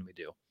amazing when we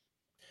do.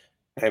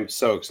 I'm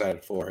so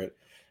excited for it.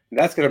 And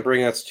that's going to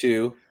bring us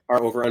to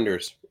our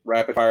over-unders.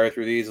 Rapid fire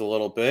through these a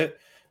little bit.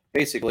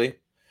 Basically,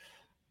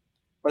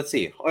 let's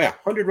see. Oh, yeah.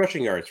 100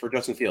 rushing yards for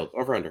Justin Fields.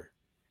 Over-under.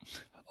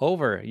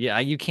 Over. Yeah,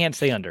 you can't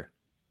say under.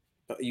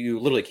 You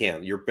literally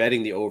can. You're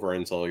betting the over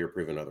until you're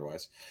proven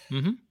otherwise.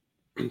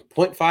 Mm-hmm.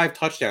 0.5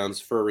 touchdowns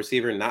for a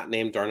receiver not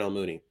named Darnell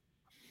Mooney.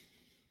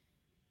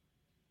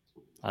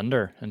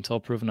 Under until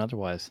proven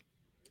otherwise.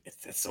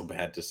 That's so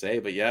bad to say,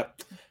 but yeah.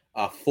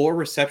 4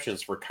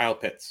 receptions for Kyle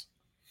Pitts.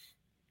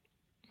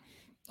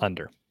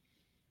 Under.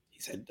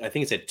 I think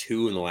he said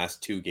 2 in the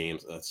last 2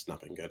 games. That's not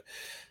been good.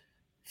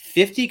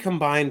 50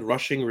 combined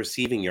rushing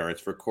receiving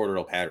yards for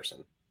Cordarrelle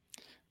Patterson.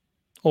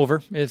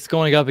 Over. It's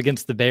going up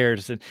against the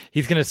Bears, and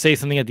he's going to say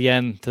something at the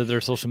end to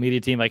their social media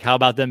team, like, how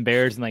about them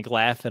Bears, and like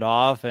laugh it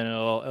off, and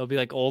it'll be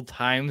like old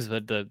times,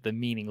 but the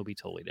meaning will be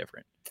totally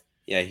different.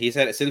 Yeah, he's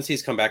had, since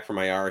he's come back from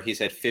IR, he's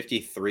had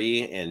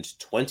 53 and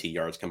 20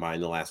 yards combined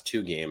in the last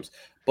 2 games.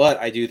 But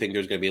I do think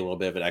there's going to be a little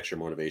bit of an extra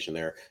motivation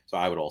there. So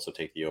I would also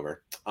take the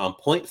over.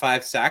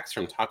 0.5 sacks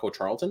from Taco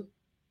Charlton.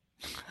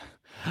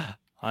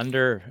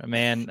 Under,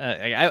 man.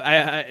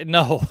 I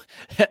no.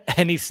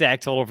 Any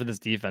sack total for this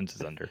defense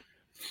is under.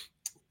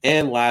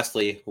 And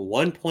lastly,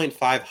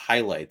 1.5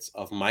 highlights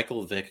of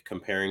Michael Vick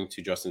comparing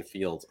to Justin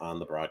Fields on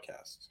the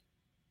broadcast.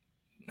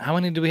 How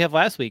many do we have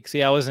last week?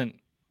 See, I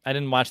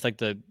didn't watch like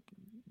the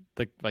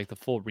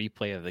full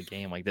replay of the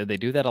game. Like, did they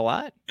do that a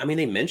lot? I mean,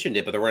 they mentioned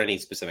it, but there weren't any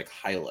specific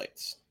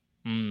highlights.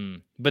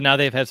 But now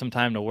they've had some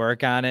time to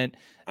work on it.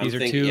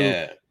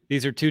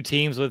 These are two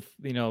teams with,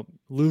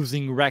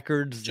 losing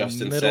records.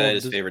 Justin said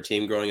his favorite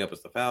team growing up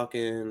was the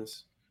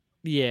Falcons.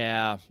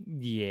 Yeah.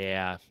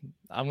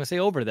 I'm gonna say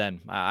over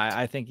then.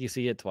 I think you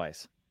see it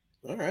twice.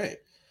 All right.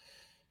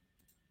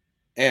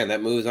 And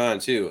that moves on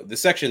to the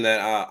section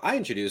that I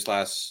introduced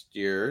last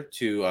year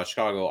to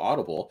Chicago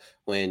Audible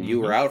when you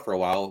were out for a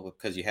while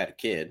because you had a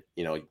kid.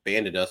 You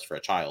abandoned us for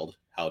a child.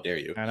 How dare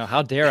you? I know.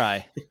 How dare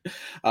I?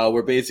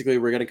 We're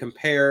going to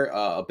compare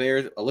a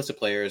list of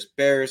players,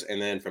 Bears,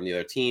 and then from the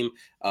other team.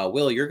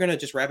 Will, you're going to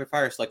just rapid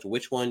fire select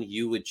which one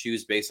you would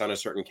choose based on a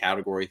certain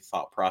category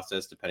thought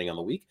process, depending on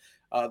the week.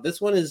 This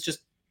one is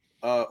just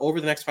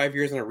over the next 5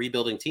 years in a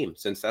rebuilding team,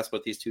 since that's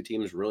what these two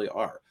teams really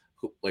are.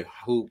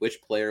 Which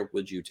player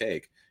would you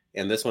take?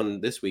 And this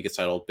week it's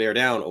titled Bear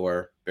Down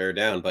or Bear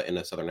Down, but in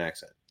a Southern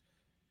accent.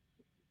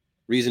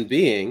 Reason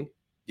being,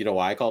 you know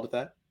why I called it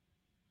that?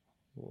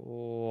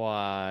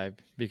 Why?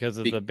 Because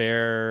of the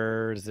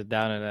Bears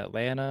down in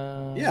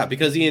Atlanta? Yeah,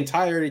 because the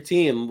entire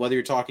team, whether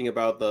you're talking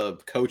about the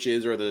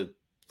coaches or the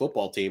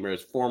football team,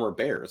 is former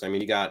Bears. I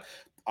mean, you got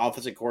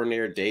offensive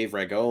coordinator Dave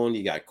Ragone.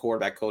 You got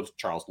quarterback coach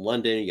Charles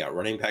London. You got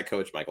running back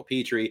coach Michael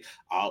Petrie.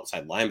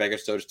 Outside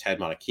linebackers coach Ted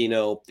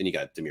Monachino. Then you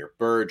got Demir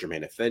Bird,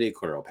 Jermaine Ifedi,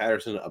 Cordero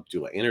Patterson,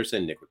 Abdullah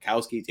Anderson, Nick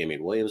Rukowski,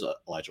 Damian Williams,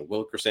 Elijah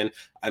Wilkerson.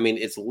 I mean,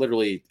 it's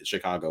literally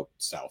Chicago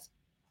South.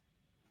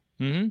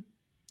 Mm-hmm.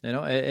 You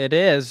know, it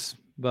is,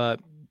 but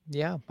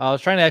yeah, I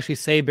was trying to actually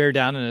say bear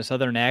down in a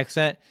Southern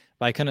accent,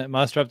 but I couldn't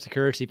muster up the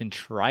courage to even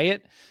try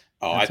it.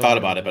 Oh, I thought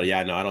about it, but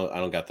yeah, no, I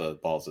don't got the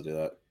balls to do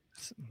that.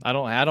 I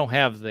don't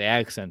have the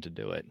accent to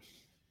do it.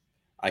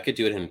 I could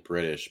do it in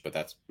British, but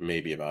that's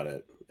maybe about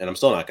it. And I'm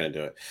still not going to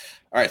do it.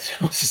 All right.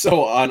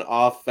 So on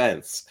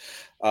offense,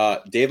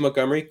 Dave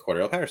Montgomery,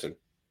 Cordero Patterson.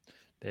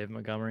 Dave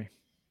Montgomery.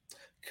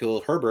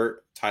 Khalil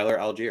Herbert, Tyler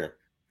Algier.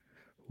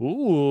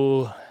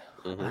 Ooh.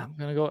 Mm-hmm. I'm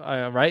going to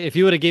go, right. If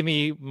you would have given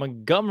me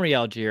Montgomery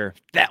Algier,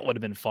 that would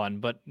have been fun.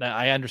 But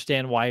I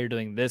understand why you're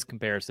doing this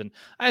comparison.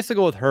 I have to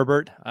go with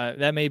Herbert.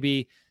 That may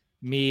be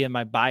me and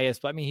my bias,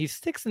 but I mean, he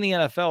sticks in the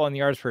NFL on the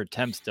yards per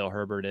attempt still.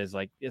 Herbert is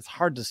like, it's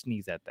hard to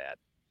sneeze at that.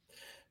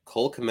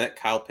 Cole Kmet,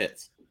 Kyle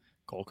Pitts.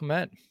 Cole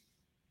Kmet.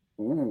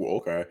 Ooh,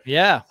 okay.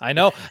 Yeah, I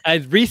know.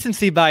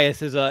 Recency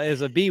bias is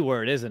a B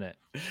word, isn't it?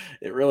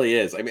 It really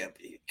is. I mean,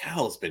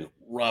 Kyle's been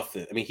rough.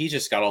 I mean, he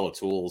just got all the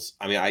tools.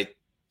 I mean,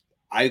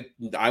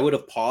 I would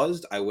have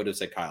paused. I would have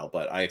said Kyle,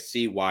 but I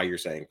see why you're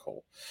saying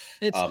Cole.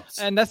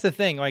 And that's the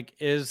thing. Like,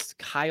 is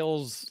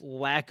Kyle's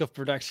lack of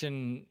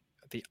production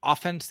the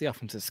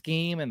offensive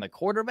scheme, and the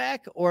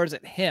quarterback, or is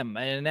it him?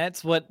 And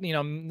that's what, you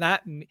know,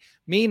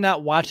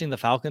 not watching the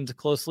Falcons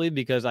closely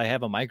because I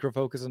have a micro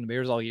focus on the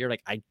Bears all year.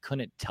 Like, I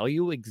couldn't tell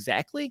you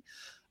exactly,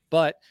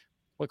 but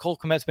what Cole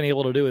Kmet's been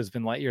able to do has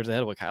been light years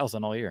ahead of what Kyle's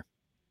done all year.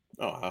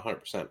 Oh,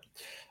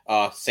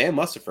 100%. Sam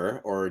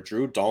Mustipher or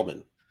Drew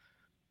Dahlman?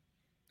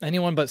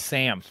 Anyone but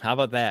Sam. How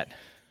about that?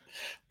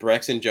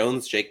 Braxton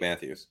Jones, Jake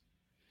Matthews.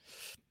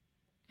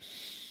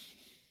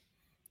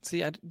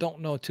 See, I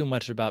don't know too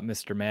much about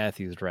Mr.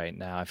 Matthews right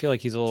now. I feel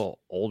like he's a little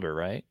older,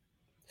 right?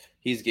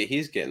 He's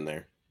getting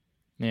there.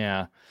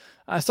 Yeah.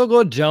 I still go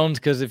with Jones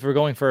because if we're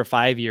going for a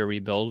 5-year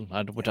rebuild,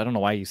 which I don't know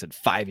why you said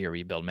 5-year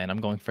rebuild, man.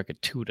 I'm going for like a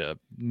 2 to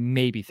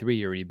maybe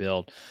 3-year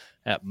rebuild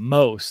at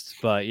most.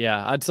 But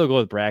yeah, I'd still go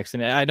with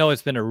Braxton. I know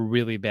it's been a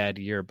really bad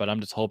year, but I'm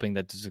just hoping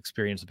that this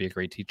experience will be a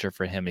great teacher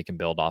for him. He can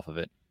build off of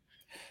it.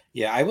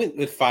 Yeah, I went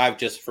with 5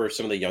 just for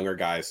some of the younger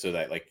guys so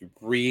that like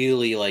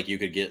really like you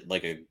could get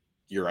like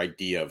your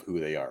idea of who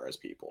they are as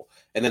people.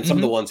 And then some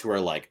of the ones who are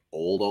like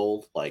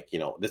old, like, you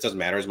know, this doesn't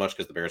matter as much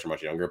because the Bears are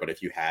much younger, but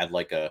if you had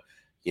like a,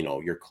 you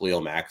know, your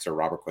Khalil Macks or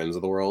Robert Quinns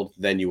of the world,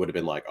 then you would have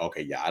been like,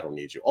 okay, yeah, I don't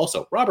need you.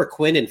 Also, Robert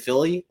Quinn in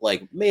Philly,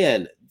 like,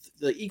 man,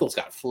 the Eagles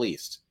got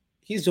fleeced.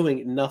 He's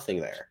doing nothing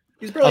there.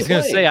 He's barely I was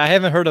going to say, I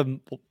haven't heard a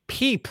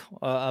peep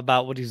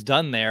about what he's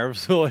done there,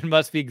 so it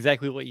must be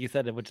exactly what you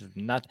said, which is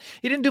not.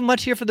 He didn't do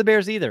much here for the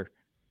Bears either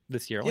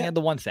this year. Only had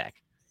the 1 sack.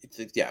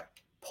 Yeah.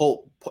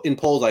 In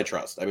polls, I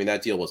trust. I mean,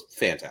 that deal was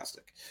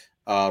fantastic.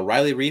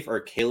 Riley Reif or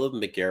Caleb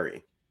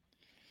McGarry?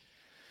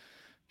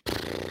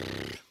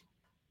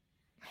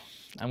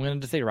 I'm going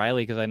to say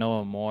Riley because I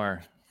know him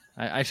more.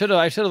 I should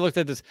have looked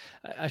at this.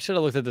 I should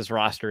have looked at this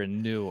roster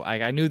and knew.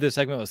 I knew this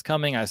segment was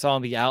coming. I saw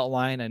the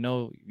outline. I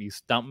know you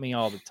stump me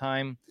all the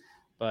time,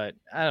 but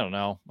I don't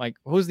know. Like,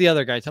 who's the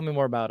other guy? Tell me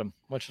more about him.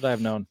 What should I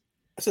have known?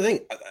 That's the thing.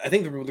 I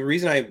think the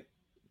reason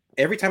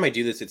every time I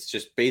do this, it's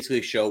just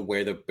basically show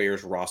where the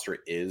Bears roster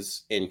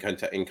is in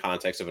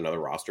context of another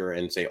roster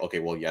and say, okay,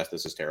 well, yes,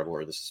 this is terrible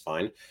or this is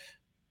fine.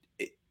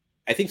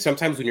 I think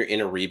sometimes when you're in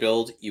a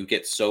rebuild, you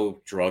get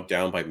so drugged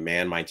down by,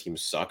 man, my team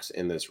sucks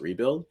in this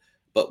rebuild.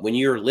 But when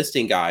you're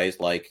listing guys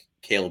like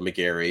Caleb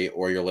McGarry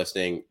or you're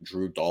listing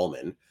Drew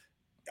Dahlman,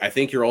 I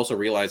think you're also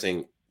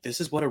realizing this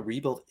is what a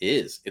rebuild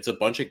is. It's a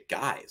bunch of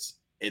guys.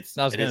 I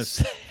was going to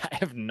say, I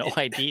have no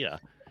idea.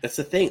 That's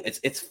the thing.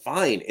 It's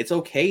fine. It's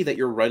okay that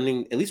you're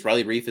running. At least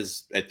Riley Reif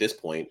is at this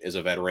point is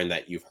a veteran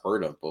that you've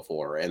heard of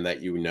before and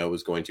that you know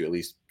is going to at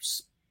least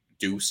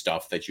do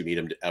stuff that you need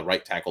him a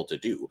right tackle to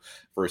do.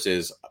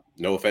 Versus,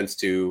 no offense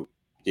to,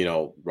 you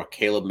know,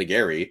 Caleb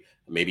McGarry,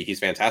 maybe he's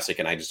fantastic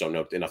and I just don't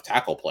know enough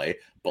tackle play.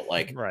 But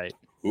like, right,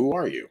 who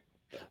are you?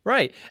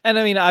 Right, and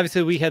I mean,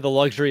 obviously, we had the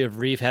luxury of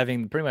Reif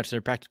having pretty much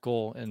their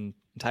practical and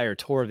entire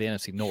tour of the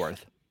NFC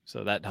North.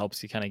 So that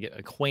helps you kind of get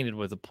acquainted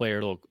with the player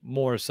a little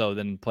more so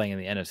than playing in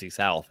the NFC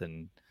South.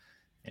 And,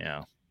 you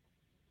know.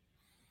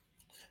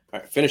 All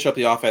right, finish up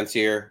the offense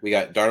here. We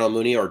got Darnell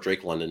Mooney or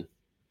Drake London.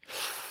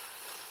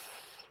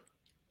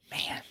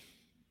 Man.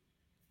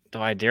 Do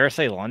I dare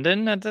say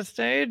London at this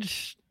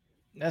stage?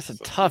 That's a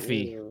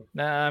toughie.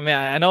 Nah, I mean,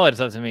 I know it's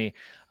up to me.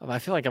 I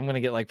feel like I'm going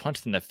to get like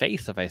punched in the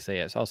face if I say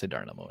it. So I'll say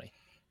Darnell Mooney.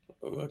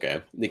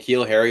 Okay.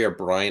 N'Keal Harry or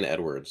Brian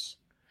Edwards?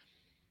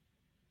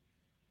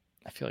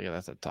 I feel like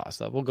that's a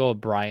toss-up. We'll go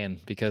with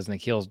Brian because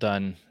N'Keal's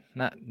done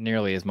not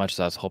nearly as much as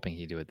I was hoping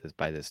he'd do at this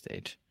by this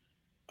stage.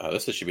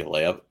 This should be a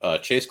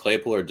layup. Chase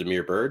Claypool or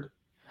Demir Bird?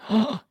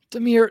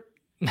 Demir.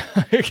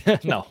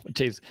 No,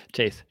 Chase.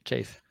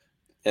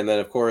 And then,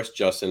 of course,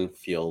 Justin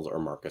Fields or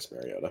Marcus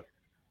Mariota.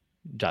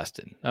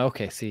 Justin.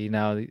 Okay, see,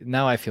 now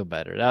I feel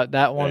better.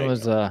 That one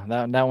was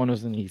that one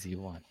was an easy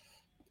one.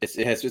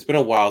 It's been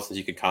a while since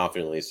you could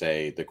confidently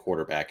say the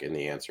quarterback in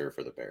the answer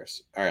for the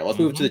Bears. All right, let's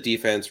move to the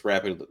defense.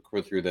 Rapidly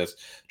go through this.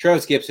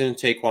 Travis Gibson,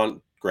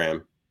 Taquan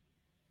Graham.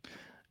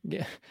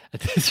 Yeah,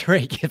 at this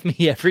rate, give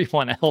me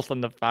everyone else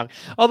on the Falcons.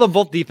 Although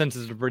both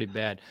defenses are pretty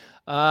bad.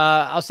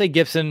 I'll say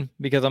Gibson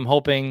because I'm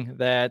hoping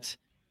that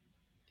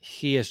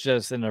he is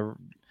just in a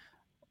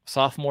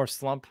sophomore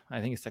slump.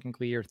 I think it's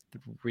technically year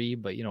 3,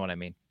 but you know what I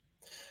mean.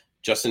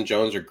 Justin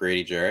Jones or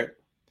Grady Jarrett?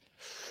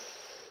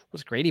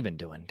 What's Grady been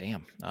doing?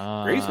 Damn.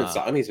 Grady's been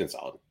solid. I mean, he's been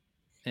solid.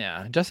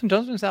 Yeah, Justin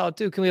Jones been solid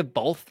too. Can we have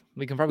both?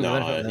 We can probably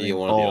he get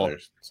one or the other.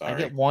 Sorry, I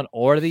get one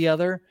or the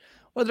other.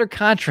 What are their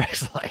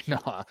contracts like? No,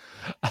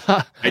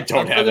 I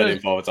don't have that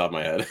info off the top of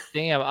my head.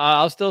 Damn,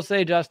 I'll still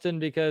say Justin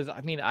because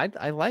I mean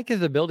I like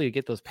his ability to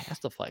get those pass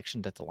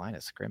deflections at the line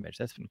of scrimmage.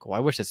 That's been cool. I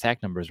wish the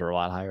sack numbers were a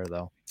lot higher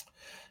though.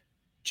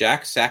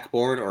 Jack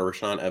Sackbourne or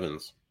Rashaan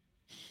Evans?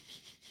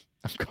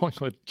 I'm going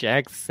with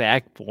Jack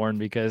Sackbourne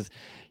because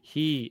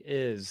he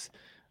is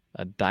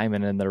a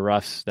diamond in the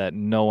roughs that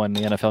no one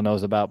in the NFL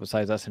knows about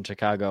besides us in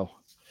Chicago.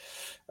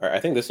 All right,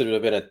 I think this would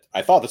have been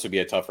I thought this would be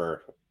a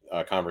tougher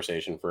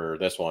conversation for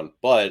this one,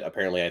 but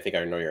apparently I think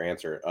I know your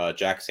answer.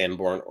 Jack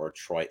Sanborn or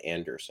Troy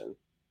Anderson?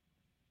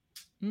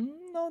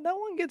 No, that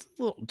one gets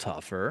a little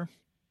tougher.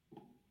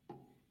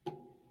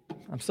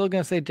 I'm still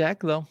going to say Jack,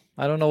 though.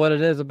 I don't know what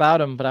it is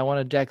about him, but I want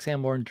a Jack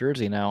Sanborn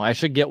jersey now. I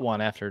should get one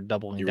after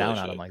doubling down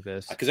on him like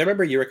this. Because I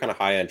remember you were kind of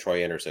high on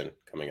Troy Anderson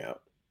coming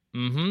out.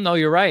 No,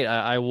 you're right.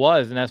 I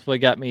was, and that's what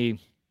got me.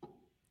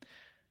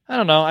 I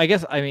don't know. I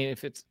guess, I mean,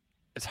 if it's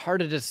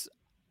hard to just.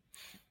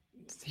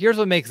 Here's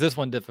what makes this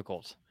one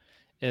difficult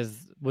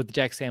is with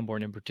Jack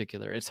Sanborn in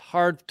particular. It's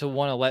hard to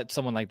want to let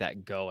someone like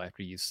that go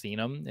after you've seen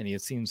him and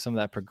you've seen some of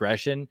that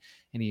progression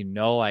and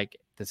like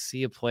to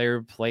see a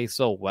player play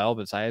so well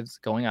besides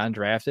going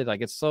undrafted, like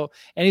it's so,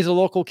 and he's a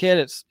local kid.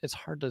 It's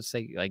hard to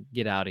say like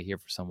get out of here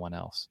for someone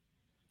else.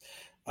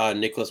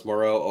 Nicholas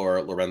Morrow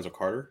or Lorenzo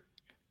Carter?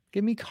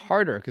 Give me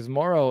Carter because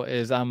Morrow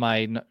he's on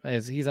my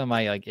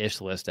like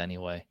ish list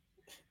anyway.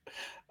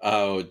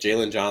 Oh,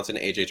 Jalen Johnson,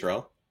 AJ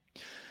Terrell.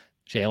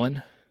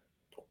 Jalen.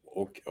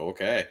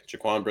 Okay.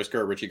 Jaquan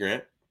Brisker or Richie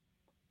Grant?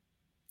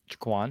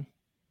 Jaquan.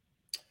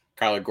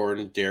 Kyler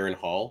Gordon, Darren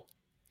Hall?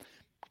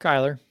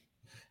 Kyler.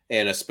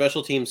 And a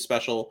special team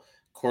special,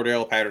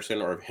 Cordell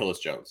Patterson or Hillis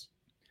Jones?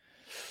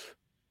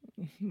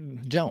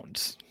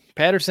 Jones.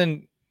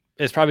 Patterson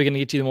is probably going to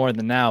get you more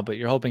than now, but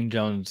you're hoping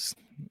Jones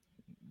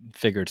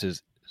figures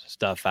his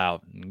stuff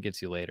out and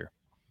gets you later.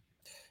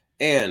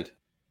 And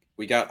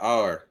we got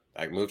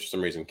I moved for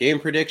some reason. Game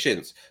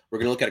predictions. We're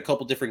going to look at a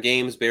couple different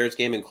games, Bears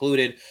game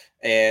included,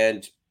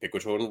 and pick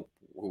which one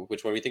we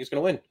think is going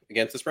to win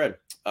against the spread.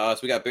 So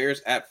we got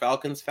Bears at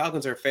Falcons.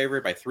 Falcons are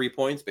favored by 3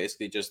 points,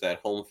 basically just that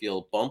home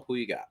field bump. Who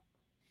you got?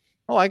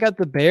 Oh, I got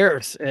the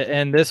Bears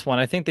and this one.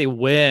 I think they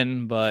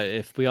win, but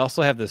if we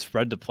also have the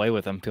spread to play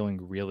with, I'm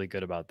feeling really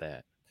good about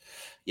that.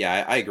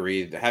 Yeah, I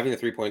agree. Having the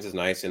 3 points is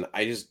nice, and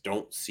I just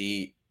don't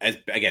see as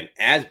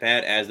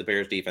bad as the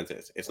Bears defense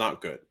is. It's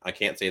not good. I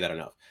can't say that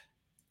enough.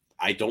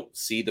 I don't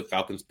see the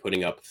Falcons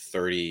putting up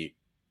 30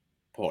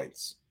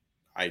 points.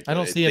 I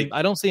don't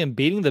see him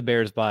beating the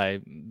Bears by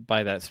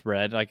that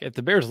spread. Like if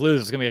the Bears lose,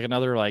 it's gonna be like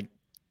another like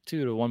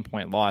 2 to 1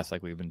 point loss,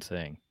 like we've been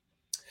saying.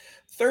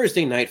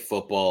 Thursday night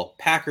football,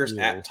 Packers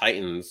at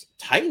Titans.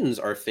 Titans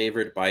are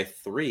favored by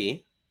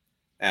 3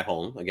 at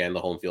home. Again, the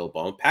home field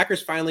bump.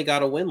 Packers finally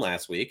got a win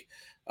last week.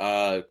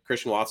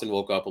 Christian Watson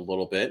woke up a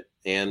little bit,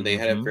 and they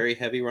had a very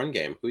heavy run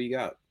game. Who you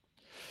got?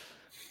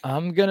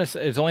 I'm gonna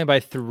say it's only by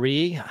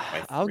 3.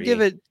 I'll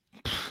give it.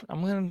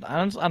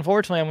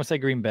 Unfortunately, I'm gonna say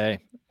Green Bay.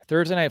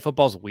 Thursday night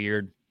football's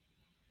weird,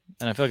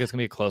 and I feel like it's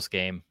gonna be a close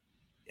game.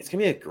 It's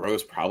gonna be a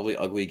gross, probably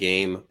ugly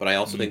game, but I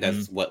also think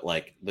that's what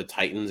like the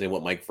Titans and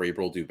what Mike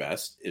Vrabel do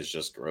best is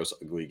just gross,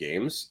 ugly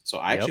games. So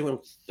I actually went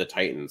with the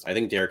Titans. I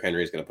think Derrick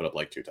Henry is gonna put up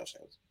like 2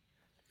 touchdowns.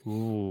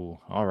 Ooh,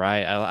 all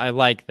right. I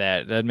like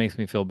that. That makes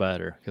me feel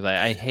better because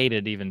I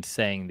hated even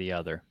saying the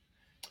other.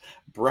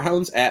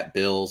 Browns at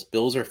Bills.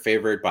 Bills are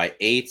favored by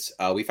 8.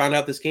 We found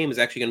out this game is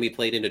actually going to be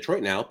played in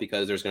Detroit now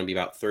because there's going to be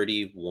about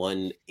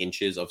 31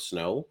 inches of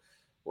snow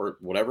or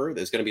whatever.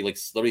 There's going to be like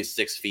literally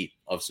 6 feet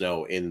of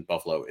snow in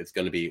Buffalo. It's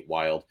going to be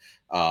wild.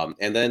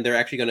 And then they're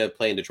actually going to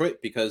play in Detroit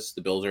because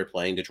the Bills are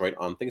playing Detroit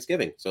on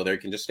Thanksgiving. So they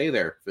can just stay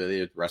there for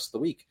the rest of the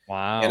week.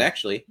 Wow. And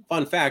actually,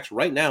 fun fact,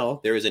 right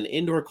now, there is an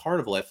indoor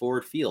carnival at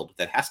Ford Field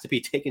that has to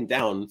be taken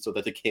down so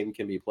that the game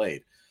can be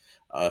played.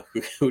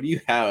 Who do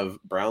you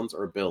have, Browns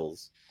or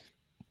Bills?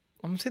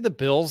 I'm going to say the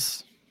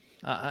Bills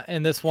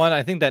in this one.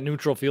 I think that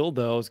neutral field,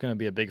 though, is going to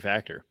be a big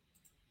factor.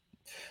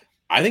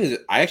 I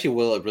actually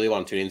will really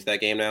want to tune into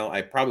that game now.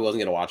 I probably wasn't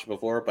going to watch it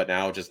before, but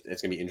now it's going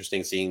to be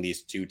interesting seeing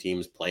these two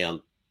teams play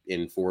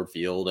in Ford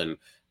Field. And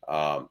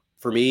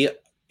for me,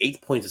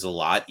 8 points is a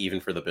lot, even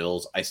for the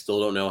Bills. I still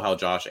don't know how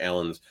Josh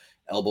Allen's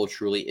elbow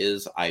truly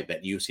is. I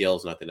bet UCL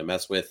is nothing to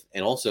mess with.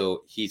 And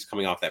also, he's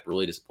coming off that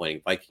really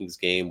disappointing Vikings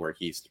game where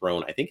he's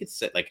thrown, I think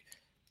it's like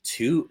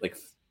two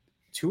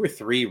or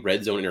three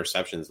red zone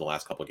interceptions in the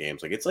last couple of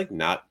games. Like it's like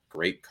not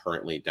great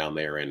currently down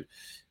there. And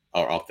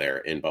are up there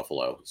in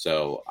Buffalo.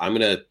 So I'm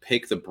going to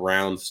pick the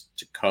Browns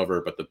to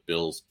cover, but the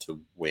Bills to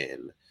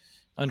win.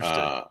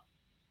 Understood.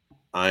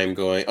 I'm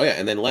going. Oh yeah,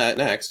 and then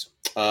next,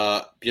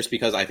 just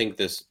because I think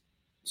this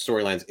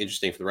storyline is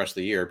interesting for the rest of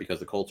the year because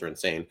the Colts are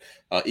insane.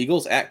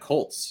 Eagles at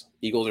Colts.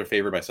 Eagles are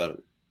favored by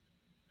 7.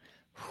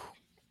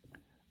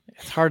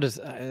 It's hard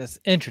to. It's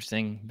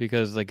interesting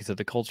because, like you said,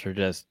 the Colts are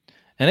just,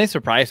 and they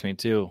surprised me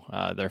too.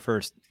 Their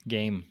first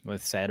game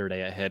with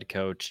Saturday at head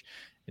coach,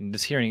 and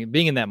just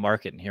being in that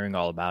market and hearing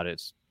all about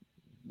it,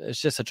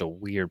 it's just such a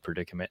weird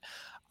predicament.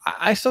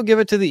 I still give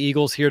it to the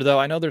Eagles here, though.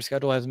 I know their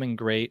schedule hasn't been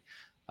great,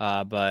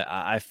 but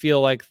I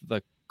feel like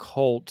the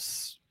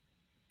Colts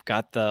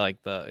got the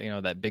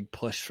that big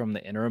push from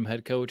the interim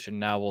head coach,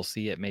 and now we'll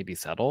see it maybe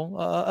settle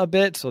a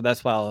bit. So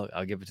that's why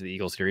I'll give it to the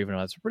Eagles here, even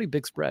though it's a pretty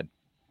big spread.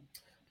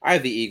 I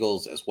have the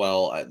Eagles as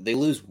well. They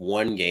lose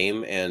one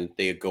game and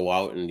they go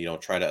out and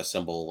try to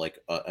assemble like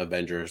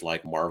Avengers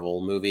like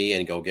Marvel movie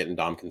and go get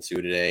Dom Kinsu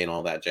today and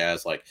all that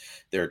jazz. Like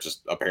they're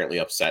just apparently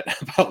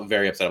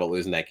very upset about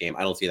losing that game.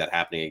 I don't see that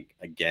happening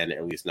again,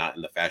 at least not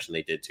in the fashion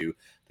they did to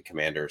the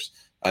Commanders.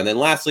 And then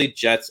lastly,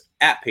 Jets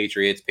at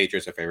Patriots.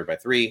 Patriots are favored by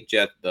 3.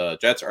 The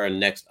Jets are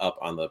next up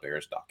on the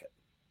Bears docket.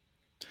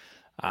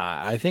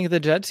 I think the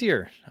Jets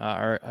here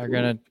are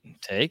going to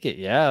take it.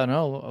 Yeah,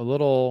 no, a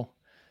little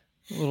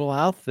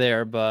out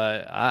there,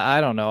 but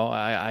I don't know.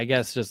 I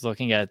guess just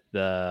looking at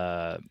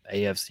the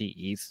AFC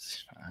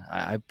East,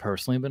 I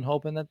personally been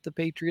hoping that the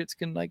Patriots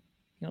can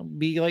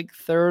be like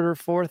 3rd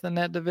or 4th in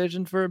that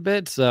division for a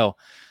bit. So,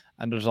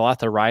 and there's a lot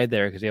to ride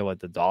there because you have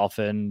the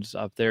Dolphins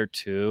up there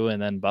too,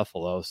 and then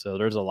Buffalo. So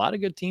there's a lot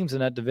of good teams in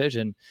that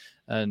division,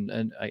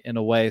 and in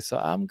a way. So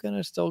I'm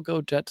gonna still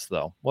go Jets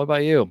though. What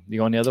about you? You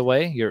going the other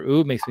way?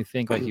 Your makes me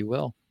think like you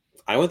will.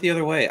 I went the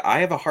other way. I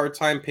have a hard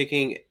time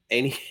picking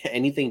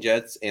anything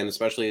Jets, and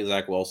especially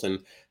Zach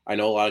Wilson. I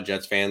know a lot of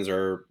Jets fans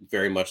are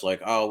very much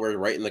like, oh, we're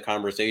right in the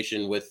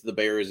conversation with the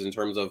Bears in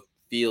terms of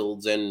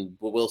Fields and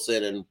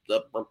Wilson and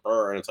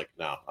it's like,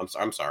 no,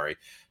 I'm sorry.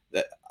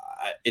 That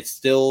it's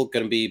still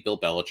going to be Bill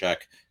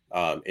Belichick.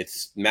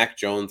 It's Mac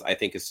Jones. I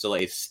think is still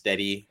a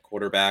steady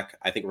quarterback.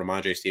 I think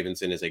Ramondre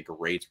Stevenson is a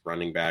great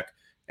running back.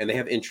 And they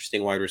have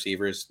interesting wide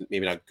receivers,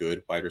 maybe not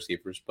good wide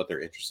receivers, but they're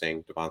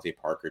interesting. Devontae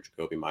Parker,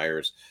 Jacoby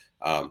Myers.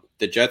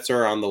 The Jets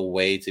are on the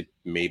way to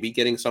maybe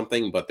getting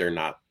something, but they're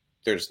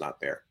just not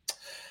there.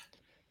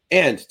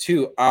 And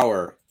to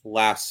our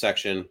last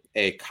section,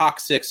 a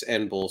Coccyx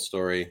and Bull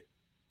story.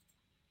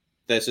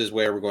 This is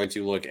where we're going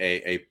to look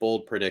a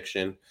bold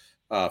prediction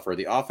for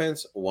the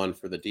offense, one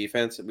for the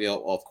defense. We,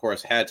 of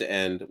course, had to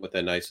end with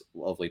a nice,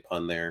 lovely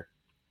pun there.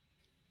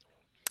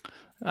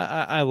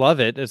 I love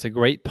it. It's a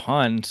great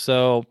pun.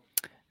 So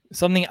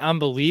something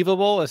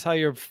unbelievable is how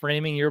you're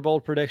framing your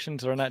bold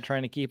predictions. We're not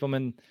trying to keep them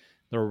in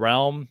the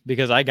realm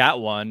because I got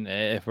one.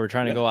 If we're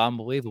trying to go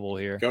unbelievable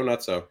here, go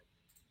nuts. So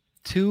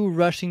 2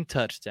 rushing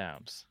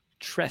touchdowns,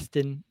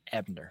 Trestan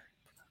Ebner.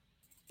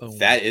 Boom.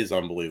 That is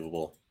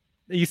unbelievable.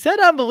 You said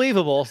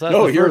unbelievable, so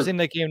that's the first thing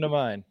that came to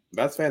mind.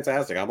 That's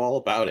fantastic. I'm all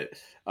about it.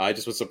 I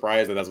just was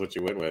surprised that that's what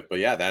you went with. But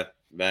yeah, that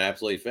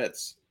absolutely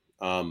fits.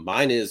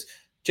 Mine is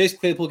Chase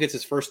Claypool gets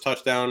his first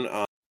touchdown.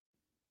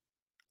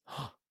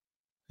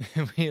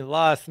 We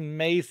lost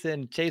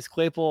Mason. Chase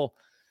Claypool,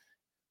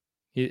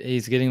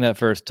 he's getting that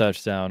first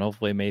touchdown.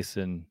 Hopefully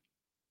Mason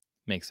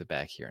makes it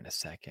back here in a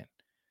second.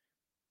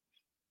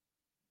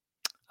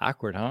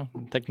 Awkward, huh?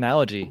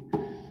 Technology.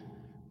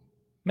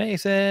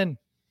 Mason,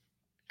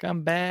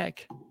 come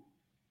back.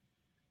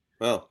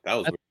 Well, that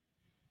was weird.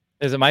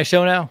 Is it my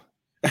show now?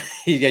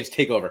 You guys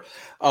take over.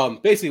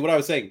 Basically, what I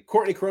was saying,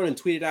 Courtney Cronin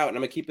tweeted out, and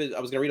I'm going to keep it.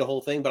 I was going to read a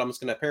whole thing, but I'm just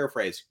going to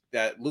paraphrase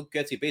that Luke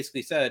Getsy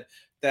basically said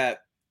that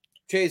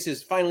Chase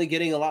is finally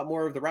getting a lot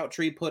more of the route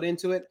tree put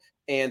into it,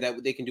 and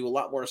that they can do a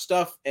lot more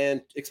stuff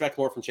and expect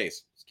more from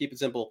Chase. Just keep it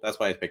simple. That's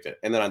why I picked it.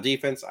 And then on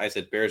defense, I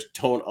said Bears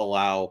don't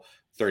allow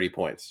 30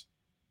 points.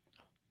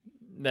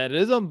 That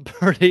is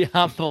pretty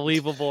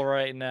unbelievable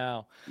right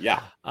now.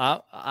 Yeah.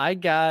 I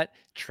got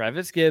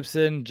Travis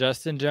Gibson,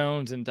 Justin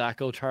Jones, and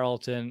Daco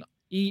Charlton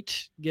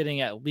each getting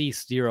at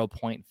least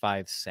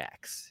 0.5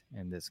 sacks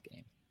in this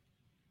game.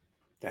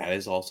 That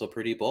is also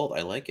pretty bold.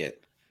 I like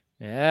it.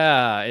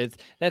 Yeah,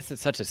 that's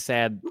such a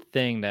sad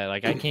thing that I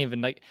can't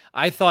even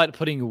I thought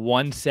putting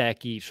 1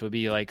 sack each would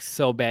be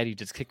so bad you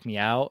just kick me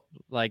out.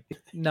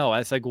 No,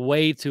 that's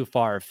way too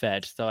far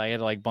fetched. So I had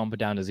to bump it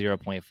down to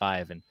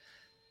 0.5, and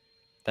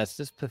that's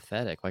just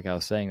pathetic. Like I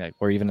was saying,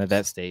 we're even at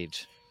that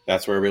stage.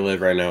 That's where we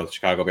live right now with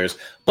Chicago Bears.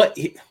 But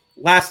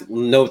last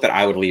note that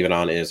I would leave it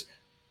on is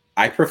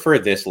I prefer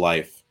this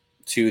life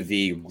to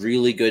the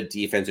really good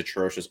defense,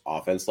 atrocious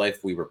offense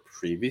life we were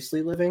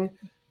previously living.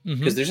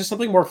 Because there's just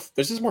something more.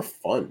 This is more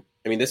fun.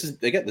 I mean, this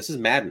is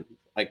Madden.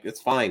 It's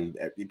fine.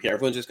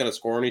 Everyone's just gonna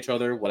score on each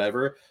other,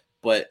 whatever.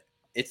 But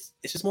it's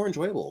just more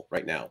enjoyable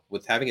right now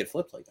with having it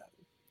flipped like that.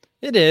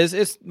 It is.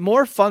 It's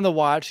more fun to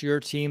watch your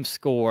team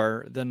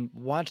score than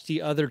watch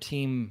the other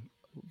team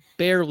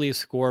barely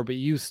score, but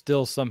you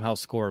still somehow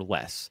score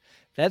less.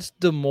 That's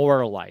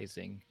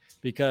demoralizing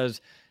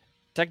because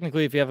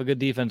technically, if you have a good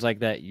defense like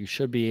that, you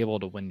should be able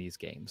to win these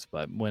games.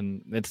 But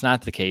when it's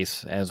not the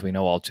case, as we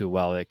know all too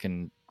well, it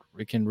can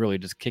really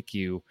just kick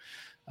you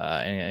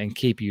and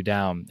keep you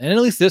down. And at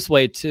least this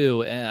way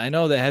too. And I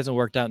know that hasn't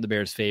worked out in the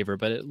Bears' favor,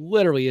 but it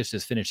literally is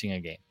just finishing a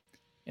game.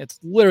 It's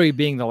literally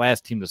being the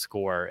last team to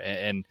score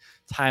and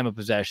time of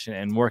possession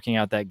and working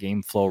out that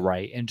game flow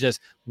right. And just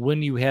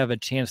when you have a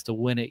chance to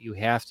win it, you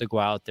have to go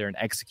out there and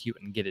execute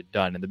and get it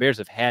done. And the Bears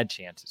have had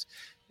chances.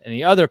 And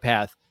the other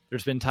path,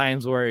 there's been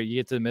times where you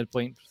get to the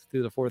midpoint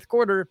through the fourth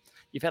quarter,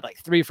 you've had like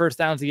 3 first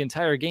downs the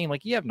entire game.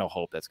 Like, you have no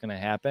hope that's going to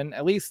happen.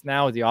 At least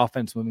now with the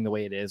offense moving the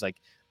way it is, like,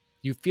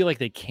 you feel like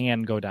they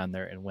can go down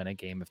there and win a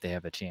game if they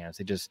have a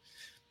chance.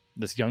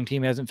 This young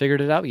team hasn't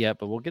figured it out yet,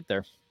 but we'll get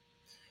there.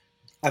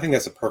 I think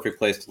that's a perfect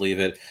place to leave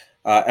it.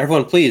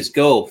 Everyone, please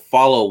go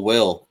follow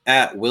Will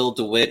at Will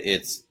DeWitt.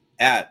 It's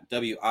at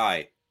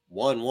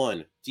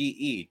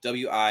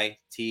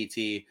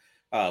WI11DEWITT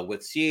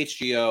with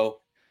CHGO.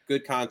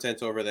 Good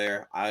content over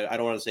there. I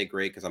don't want to say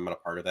great because I'm not a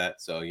part of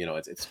that. So,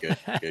 it's good,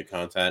 good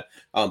content.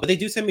 But they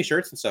do send me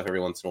shirts and stuff every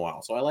once in a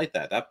while. So I like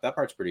that. That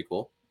part's pretty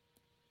cool.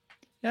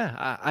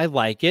 Yeah, I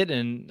like it.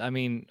 And I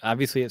mean,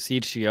 obviously at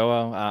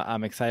CHGO,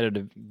 I'm excited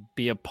to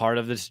be a part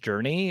of this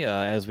journey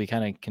as we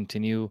kind of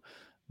continue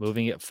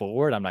moving it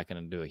forward. I'm not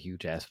going to do a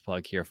huge ass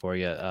plug here for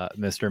you,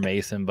 Mr.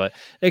 Mason, but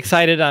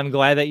excited. I'm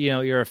glad that,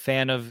 you're a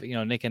fan of,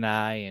 Nick and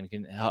I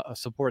and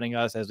supporting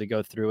us as we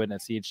go through it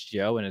at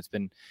CHGO. And it's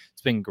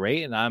been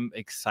great. And I'm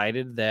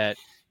excited that,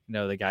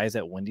 the guys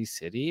at Windy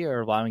City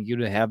are allowing you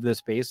to have this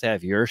space to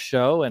have your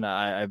show. And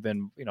I've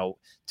been,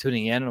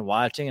 tuning in and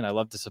watching, and I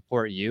love to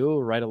support you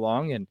right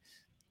along. And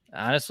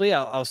honestly,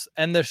 I'll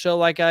end the show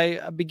like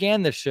I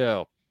began the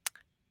show.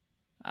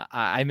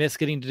 I miss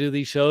getting to do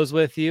these shows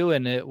with you,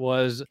 and it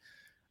was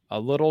a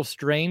little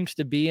strange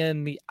to be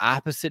in the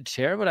opposite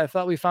chair, but I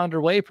thought we found our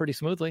way pretty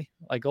smoothly,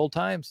 like old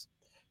times.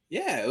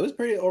 Yeah, it was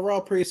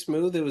overall pretty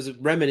smooth. It was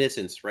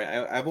reminiscence,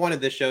 right? I've wanted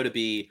this show to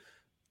be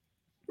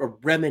a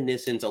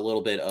reminiscence a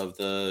little bit of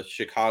the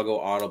Chicago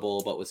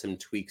Audible, but with some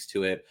tweaks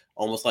to it,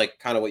 almost like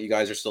kind of what you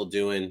guys are still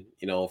doing,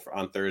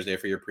 on Thursday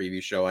for your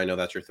preview show. I know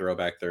that's your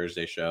Throwback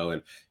Thursday show,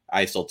 and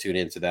I still tune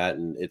into that,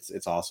 and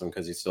it's awesome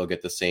because you still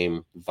get the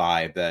same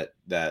vibe that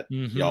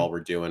y'all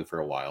were doing for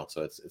a while.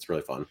 So it's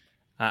really fun.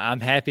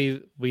 I'm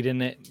happy we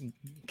didn't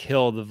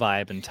kill the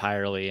vibe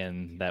entirely,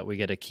 and that we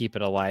get to keep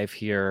it alive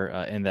here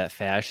in that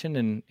fashion.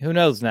 And who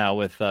knows now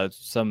with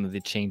some of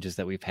the changes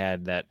that we've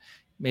had, that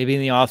maybe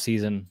in the off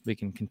season we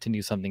can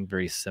continue something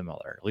very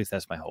similar. At least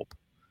that's my hope.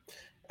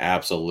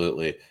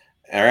 Absolutely.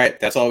 All right,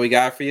 that's all we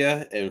got for you,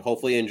 and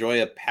hopefully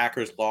enjoy a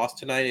Packers loss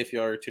tonight if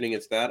you are tuning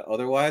into that.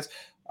 Otherwise,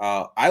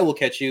 I will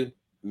catch you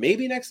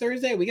maybe next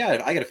Thursday.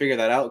 I got to figure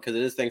that out because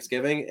it is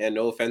Thanksgiving, and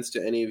no offense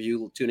to any of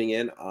you tuning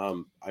in,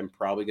 I'm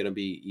probably going to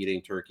be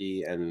eating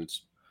turkey and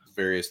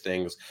various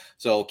things.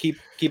 So keep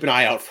an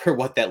eye out for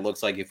what that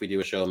looks like if we do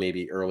a show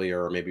maybe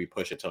earlier, or maybe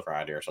push it till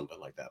Friday or something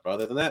like that. But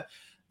other than that,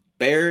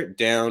 bear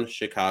down,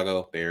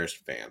 Chicago Bears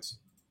fans.